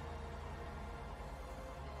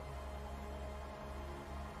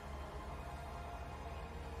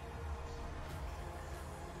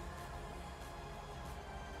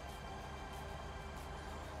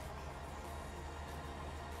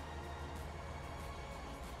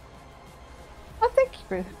 Oh, thank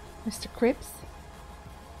you, Mr. Cripps.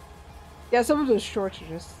 Yeah, some of those shorts are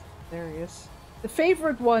just hilarious. The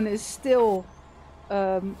favorite one is still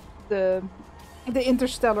the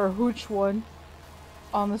Interstellar Hooch one,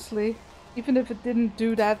 honestly. Even if it didn't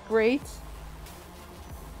do that great.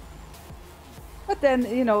 But then,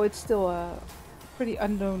 you know, it's still a pretty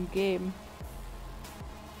unknown game.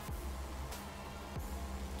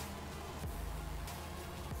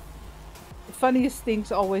 The funniest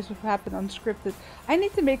things always happen unscripted. I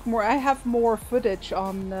need to make more. I have more footage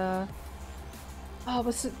on oh,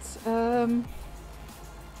 was it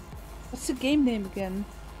what's the game name again?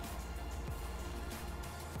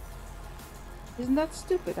 Isn't that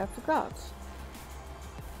stupid? I forgot.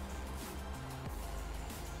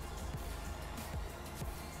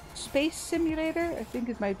 Space Simulator? I think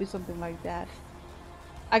it might be something like that.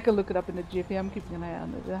 I can look it up in the jiffy. I'm keeping an eye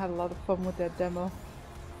on it. I had a lot of fun with that demo.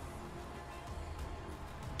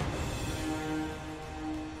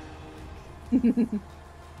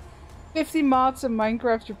 "50 mods in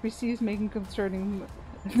Minecraft, your PC is making concerning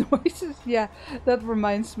noises." Yeah, that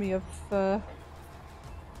reminds me of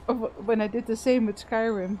when I did the same with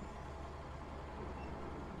Skyrim.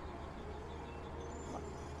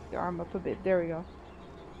 The arm up a bit. There we go.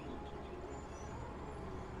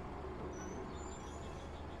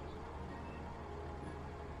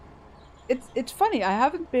 It's funny. I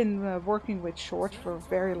haven't been working with shorts for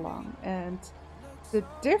very long, and the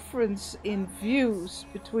difference in views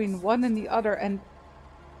between one and the other, and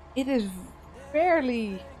it is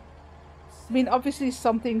fairly. I mean, obviously,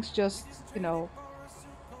 some things just, you know,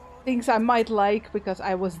 things I might like because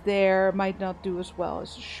I was there might not do as well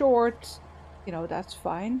as short. You know, that's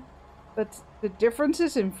fine. But the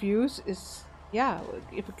differences in views is, yeah,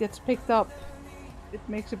 if it gets picked up, it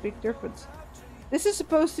makes a big difference. This is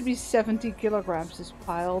supposed to be 70 kilograms, this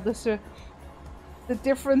pile. The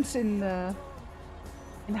difference in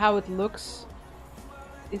how it looks,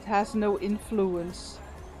 it has no influence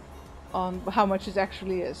on how much it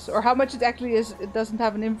actually is. Or how much it actually is, it doesn't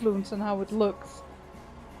have an influence on how it looks.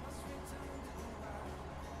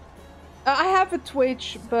 I have a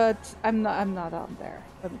Twitch, but I'm not on there.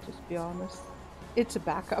 Let me just be honest. It's a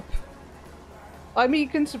backup. I mean, you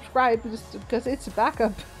can subscribe just because it's a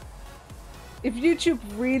backup. If YouTube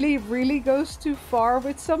really, really goes too far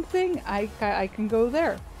with something, I can go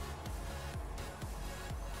there.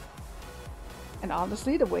 And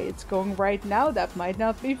honestly, the way it's going right now, that might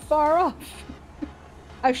not be far off.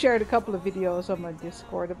 I've shared a couple of videos on my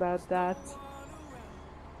Discord about that.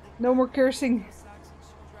 No more cursing.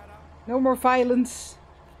 No more violence.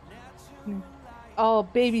 All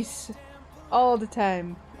babies. All the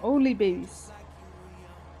time. Only babies.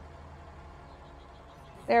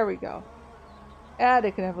 There we go. Yeah,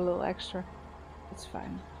 they can have a little extra. It's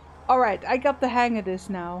fine. Alright, I got the hang of this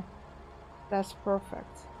now. That's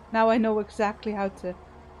perfect. Now I know exactly how to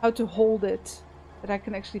hold it. That I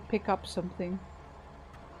can actually pick up something.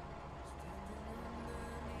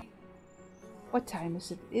 What time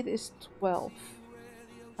is it? It is 12.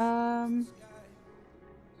 I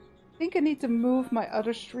think I need to move my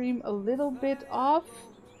other stream a little bit off.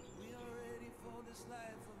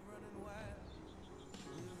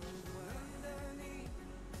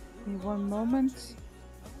 Give me one moment.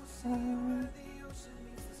 I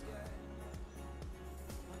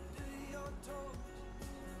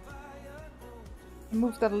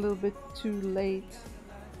moved that a little bit too late.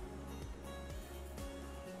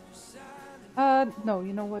 No,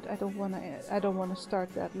 you know what? I don't wanna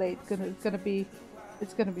start that late. It's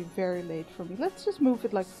gonna be very late for me. Let's just move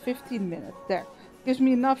it like 15 minutes. There. Gives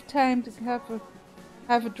me enough time to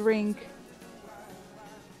have a drink.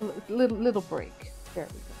 A little break. There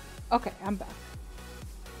we go. Okay, I'm back.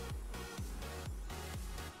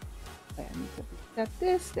 Okay, I need to reset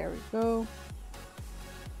this. There we go.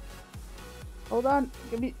 Hold on.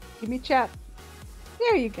 Give me chat.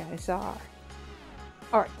 There you guys are.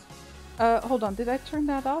 Alright. Hold on, did I turn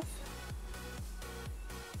that off?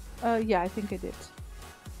 Yeah, I think I did.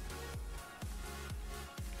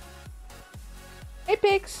 Hey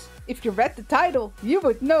pigs! If you read the title, you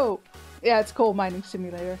would know! Yeah, it's Coal Mining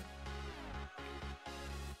Simulator.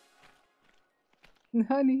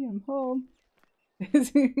 Honey, I'm home.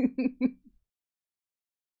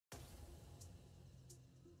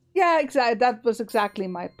 Yeah, exactly. That was exactly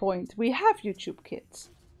my point. We have YouTube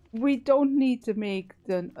Kids. We don't need to make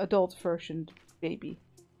the adult version baby.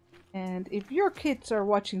 And if your kids are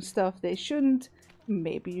watching stuff they shouldn't,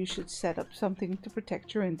 maybe you should set up something to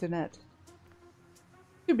protect your internet.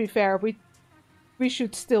 To be fair, we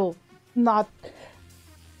should still not...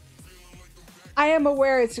 I am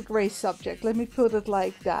aware it's a gray subject, let me put it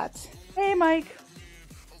like that. Hey Mike!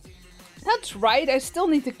 That's right, I still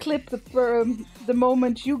need to clip the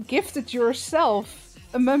moment you gifted yourself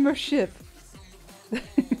a membership.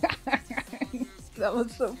 That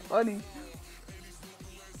was so funny.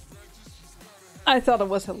 I thought it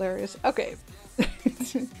was hilarious. Okay.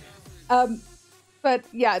 But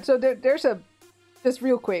yeah, so there's a... Just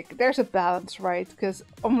real quick, there's a balance, right? Because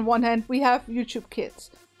on one hand, we have YouTube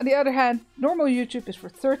Kids. On the other hand, normal YouTube is for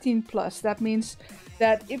 13 plus. That means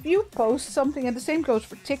that if you post something, and the same goes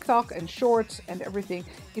for TikTok and Shorts and everything,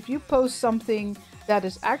 if you post something that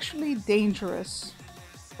is actually dangerous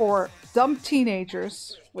for dumb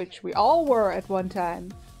teenagers, which we all were at one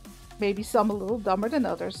time, maybe some a little dumber than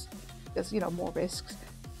others, because, you know, more risks,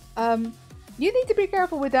 you need to be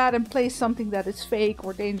careful with that and place something that is fake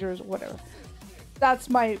or dangerous or whatever. That's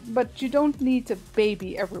my... But you don't need to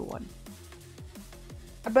baby everyone.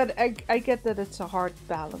 But I get that it's a hard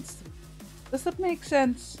balance. Does that make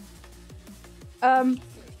sense? I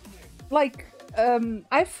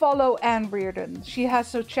follow Anne Reardon. She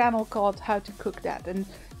has a channel called How to Cook That. And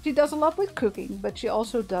she does a lot with cooking, but she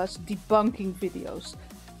also does debunking videos.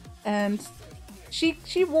 And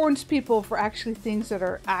she warns people for actually things that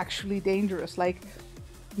are actually dangerous. Like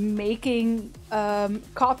making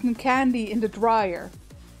cotton candy in the dryer.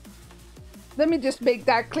 Let me just make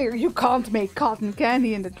that clear. You can't make cotton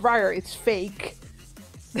candy in the dryer. It's fake.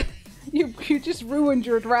 you just ruined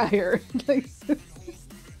your dryer. Like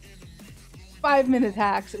 5-minute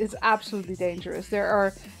hacks is absolutely dangerous.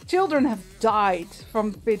 Children have died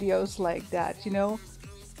from videos like that, you know?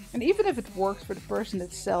 And even if it works for the person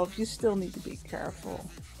itself, you still need to be careful.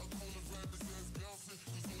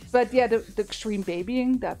 But yeah, the extreme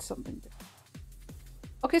babying, that's something different.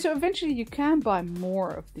 Okay, so eventually you can buy more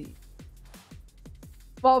of these.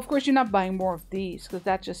 Well, of course you're not buying more of these, because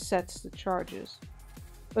that just sets the charges.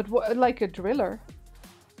 But like a driller.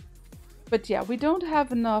 But yeah, we don't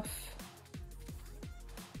have enough.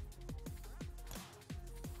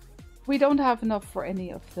 We don't have enough for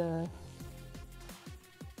any of the...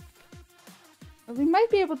 We might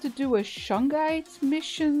be able to do a Shungite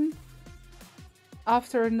mission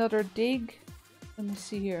after another dig. Let me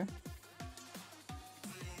see here.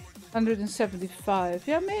 175.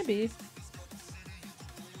 Yeah, maybe.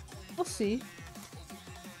 We'll see.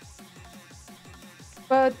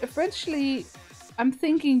 But eventually, I'm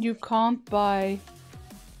thinking you can't buy...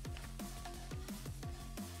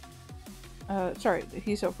 sorry,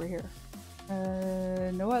 he's over here.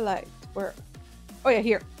 No, I lied. Where? Oh yeah,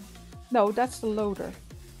 here. No, that's the loader.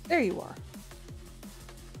 There you are.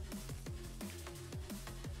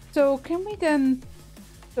 So can we then...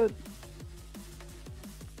 So...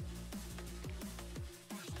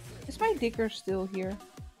 Is my digger still here?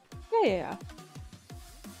 Yeah.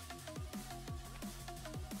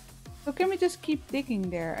 So can we just keep digging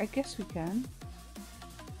there? I guess we can.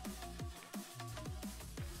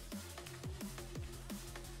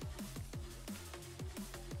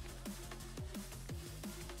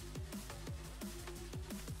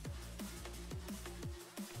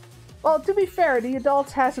 Well, to be fair, the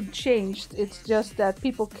adults hasn't changed. It's just that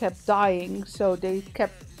people kept dying, so they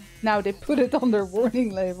kept... Now they put it on their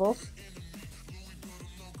warning labels.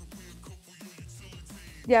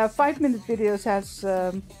 Yeah, 5-minute videos has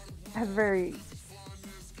very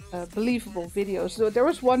believable videos. So there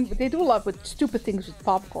was one... They do a lot with stupid things with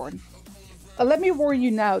popcorn. Let me warn you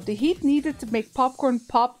now. The heat needed to make popcorn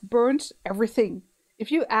pop burns everything. If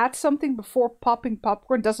you add something before popping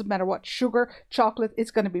popcorn, doesn't matter what, sugar, chocolate, it's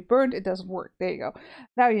going to be burned. It doesn't work. There you go.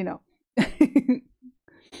 Now you know.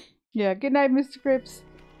 Yeah, good night, Mr. Grips.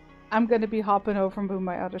 I'm going to be hopping over to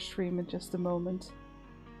my other stream in just a moment.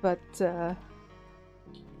 But,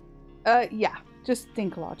 yeah, just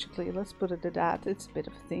think logically. Let's put it at that. It's a bit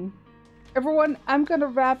of a thing. Everyone, I'm going to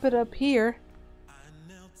wrap it up here.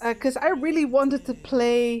 Because I really wanted to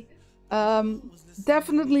play...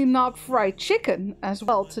 definitely not fried chicken as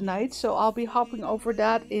well tonight, so I'll be hopping over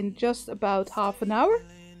that in just about half an hour.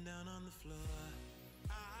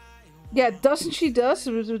 Yeah, doesn't she does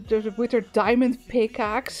with her diamond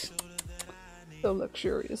pickaxe. So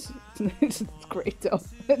luxurious. It's great though.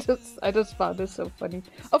 I just found it so funny.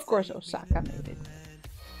 Of course Osaka made it.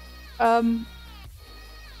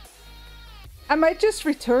 I might just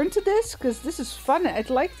return to this because this is fun. I'd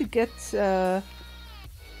like to get to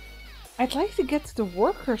the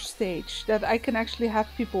worker stage, that I can actually have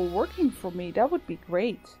people working for me. That would be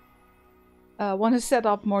great. Want to set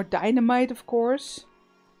up more dynamite, of course.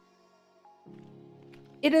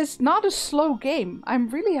 It is not a slow game. I'm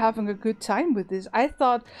really having a good time with this. I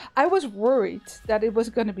was worried that it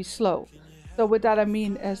was going to be slow. So with that I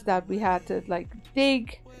mean is that we had to like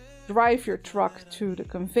dig, drive your truck to the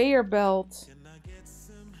conveyor belt.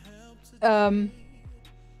 Oh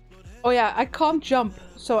yeah, I can't jump,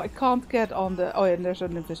 so I can't get on the... Oh yeah, and there's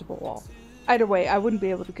an invisible wall. Either way, I wouldn't be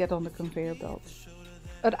able to get on the conveyor belt.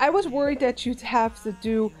 But I was worried that you'd have to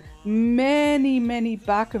do many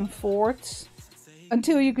back and forths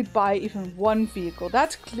until you could buy even one vehicle.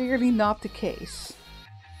 That's clearly not the case.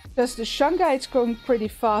 Because the Shungite's going pretty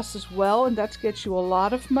fast as well, and that gets you a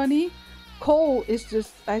lot of money. Coal is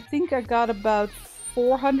just... I think I got about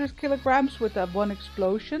 400 kilograms with that one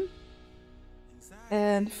explosion.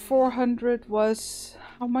 And 400 was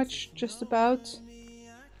how much, just about?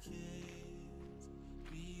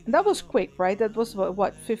 And that was quick, right? That was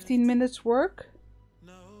what, 15 minutes work?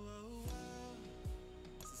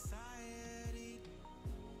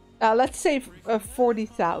 Let's say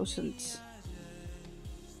 40,000.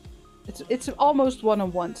 It's almost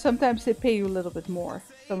one-on-one. Sometimes they pay you a little bit more,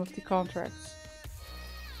 some of the contracts.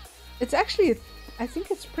 It's actually, I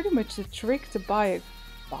think it's pretty much the trick to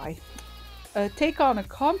take on a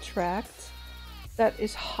contract that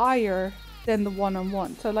is higher than the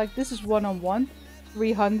one-on-one. So like this is one-on-one,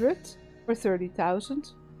 300 for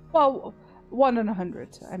 30,000. Well, 1 in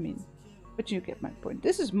 100, I mean. But you get my point.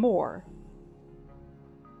 This is more.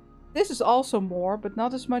 This is also more, but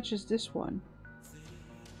not as much as this one.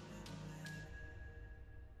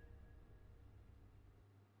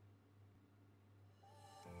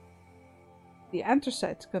 The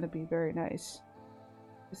anthracite's gonna be very nice.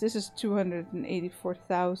 This is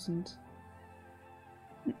 284,000.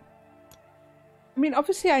 I mean,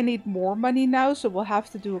 obviously I need more money now, so we'll have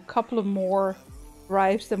to do a couple of more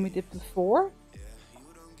drives than we did before.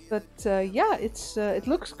 But yeah, it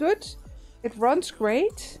looks good. It runs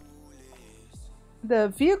great. The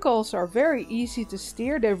vehicles are very easy to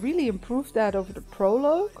steer. They really improved that over the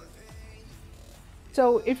prologue.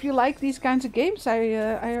 So if you like these kinds of games,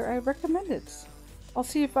 I recommend it. I'll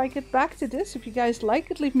see if I get back to this. If you guys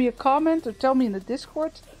like it, leave me a comment or tell me in the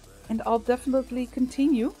Discord. And I'll definitely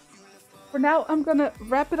continue. For now, I'm gonna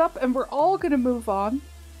wrap it up and we're all gonna move on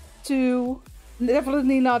to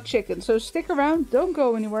Definitely Not Chicken. So stick around, don't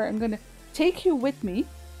go anywhere. I'm gonna take you with me.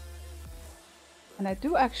 And I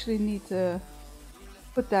do actually need to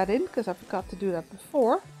put that in because I forgot to do that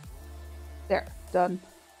before. There, done.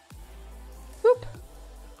 Boop.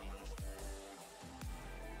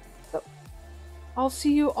 So, I'll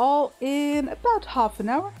see you all in about half an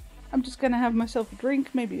hour. I'm just gonna have myself a drink,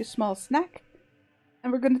 maybe a small snack.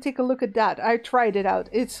 And we're gonna take a look at that. I tried it out.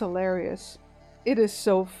 It's hilarious. It is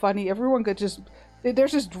so funny. Everyone could just...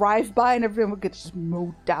 There's this drive-by and everyone could just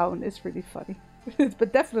mow down. It's really funny.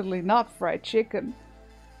 But definitely not fried chicken.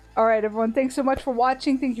 Alright everyone, thanks so much for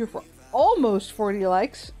watching. Thank you for almost 40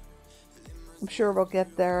 likes. I'm sure we'll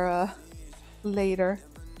get there later.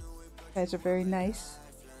 You guys are very nice.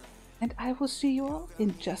 And I will see you all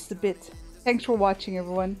in just a bit. Thanks for watching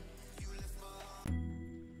everyone.